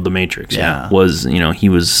real world, the Matrix. Yeah. Was, you know, he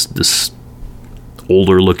was this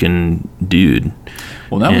older looking dude.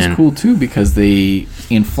 Well, that was cool too, because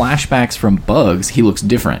in flashbacks from Bugs, he looks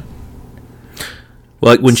different.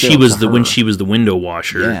 Well, like when she was the window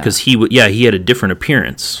washer, because he had a different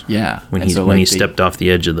appearance. Yeah, when he stepped off the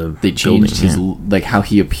edge of the they changed his like how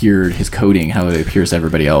he appeared, his coding, how it appears to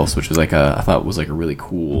everybody else, which was I thought was like a really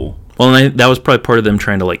cool. Well, and that was probably part of them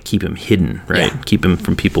trying to like keep him hidden, right? Yeah. Keep him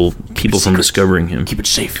from people from discovering him. Keep it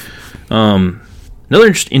safe. Another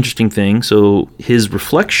interesting thing. So his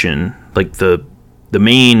reflection, like the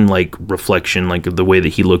main like reflection, like the way that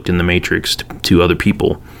he looked in the Matrix to other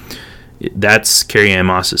people. That's Carrie-Anne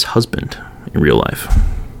Moss's husband in real life.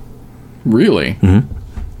 Really?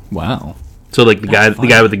 Mm-hmm. Wow. So like the guy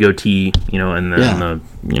with the goatee, and the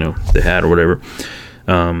the hat or whatever.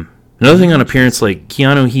 Another thing on appearance, like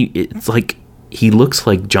Keanu, he looks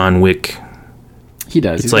like John Wick. He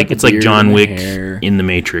does. It's like John Wick in the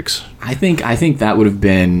Matrix. I think that would have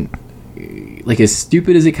been like as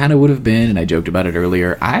stupid as it kind of would have been, and I joked about it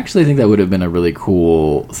earlier. I actually think that would have been a really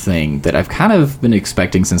cool thing that I've kind of been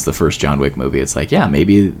expecting since the first John Wick movie. It's like, yeah,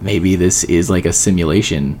 maybe this is like a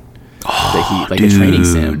simulation, a training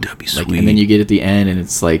sim. That'd be sweet. And then you get at the end, and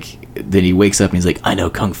it's like, then he wakes up and he's like, I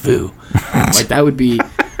know kung fu. Like that would be.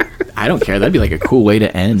 I don't care. That'd be like a cool way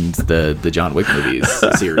to end the John Wick movies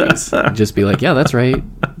series. Just be like, yeah, that's right.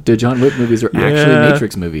 The John Wick movies are actually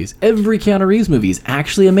Matrix movies. Every Keanu Reeves movie is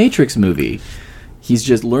actually a Matrix movie. He's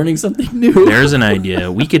just learning something new. There's an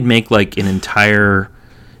idea. We could make like an entire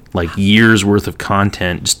year's worth of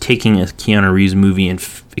content just taking a Keanu Reeves movie and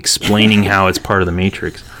explaining how it's part of the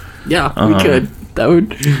Matrix. Yeah, we could. That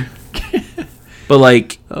would...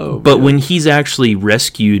 But when he's actually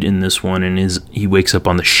rescued in this one and he wakes up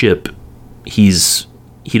on the ship, he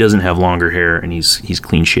doesn't have longer hair and he's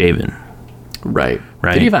clean shaven. Right.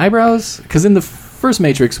 Did he have eyebrows? Because in the first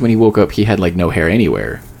Matrix, when he woke up, he had like no hair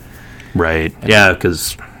anywhere. Right. Yeah,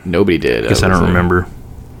 because nobody did. I guess I don't remember.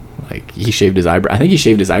 Like he shaved his eyebrow. I think he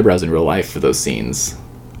shaved his eyebrows in real life for those scenes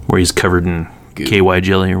where he's covered in KY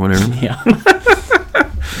jelly or whatever. Yeah.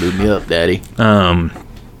 Move me up, daddy.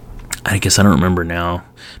 I guess I don't remember now,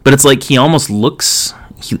 but it's like he almost looks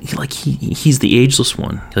he's the ageless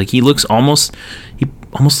one. Like he almost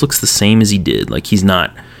looks the same as he did. Like he's like,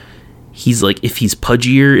 if he's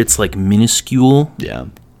pudgier, it's like minuscule. Yeah.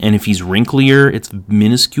 And if he's wrinklier, it's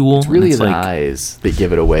minuscule. It's really his eyes that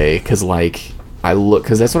give it away. Because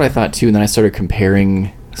because that's what I thought too. And then I started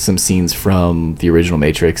comparing some scenes from the original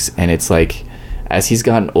Matrix, and it's like, as he's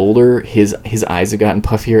gotten older, his eyes have gotten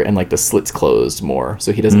puffier and like the slits closed more,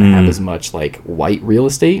 so he doesn't have as much like white real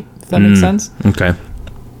estate. If that makes sense. Okay.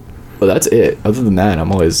 But that's it. Other than that,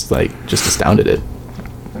 I'm always like just astounded at.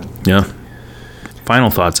 Yeah. Final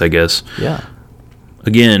thoughts, I guess. Yeah.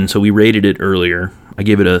 Again, so we rated it earlier. I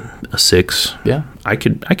gave it a 6. Yeah. I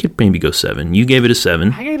could maybe go 7. You gave it a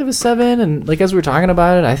 7. I gave it a 7, and like as we were talking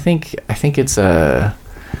about it, I think it's a.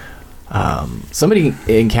 Somebody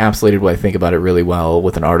encapsulated what I think about it really well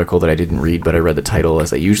with an article that I didn't read, but I read the title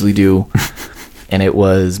as I usually do. And it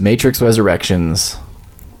was Matrix Resurrections,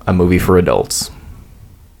 a movie for adults.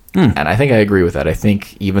 And I think I agree with that. I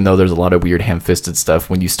think even though there's a lot of weird ham-fisted stuff,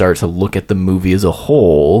 when you start to look at the movie as a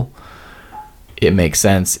whole, it makes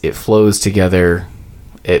sense. It flows together.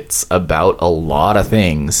 It's about a lot of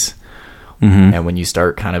things. Mm-hmm. And when you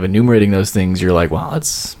start kind of enumerating those things, you're like, wow,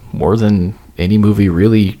 that's more than any movie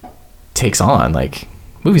really takes on. Like,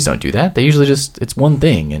 movies don't do that. They usually it's one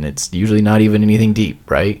thing, and it's usually not even anything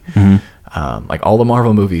deep, right? Mm-hmm. Like all the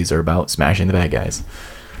Marvel movies are about smashing the bad guys,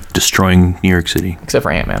 destroying New York City, except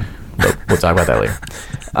for Ant-Man, but we'll talk about that later.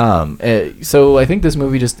 So I think this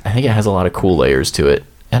movie I think it has a lot of cool layers to it,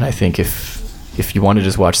 and I think if you want to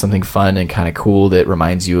just watch something fun and kind of cool that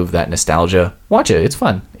reminds you of that nostalgia, watch it. It's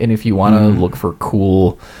fun. And if you want to look for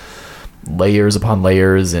cool layers upon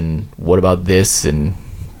layers and what about this, and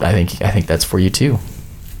I think that's for you too.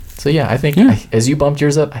 So yeah, I think as you bumped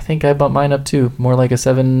yours up, I think I bumped mine up too, more like a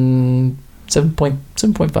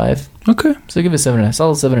 7.5. Okay, so give it 7.5,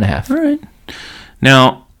 solid 7.5. All right.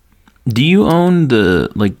 Now, do you own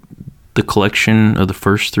the collection of the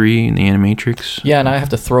first 3 in the Animatrix? Yeah, and I have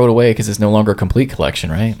to throw it away because it's no longer a complete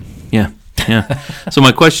collection, right? Yeah. So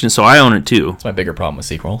my question, so I own it too. That's my bigger problem with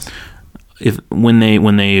sequels. When they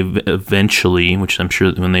eventually, which I'm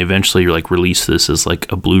sure when they eventually like release this as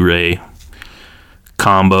like a Blu-ray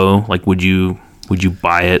combo, like would you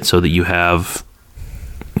buy it so that you have,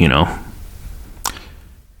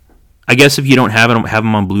 I guess if you don't have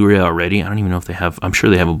them on Blu-ray already, I don't even know if they have. I'm sure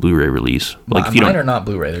they have a Blu-ray release. Like if you mine are not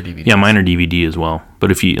Blu-ray, they're DVD. Yeah, mine are DVD as well. But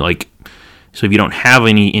if you so if you don't have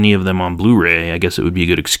any of them on Blu-ray, I guess it would be a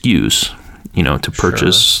good excuse, to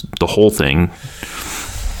purchase the whole thing.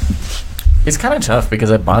 It's kind of tough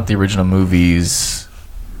because I bought the original movies.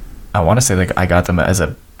 I want to say like I got them as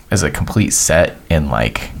a complete set in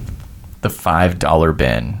like the $5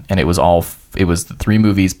 bin, and it was the 3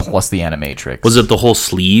 movies plus the Animatrix. Was it the whole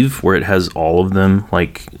sleeve where it has all of them,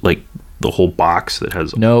 like the whole box that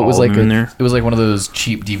has no? It was all like of them in there. It was like one of those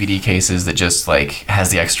cheap DVD cases that just like has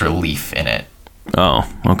the extra leaf in it.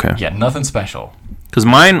 Oh, okay. Yeah, nothing special. Because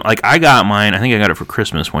mine, like I got mine. I think I got it for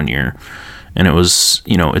Christmas one year, and it was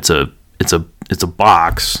it's a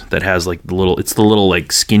box that has like the little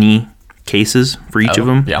like skinny cases for each of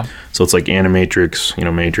them. Yeah. So it's like Animatrix,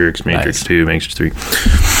 Matrix Nice. 2, Matrix 3.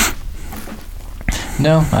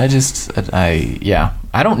 No, I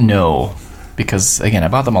don't know, because again, I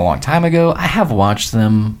bought them a long time ago. I have watched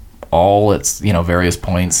them all at various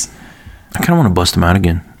points. I kind of want to bust them out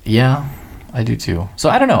again. Yeah, I do too. So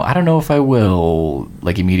I don't know if I will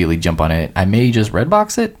like immediately jump on it. I may just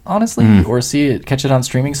Redbox it, honestly, or catch it on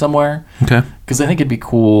streaming somewhere. Okay. Because I think it'd be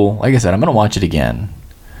cool. Like I said, I'm gonna watch it again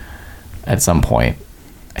at some point.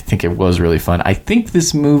 I think it was really fun. I think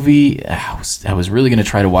this movie, I was really gonna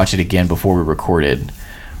try to watch it again before we recorded,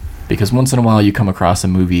 because once in a while you come across a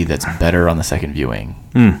movie that's better on the second viewing.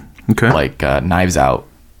 Okay. Like Knives Out,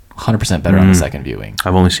 100% better on the second viewing.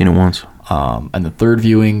 I've only seen it once. And the third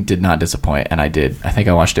viewing did not disappoint, and I think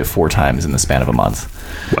I watched it 4 times in the span of a month.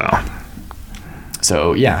 Wow.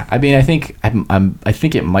 So yeah, I mean, I think I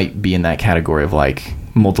think it might be in that category of like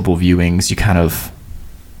multiple viewings. You kind of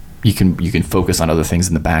you can focus on other things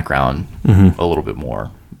in the background a little bit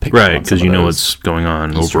more, Right, because you know what's going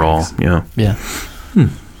on Easter overall. eggs. Yeah. Yeah.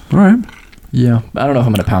 All right. Yeah. I don't know if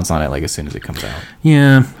I'm gonna pounce on it like as soon as it comes out.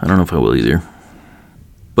 Yeah, I don't know if I will either.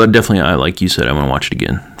 But definitely, like you said, I want to watch it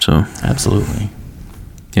again. So Absolutely.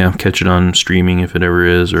 yeah, catch it on streaming if it ever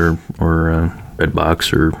is, or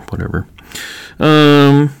Redbox or whatever.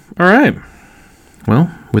 All right.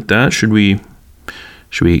 Well, with that, should we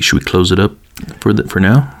close it up for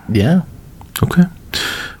now? Yeah. Okay.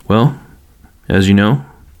 Well, as you know,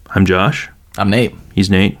 I'm Josh. I'm Nate. He's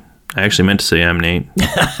Nate. I actually meant to say I'm Nate,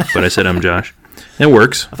 but I said I'm Josh. It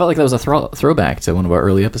works. I felt like that was a throwback to one of our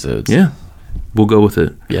early episodes. Yeah. We'll go with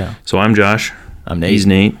it. Yeah. So I'm Josh. I'm Nate. He's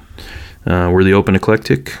Nate. We're the Open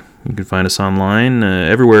Eclectic. You can find us online.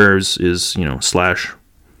 Everywhere is slash,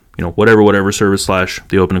 whatever service /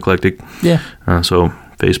 the Open Eclectic. Yeah. So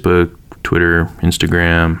Facebook, Twitter,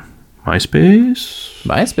 Instagram, MySpace.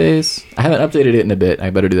 I haven't updated it in a bit. I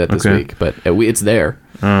better do that this week, but it's there.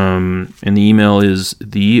 And the email is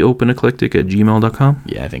theopeneclectic@gmail.com.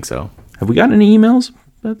 Yeah, I think so. Have we gotten any emails?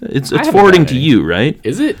 It's forwarding to you, right?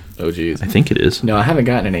 Is it? Oh, geez. I think it is. No, I haven't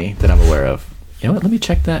gotten any that I'm aware of. You know what? Let me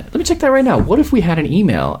check that. Let me check that right now. What if we had an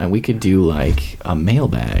email and we could do like a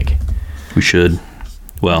mailbag? We should.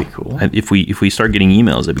 Well, That'd be cool. if we start getting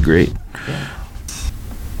emails, that'd be great. Yeah.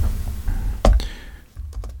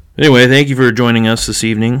 Anyway, thank you for joining us this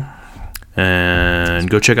evening, and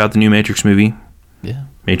go check out the new Matrix movie. Yeah.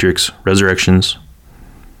 Matrix Resurrections.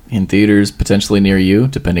 In theaters potentially near you,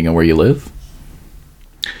 depending on where you live.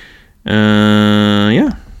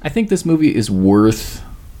 Yeah. I think this movie is worth.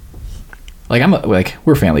 Like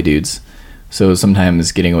we're family dudes, so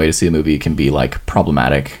sometimes getting away to see a movie can be like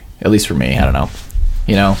problematic. At least for me, I don't know.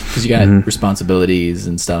 Because you got responsibilities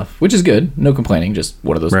and stuff, which is good. No complaining. Just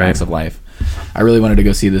one of those facts of life. I really wanted to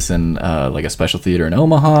go see this in like a special theater in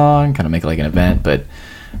Omaha and kind of make it like an event, but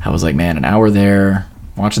I was like, man, an hour there,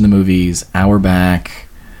 watching the movies, hour back.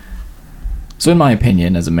 So in my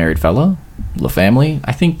opinion, as a married fella, La Family,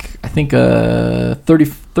 I think a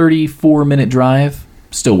 34-minute drive,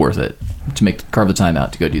 still worth it to carve the time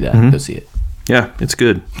out to go do that and go see it. Yeah, it's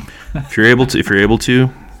good. If you're able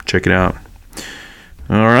to, check it out.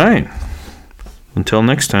 All right. Until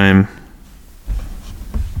next time,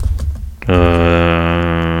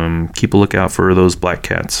 keep a lookout for those black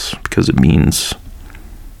cats, because it means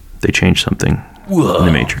they changed something in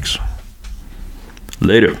the Matrix.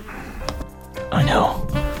 Later. I know.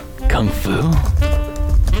 Kung Fu.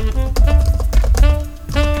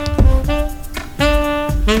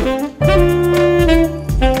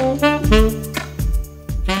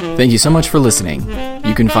 Thank you so much for listening.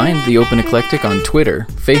 You can find The Open Eclectic on Twitter,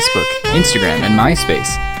 Facebook, Instagram, and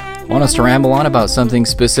MySpace. Want us to ramble on about something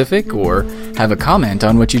specific or have a comment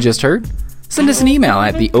on what you just heard? Send us an email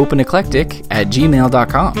at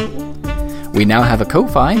theopeneclectic@gmail.com. We now have a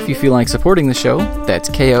Ko-Fi if you feel like supporting the show. That's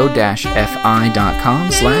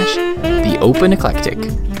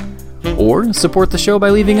ko-fi.com/theopeneclectic. Or support the show by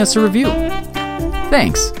leaving us a review.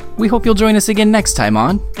 Thanks. We hope you'll join us again next time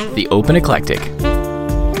on The Open Eclectic.